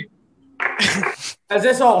refractally. As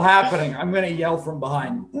this all happening, I'm going to yell from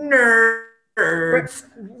behind, nerds.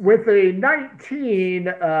 With a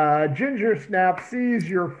 19, Ginger Snap sees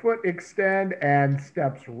your foot extend and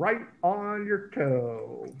steps right on your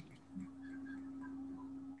toe.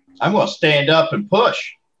 I'm going to stand up and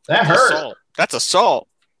push. That hurt. Assault. That's assault.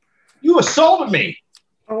 You assaulted me.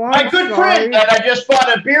 Oh, My good friend that I just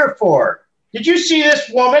bought a beer for. Did you see this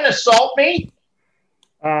woman assault me?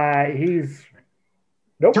 He's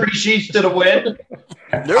nope. 3 sheets to the wind.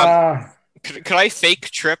 Could I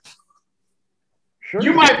fake trip? Sure.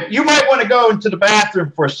 You might want to go into the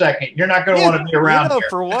bathroom for a second. You're not going to want to be around here.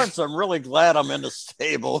 For once, I'm really glad I'm in the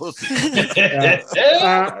stables.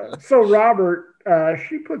 So Robert,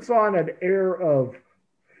 she puts on an air of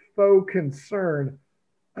faux concern.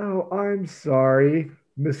 Oh, I'm sorry,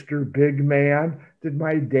 Mr. Big Man. Did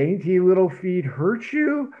my dainty little feet hurt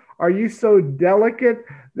you? Are you so delicate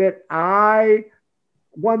that I,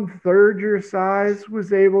 1/3 your size,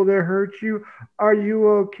 was able to hurt you? Are you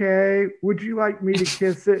okay? Would you like me to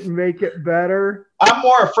kiss it and make it better? I'm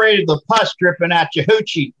more afraid of the pus dripping out your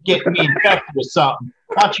hoochie getting me infected with something.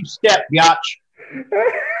 Why don't you step, biatch,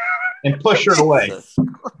 and push her away?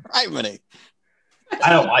 Right, I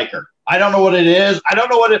don't like her. I don't know what it is. I don't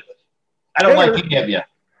like any of you.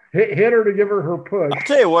 Hit her to give her push. I'll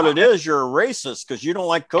tell you what it is. You're a racist because you don't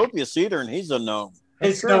like Copious either, and he's a gnome.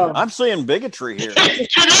 It's no. I'm seeing bigotry here.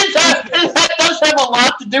 That does have a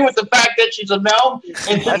lot to do with the fact that she's a gnome.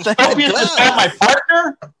 And Copious is not my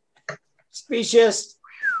partner. Specious.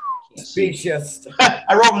 I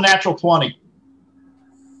rolled a natural 20.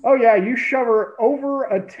 Oh, yeah, you shove her over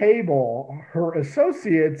a table. Her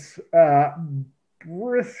associates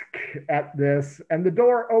brisk at this, and the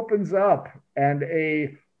door opens up, and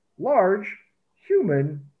a large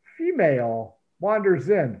human female wanders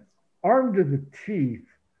in, armed to the teeth.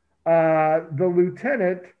 The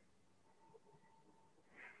lieutenant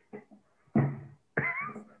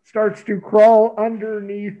starts to crawl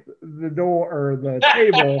underneath the door or the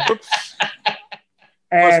table.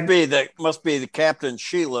 And must be the Captain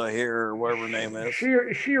Sheila here, or whatever her name is.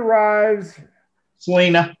 She arrives,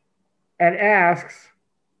 Selena, and asks,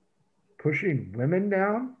 "Pushing women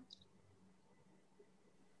down?"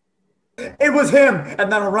 It was him,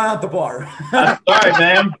 and then around the bar. Sorry,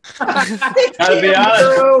 ma'am. Gotta be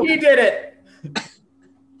honest. He did it.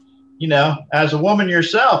 You know, as a woman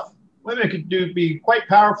yourself, women could be quite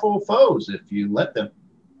powerful foes if you let them.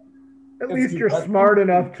 At least you're smart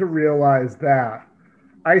enough to realize that.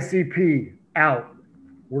 ICP out.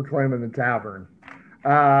 We're claiming the tavern.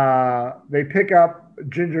 They pick up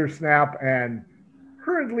Ginger Snap and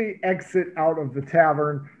hurriedly exit out of the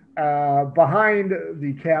tavern. Behind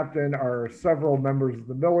the captain are several members of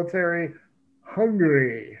the military,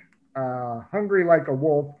 hungry like a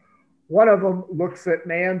wolf. One of them looks at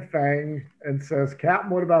Man Fang and says,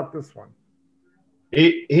 "Captain, what about this one?"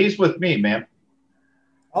 He's with me, ma'am.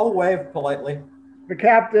 I'll wave politely. The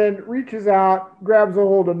captain reaches out, grabs a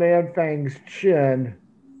hold of Man Fang's chin,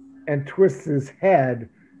 and twists his head.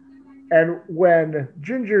 And when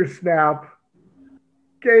Ginger Snap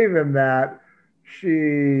gave him that,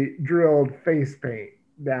 she drilled face paint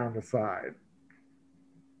down the side.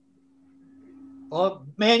 Well,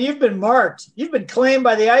 man, you've been marked. You've been claimed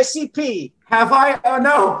by the ICP. Have I? Oh,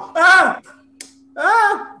 no.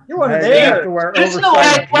 You're one of Hey, theirs. This is a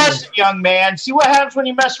life lesson, young man. See what happens when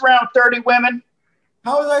you mess around with 30 women?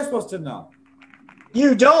 How was I supposed to know?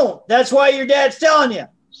 You don't. That's why your dad's telling you.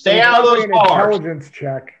 Stay out of those An bars. intelligence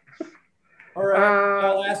check. All right.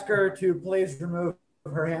 I'll ask her to please remove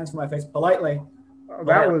her hands from my face politely.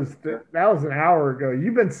 That was an hour ago.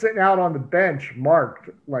 You've been sitting out on the bench, marked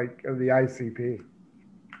like the ICP.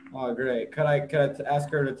 Oh, great. Could I ask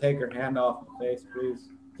her to take her hand off my face, please?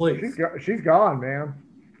 Please. She's gone, man.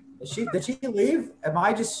 Did she leave? Am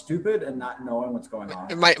I just stupid and not knowing what's going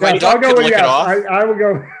on? My dog could lick it off. I will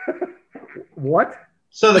go. What?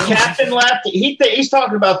 So the captain left. He's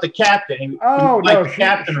talking about the captain. The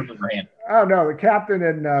captain of the brand. Oh no, the captain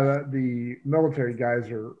and the military guys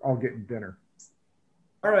are all getting dinner.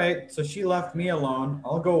 All right, so she left me alone.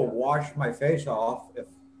 I'll go wash my face off if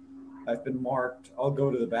I've been marked. I'll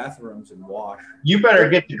go to the bathrooms and wash. You better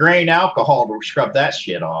get the grain alcohol to scrub that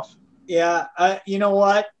shit off. Yeah, you know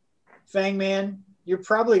what, Fang Man? You're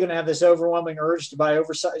probably going to have this overwhelming urge to buy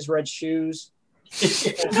oversized red shoes.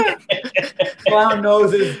 Clown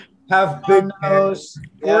noses have big nose.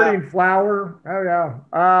 Squirting flour. Oh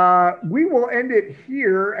yeah. We will end it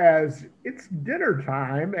here as it's dinner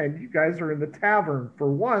time, and you guys are in the tavern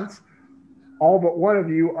for once. All but one of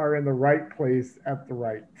you are in the right place at the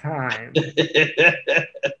right time.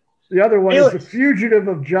 The other one is Felix. the fugitive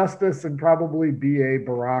of justice and probably B.A.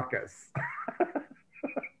 Baracus.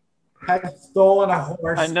 I've stolen a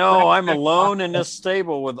horse. I know. I'm alone in this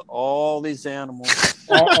stable with all these animals.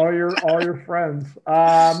 all your friends.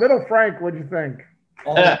 Middle Frank, what'd you think?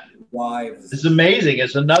 All my wives. It's amazing.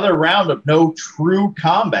 It's another round of no true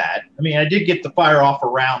combat. I mean, I did get the fire off a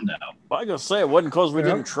round though. Well, I gotta say it wasn't because we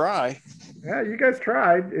didn't try. Yeah, you guys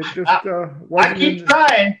tried. It just I wasn't. keep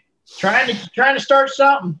trying to start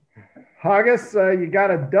something. Haggis, you got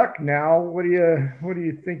a duck now. What do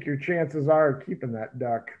you think your chances are of keeping that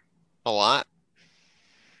duck? A lot.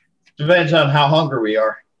 Depends on how hungry we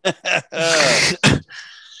are.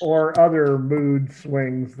 Or other mood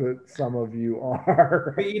swings that some of you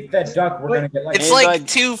are. If we eat that duck, we're going to get like... It's like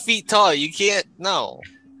 2 feet tall. You can't. No.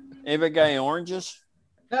 Anybody got any oranges?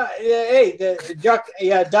 Hey, the duck.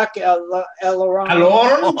 Yeah, duck. Hello?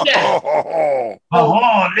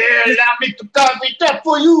 Oh, There, allow me to copy that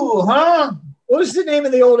for you, huh? What was the name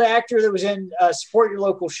of the old actor that was in Support Your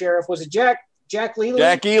Local Sheriff? Was it Jack Leland?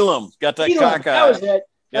 Jack Elam got that Elam, cockeye. that was it.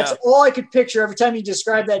 That's Yeah. all I could picture every time you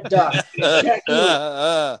described that duck. Jack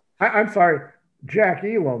Elam. I'm sorry, Jack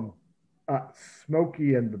Elam,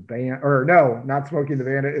 Smokey and the Band, or no, not Smokey and the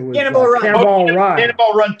Bandit. It was Cannonball Run. Cannonball Run.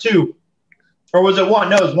 Cannonball Run 2. Or was it 1?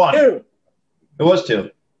 No, it was 1. Dude, It was 2.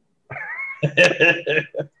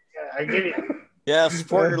 I give you. Yeah,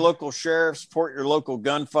 support your local sheriff, support your local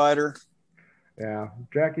gunfighter. Yeah,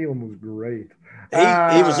 Jack Elam was great. He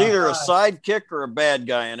was either a sidekick or a bad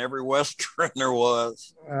guy in every Western there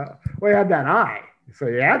was. Well, he had that eye, so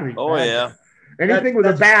he had to be. Oh, bad. yeah. Anything with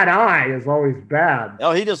a bad eye is always bad.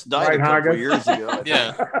 Oh, he just died Right, a couple Haggis? years ago.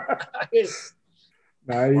 Yeah. Nice.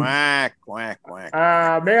 Whack, whack, whack.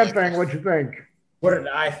 Man thing, what'd you think? What did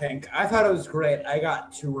I think? I thought it was great. I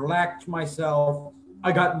got to relax myself.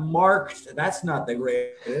 I got marked. That's not the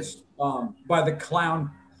greatest. By the clown.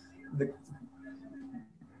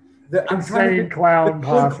 I'm trying Insane clown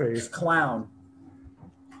posse. Clown.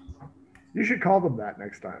 You should call them that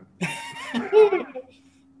next time.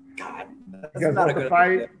 God, You that's guys not a want to good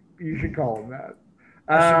fight? idea. You should call them that.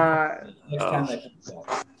 Next time I think so.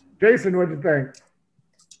 Jason, what'd you think?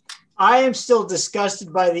 I am still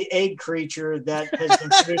disgusted by the egg creature that has been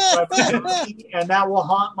produced by my family, and that will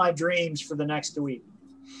haunt my dreams for the next week.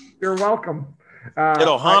 You're welcome.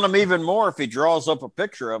 It'll haunt him even more if he draws up a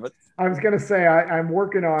picture of it. I was going to say, I'm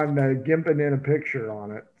working on gimping in a picture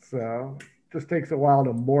on it. So it just takes a while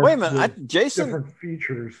to morph. Wait a minute, with Jason, different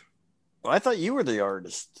features. I thought you were the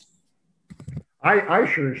artist. I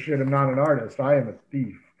sure as shit am not an artist. I am a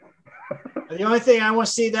thief. The only thing I want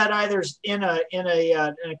to see that either in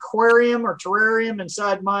an aquarium or terrarium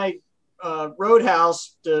inside my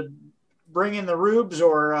roadhouse to bring in the rubes,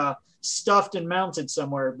 or stuffed and mounted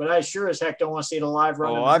somewhere. But I sure as heck don't want to see it alive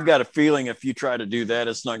running. Oh, I've got a feeling if you try to do that,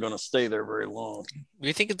 it's not going to stay there very long. Do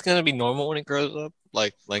you think it's gonna be normal when it grows up,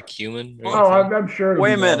 like human? Oh, I'm sure. it'll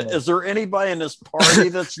Wait a be minute, normal. is there anybody in this party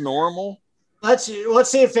that's normal? Let's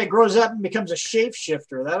see if it grows up and becomes a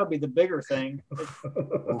shapeshifter. That'll be the bigger thing.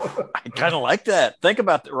 I kind of like that. Think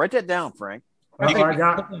about that. Write that down, Frank. I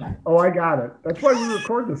got it. That's why we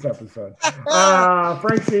record this episode.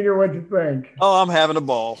 Frank Senior, what'd you think? Oh, I'm having a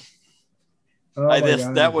ball. Oh, my God, that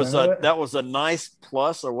is it? that was a nice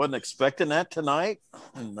plus. I wasn't expecting that tonight,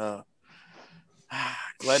 and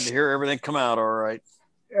glad to hear everything come out all right.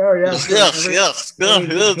 Oh yeah. Yes. That's bad.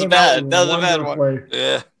 That's a bad one.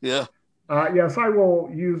 Wonderfully. Yeah. Yes, I will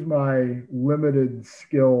use my limited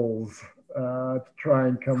skills to try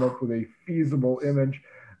and come up with a feasible image.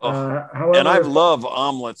 However, And I love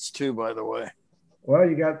omelets too, by the way. well,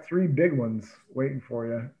 you got 3 big ones waiting for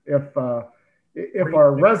you. If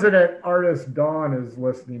our resident artist Dawn is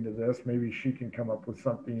listening to this, maybe she can come up with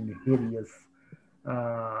something hideous.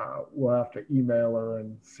 We'll have to email her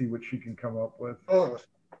and see what she can come up with. Oh.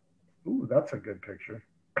 Ooh, that's a good picture.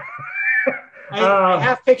 I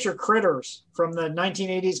half picture Critters from the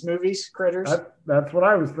 1980s movies. Critters. That's what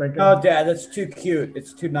I was thinking. Oh, Dad, that's too cute.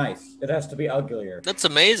 It's too nice. It has to be uglier. That's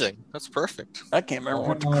amazing. That's perfect. I can't remember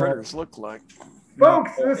what the critters look like.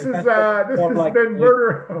 Folks, this has like- been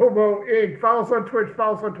Murder Hobo Inc. Follow us on Twitch,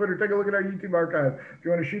 follow us on Twitter, take a look at our YouTube archive. If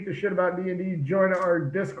you want to shoot the shit about D&D, join our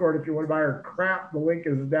Discord. If you want to buy our crap, the link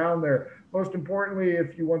is down there. Most importantly,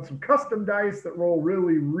 if you want some custom dice that roll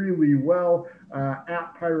really, really well,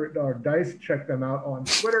 at Pirate Dog Dice, check them out on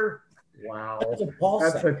Twitter. Wow, That's a ball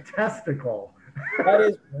that's sack. a testicle. That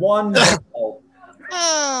is wonderful.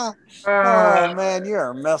 Oh man, you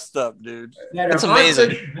are messed up, dude. That's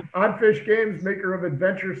amazing. Oddfish Games, maker of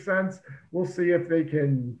Adventure Sense. We'll see if they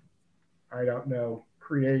can, I don't know,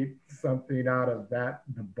 create something out of that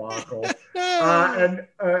debacle. And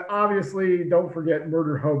obviously, don't forget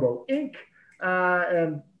Murder Hobo Inc.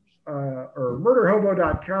 Or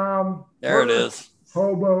murderhobo.com. There it is.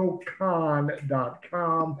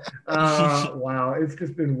 Hobocon.com. Wow, it's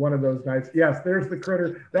just been one of those nights. Yes, there's the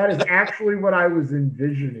critter. That is actually what I was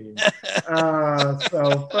envisioning.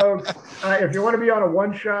 So, folks, if you want to be on a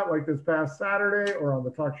one-shot like this past Saturday or on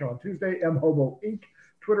the talk show on Tuesday, mhobo Inc.,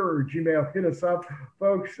 Twitter or Gmail, hit us up.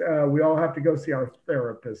 Folks, we all have to go see our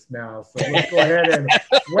therapist now. So let's go ahead and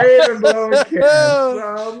wave and blow a kiss.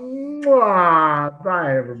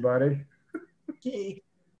 Bye, everybody.